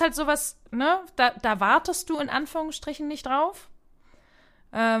schön. Das ist halt sowas, ne, da wartest du in Anführungsstrichen nicht drauf,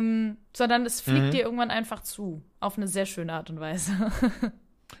 sondern es fliegt dir irgendwann einfach zu. Auf eine sehr schöne Art und Weise.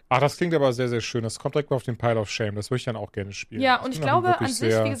 Ach, das klingt aber sehr, sehr schön. Das kommt direkt mal auf den Pile of Shame. Das würde ich dann auch gerne spielen. Ja, und ich glaube an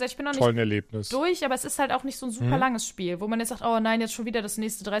sich, wie gesagt, ich bin noch nicht Erlebnis durch, aber es ist halt auch nicht so ein super langes Spiel, wo man jetzt sagt, oh nein, jetzt schon wieder das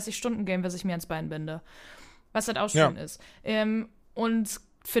nächste 30-Stunden-Game, was ich mir ans Bein binde. Was halt auch schön ist. Und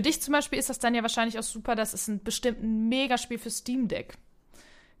für dich zum Beispiel ist das dann ja wahrscheinlich auch super, das ist bestimmt ein Megaspiel für Steam Deck.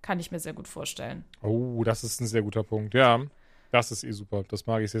 Kann ich mir sehr gut vorstellen. Oh, das ist ein sehr guter Punkt, ja. Das ist super. Das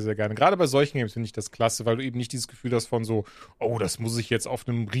mag ich sehr, sehr gerne. Gerade bei solchen Games finde ich das klasse, weil du eben nicht dieses Gefühl hast von so, oh, das muss ich jetzt auf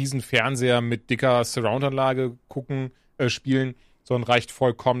einem riesen Fernseher mit dicker Surround-Anlage spielen, sondern reicht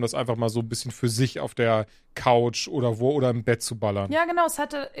vollkommen, das einfach mal so ein bisschen für sich auf der Couch oder im Bett zu ballern. Ja, genau.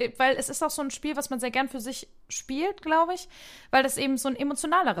 Weil es ist auch so ein Spiel, was man sehr gern für sich spielt, glaube ich, weil das eben so ein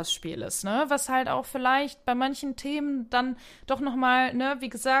emotionaleres Spiel ist, ne? Was halt auch vielleicht bei manchen Themen dann doch nochmal, ne, wie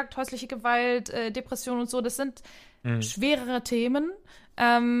gesagt, häusliche Gewalt, Depression und so, das sind schwerere Themen.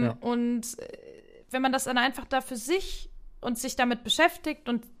 Und wenn man das dann einfach da für sich und sich damit beschäftigt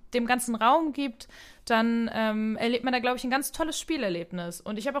und dem ganzen Raum gibt, dann erlebt man da, glaube ich, ein ganz tolles Spielerlebnis.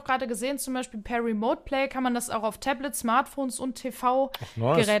 Und ich habe auch gerade gesehen, zum Beispiel per Remote Play kann man das auch auf Tablets, Smartphones und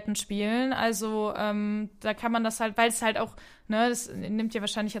TV-Geräten spielen. Also da kann man das halt, weil es halt auch, ne, das nimmt ja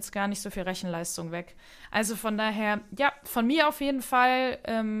wahrscheinlich jetzt gar nicht so viel Rechenleistung weg. Also von daher, ja, von mir auf jeden Fall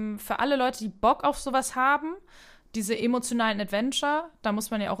für alle Leute, die Bock auf sowas haben, diese emotionalen Adventure, da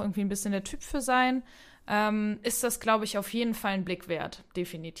muss man ja auch irgendwie ein bisschen der Typ für sein, ist das, glaube ich, auf jeden Fall ein Blick wert.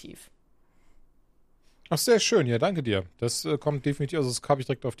 Definitiv. Ach, sehr schön. Ja, danke dir. Das kommt definitiv, also das habe ich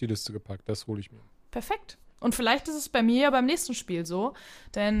direkt auf die Liste gepackt. Das hole ich mir. Perfekt. Und vielleicht ist es bei mir ja beim nächsten Spiel so,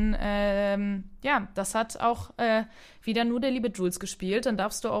 denn das hat auch wieder nur der liebe Jules gespielt. Dann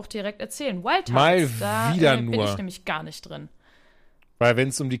darfst du auch direkt erzählen. Wild Hearts, wieder bin nur. ich nämlich gar nicht drin. Weil wenn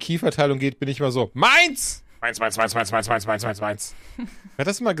es um die Keyverteilung geht, bin ich immer so, meins! Meins. Wer hat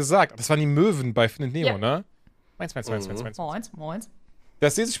das immer gesagt? Das waren die Möwen bei Findet Nemo, ne? Meins.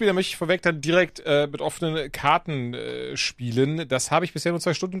 Das nächste Spiel, da möchte ich vorweg dann direkt mit offenen Karten spielen. Das habe ich bisher nur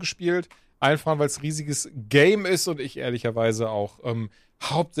 2 Stunden gespielt. Allen voran, weil es ein riesiges Game ist und ich ehrlicherweise auch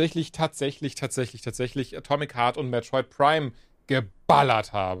hauptsächlich tatsächlich Atomic Heart und Metroid Prime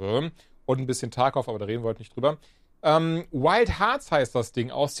geballert habe. Und ein bisschen Tarkov, aber da reden wir heute nicht drüber. Wild Hearts heißt das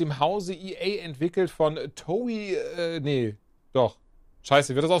Ding, aus dem Hause EA entwickelt von Toei,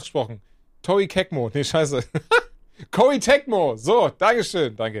 Scheiße, wie wird das ausgesprochen? Toei Tecmo, scheiße. Koei Tecmo, so,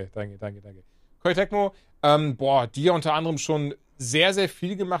 Dankeschön. Danke. Koei Tecmo, die ja unter anderem schon sehr, sehr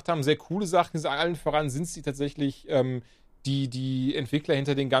viel gemacht haben, sehr coole Sachen. Allen voran sind sie tatsächlich die Entwickler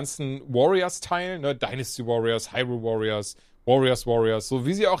hinter den ganzen Warriors-Teilen, ne? Dynasty Warriors, Hyrule Warriors, Warriors, so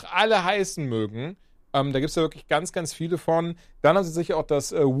wie sie auch alle heißen mögen. Da gibt es ja wirklich ganz, ganz viele von. Dann haben sie sicher auch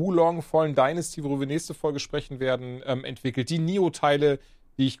das Wulong Fallen Dynasty, worüber wir nächste Folge sprechen werden, entwickelt. Die Neo-Teile,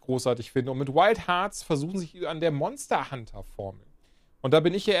 die ich großartig finde. Und mit Wild Hearts versuchen sich an der Monster Hunter-Formel. Und da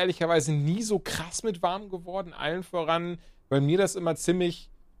bin ich ja ehrlicherweise nie so krass mit warm geworden, allen voran, weil mir das immer ziemlich,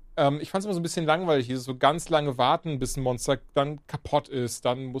 ich fand es immer so ein bisschen langweilig, dieses so ganz lange warten, bis ein Monster dann kaputt ist.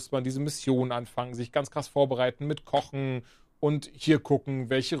 Dann muss man diese Mission anfangen, sich ganz krass vorbereiten mit Kochen und hier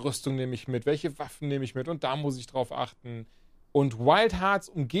gucken, welche Rüstung nehme ich mit, welche Waffen nehme ich mit und da muss ich drauf achten. Und Wild Hearts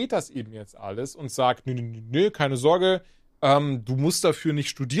umgeht das eben jetzt alles und sagt, nö, keine Sorge, du musst dafür nicht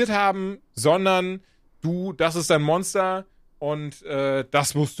studiert haben, sondern das ist dein Monster und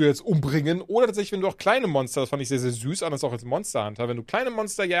das musst du jetzt umbringen. Oder tatsächlich, wenn du auch kleine Monster, das fand ich sehr, sehr süß, anders auch als Monster Hunter, wenn du kleine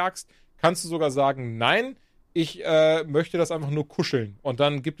Monster jagst, kannst du sogar sagen, nein, ich möchte das einfach nur kuscheln. Und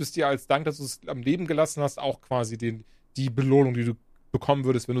dann gibt es dir als Dank, dass du es am Leben gelassen hast, auch quasi die Belohnung, die du bekommen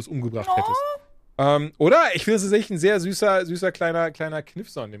würdest, wenn du es umgebracht hättest. Oder? Ich finde, es ist echt ein sehr süßer kleiner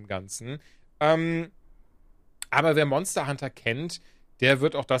Kniff so an dem Ganzen. Aber wer Monster Hunter kennt, der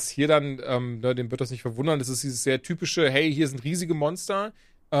wird auch das hier dann, dem wird das nicht verwundern. Das ist dieses sehr typische, hey, hier sind riesige Monster.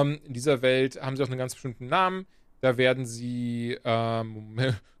 In dieser Welt haben sie auch einen ganz bestimmten Namen. Da werden sie,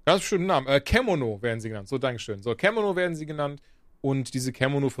 ganz bestimmten Namen, Kemono werden sie genannt. So, Dankeschön. So, Kemono werden sie genannt. Und diese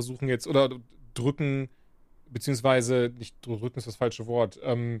Kemono versuchen jetzt, oder drücken, beziehungsweise, nicht drücken ist das falsche Wort,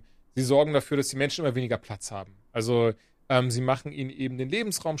 sie sorgen dafür, dass die Menschen immer weniger Platz haben. Also, sie machen ihnen eben den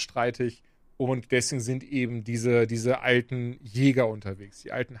Lebensraum streitig. Und deswegen sind eben diese alten Jäger unterwegs.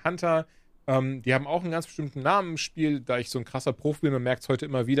 Die alten Hunter, die haben auch einen ganz bestimmten Namen im Spiel. Da ich so ein krasser Profi bin, man merkt es heute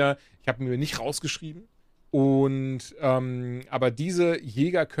immer wieder, ich habe mir nicht rausgeschrieben. Und aber diese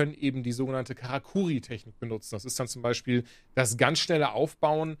Jäger können eben die sogenannte Karakuri-Technik benutzen. Das ist dann zum Beispiel das ganz schnelle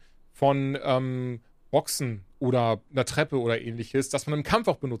Aufbauen von Boxen oder einer Treppe oder ähnliches, das man im Kampf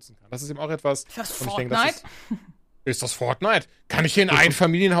auch benutzen kann. Das ist eben auch etwas. Ist das und ich Fortnite? denke, ist das Fortnite? Kann ich hier in ein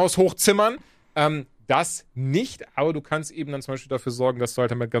Familienhaus hochzimmern? Das nicht, aber du kannst eben dann zum Beispiel dafür sorgen, dass du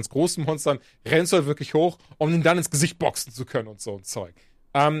halt mit ganz großen Monstern rennst du halt wirklich hoch, um ihn dann ins Gesicht boxen zu können und so ein Zeug.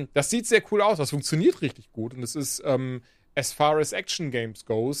 Das sieht sehr cool aus, das funktioniert richtig gut und es ist, as far as Action Games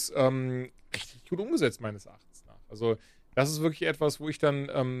goes, richtig gut umgesetzt meines Erachtens nach. Also das ist wirklich etwas, wo ich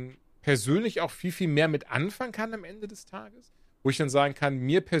dann persönlich auch viel, viel mehr mit anfangen kann am Ende des Tages. Wo ich dann sagen kann,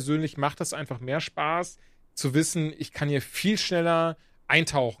 mir persönlich macht das einfach mehr Spaß, zu wissen, ich kann hier viel schneller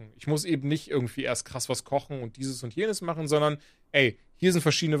eintauchen. Ich muss eben nicht irgendwie erst krass was kochen und dieses und jenes machen, sondern, ey, hier sind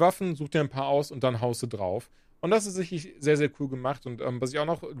verschiedene Waffen, such dir ein paar aus und dann haust du drauf. Und das ist sicherlich sehr, sehr cool gemacht. Und was ich auch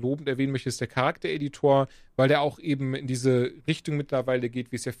noch lobend erwähnen möchte, ist der Charaktereditor, weil der auch eben in diese Richtung mittlerweile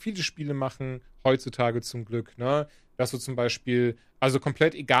geht, wie es ja viele Spiele machen, heutzutage zum Glück, ne? Dass du zum Beispiel, also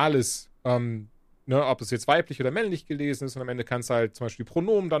komplett egal ist, ob es jetzt weiblich oder männlich gelesen ist und am Ende kannst du halt zum Beispiel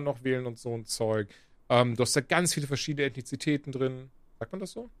Pronomen dann noch wählen und so ein Zeug. Du hast da ganz viele verschiedene Ethnizitäten drin. Sagt man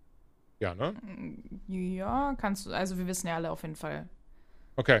das so? Ja, ne? Ja, kannst du. Also wir wissen ja alle auf jeden Fall.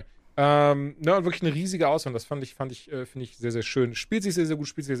 Okay. Und wirklich eine riesige Auswahl. Das finde ich sehr, sehr schön. Spielt sich sehr, sehr gut,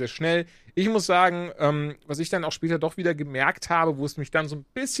 spielt sich sehr, sehr schnell. Ich muss sagen, was ich dann auch später doch wieder gemerkt habe, wo es mich dann so ein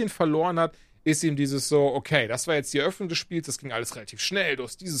bisschen verloren hat, ist eben dieses so, okay, das war jetzt die Eröffnung des Spiels, das ging alles relativ schnell, du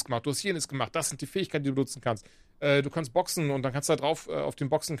hast dieses gemacht, du hast jenes gemacht, das sind die Fähigkeiten, die du nutzen kannst. Du kannst boxen und dann kannst du da drauf, auf den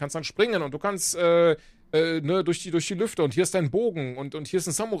Boxen kannst dann springen und du kannst durch die Lüfte und hier ist dein Bogen und hier ist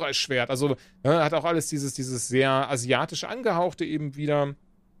ein Samurai-Schwert. Also hat auch alles dieses sehr asiatisch angehauchte eben wieder.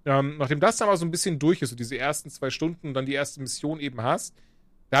 Nachdem das dann mal so ein bisschen durch ist, so diese ersten 2 Stunden und dann die erste Mission eben hast,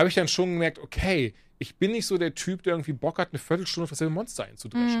 da habe ich dann schon gemerkt, okay, ich bin nicht so der Typ, der irgendwie Bock hat, eine Viertelstunde auf dasselbe Monster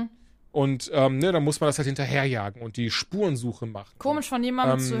einzudreschen. Und dann muss man das halt hinterherjagen und die Spurensuche machen. Komisch von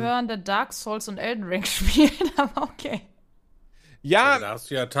jemandem zu hören, der Dark Souls und Elden Ring spielt, aber okay. Ja. Da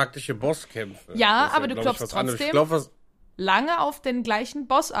hast du ja taktische Bosskämpfe. Ja, aber du klopfst trotzdem lange auf den gleichen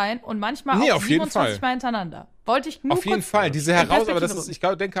Boss ein und manchmal Nee, auch auf jeden 27 Fall. Mal hintereinander. Wollte ich nur Auf jeden kurz Fall, diese in aber das Perspektive ist, ich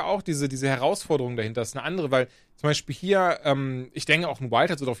denke auch, diese Herausforderung dahinter ist eine andere, weil zum Beispiel hier, ich denke auch ein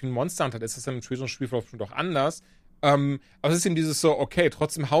Wildcats oder auch wie ein Monster Hunter, das ist ja im späteren Spielverlauf schon doch anders. Aber es ist eben dieses so, okay,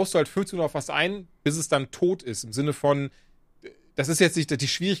 trotzdem haust du halt 15 Uhr auf was ein, bis es dann tot ist. Im Sinne von, das ist jetzt nicht, die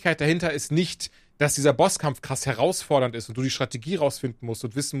Schwierigkeit dahinter ist nicht, dass dieser Bosskampf krass herausfordernd ist und du die Strategie rausfinden musst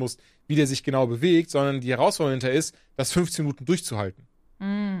und wissen musst, wie der sich genau bewegt, sondern die Herausforderung dahinter ist, das 15 Minuten durchzuhalten.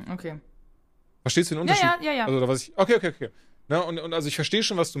 Okay. Verstehst du den Unterschied? Ja. Also, okay. Ne, und also ich verstehe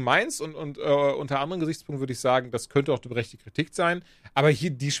schon, was du meinst und unter anderen Gesichtspunkten würde ich sagen, das könnte auch eine berechtigte Kritik sein, aber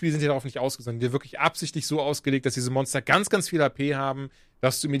hier, die Spiele sind ja darauf nicht ausgesandt. Die sind wirklich absichtlich so ausgelegt, dass diese Monster ganz, ganz viel AP haben,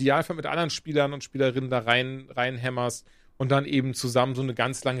 dass du im Idealfall mit anderen Spielern und Spielerinnen da reinhämmerst und dann eben zusammen so eine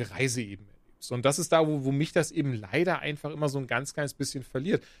ganz lange Reise eben erlebst. Und das ist da, wo mich das eben leider einfach immer so ein ganz kleines bisschen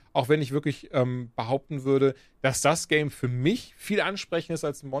verliert. Auch wenn ich wirklich behaupten würde, dass das Game für mich viel ansprechender ist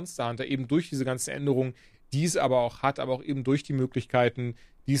als ein Monster Hunter, eben durch diese ganzen Änderungen, die es aber auch hat, aber auch eben durch die Möglichkeiten,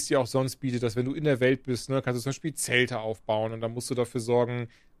 die es dir auch sonst bietet, dass wenn du in der Welt bist, ne, kannst du zum Beispiel Zelte aufbauen und dann musst du dafür sorgen,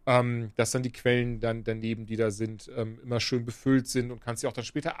 dass dann die Quellen dann daneben, die da sind, immer schön befüllt sind und kannst sie auch dann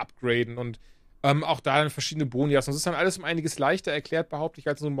später upgraden und auch da dann verschiedene Boni hast. Und das ist dann alles um einiges leichter erklärt, behaupte ich,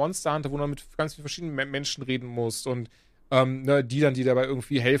 als so ein Monster Hunter, wo du mit ganz vielen verschiedenen Menschen reden musst und ne, die dabei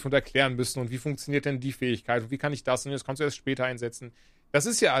irgendwie helfen und erklären müssen und wie funktioniert denn die Fähigkeit und wie kann ich das und das kannst du erst später einsetzen. Das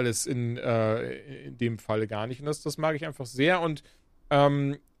ist ja alles in dem Falle gar nicht und das mag ich einfach sehr und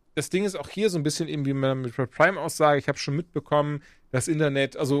das Ding ist auch hier so ein bisschen eben, wie man mit Red Prime aussage, ich habe schon mitbekommen, das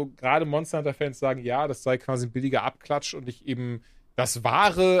Internet, also gerade Monster Hunter-Fans sagen, ja, das sei quasi ein billiger Abklatsch und nicht eben das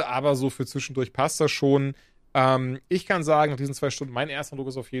Wahre, aber so für zwischendurch passt das schon. Ich kann sagen, nach diesen 2 Stunden, mein erster Eindruck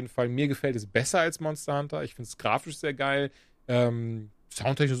ist auf jeden Fall, mir gefällt es besser als Monster Hunter. Ich finde es grafisch sehr geil.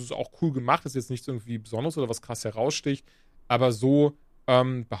 Soundtechnisch ist es auch cool gemacht, ist jetzt nichts irgendwie Besonderes oder was krass heraussticht, aber so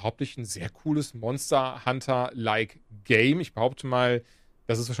behaupte ich ein sehr cooles Monster Hunter-like Game. Ich behaupte mal,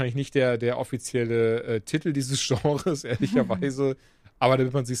 das ist wahrscheinlich nicht der offizielle Titel dieses Genres, ehrlicherweise, aber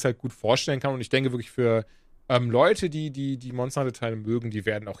damit man sich es halt gut vorstellen kann und ich denke wirklich für Leute, die Monster Hunter-Teile mögen, die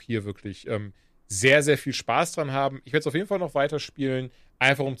werden auch hier wirklich sehr, sehr viel Spaß dran haben. Ich werde es auf jeden Fall noch weiterspielen,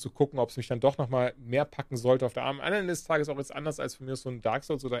 einfach um zu gucken, ob es mich dann doch nochmal mehr packen sollte auf der Arm. Am Ende des Tages auch jetzt anders als für mich so ein Dark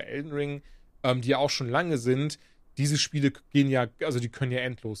Souls oder Elden Ring, die ja auch schon lange sind. Diese Spiele gehen ja, also die können ja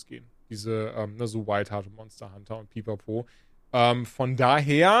endlos gehen. Diese, so Wild Heart und Monster Hunter und Pipapo. Von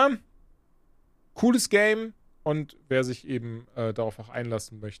daher, cooles Game und wer sich eben darauf auch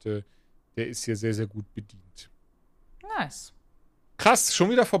einlassen möchte, der ist hier sehr, sehr gut bedient. Nice. Krass, schon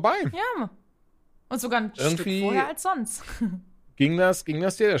wieder vorbei. Ja. Und sogar ein Irgendwie Stück vorher als sonst. Ging das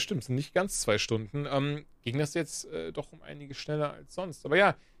dir, das stimmt, sind nicht ganz 2 Stunden, ging das jetzt doch um einiges schneller als sonst. Aber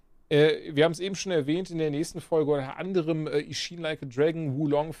ja, wir haben es eben schon erwähnt in der nächsten Folge, unter anderem Ishin Like a Dragon,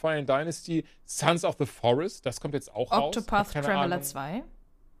 Wulong Fire Dynasty, Sons of the Forest, das kommt jetzt auch raus. Octopath Traveler 2.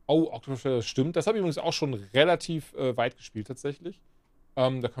 Oh, Octopath Traveler, das stimmt. Das habe ich übrigens auch schon relativ weit gespielt tatsächlich. Da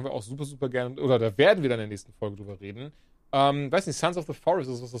können wir auch super, super gerne, oder da werden wir dann in der nächsten Folge drüber reden. Weiß nicht, Sons of the Forest,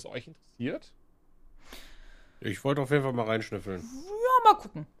 ist das, was euch interessiert? Ich wollte auf jeden Fall mal reinschnüffeln. Ja, mal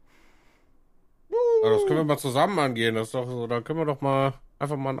gucken. Aber das können wir mal zusammen angehen. Das ist doch so, da können wir doch mal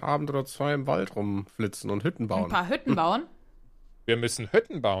einfach mal einen Abend oder 2 im Wald rumflitzen und Hütten bauen. Ein paar Hütten bauen. Wir müssen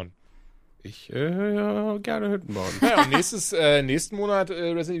Hütten bauen. Ich ja, gerne Hütten bauen. Ja, und nächsten Monat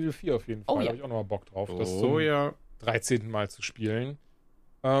Resident Evil 4 auf jeden Fall. Oh, Da ja. habe ich auch nochmal Bock drauf, das Oh zum ja. 13. Mal zu spielen.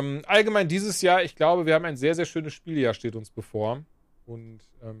 Allgemein dieses Jahr, ich glaube, wir haben ein sehr, sehr schönes Spieljahr steht uns bevor. Und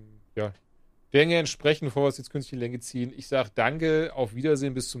ja, Länge entsprechend, bevor wir es jetzt künstlich in die Länge ziehen. Ich sage danke, auf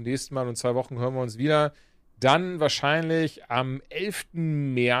Wiedersehen, bis zum nächsten Mal. Und 2 Wochen hören wir uns wieder. Dann wahrscheinlich am 11.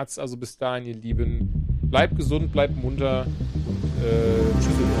 März. Also bis dahin, ihr Lieben. Bleibt gesund, bleibt munter. Und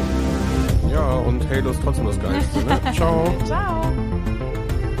tschüss. Ja, und Halo ist trotzdem das Geilste, ne? Ciao. Ciao.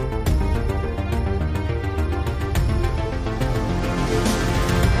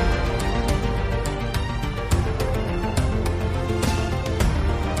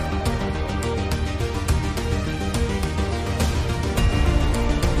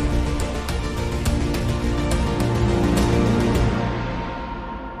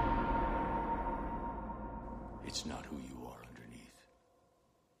 It's not who you are underneath.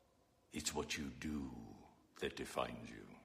 It's what you do that defines you.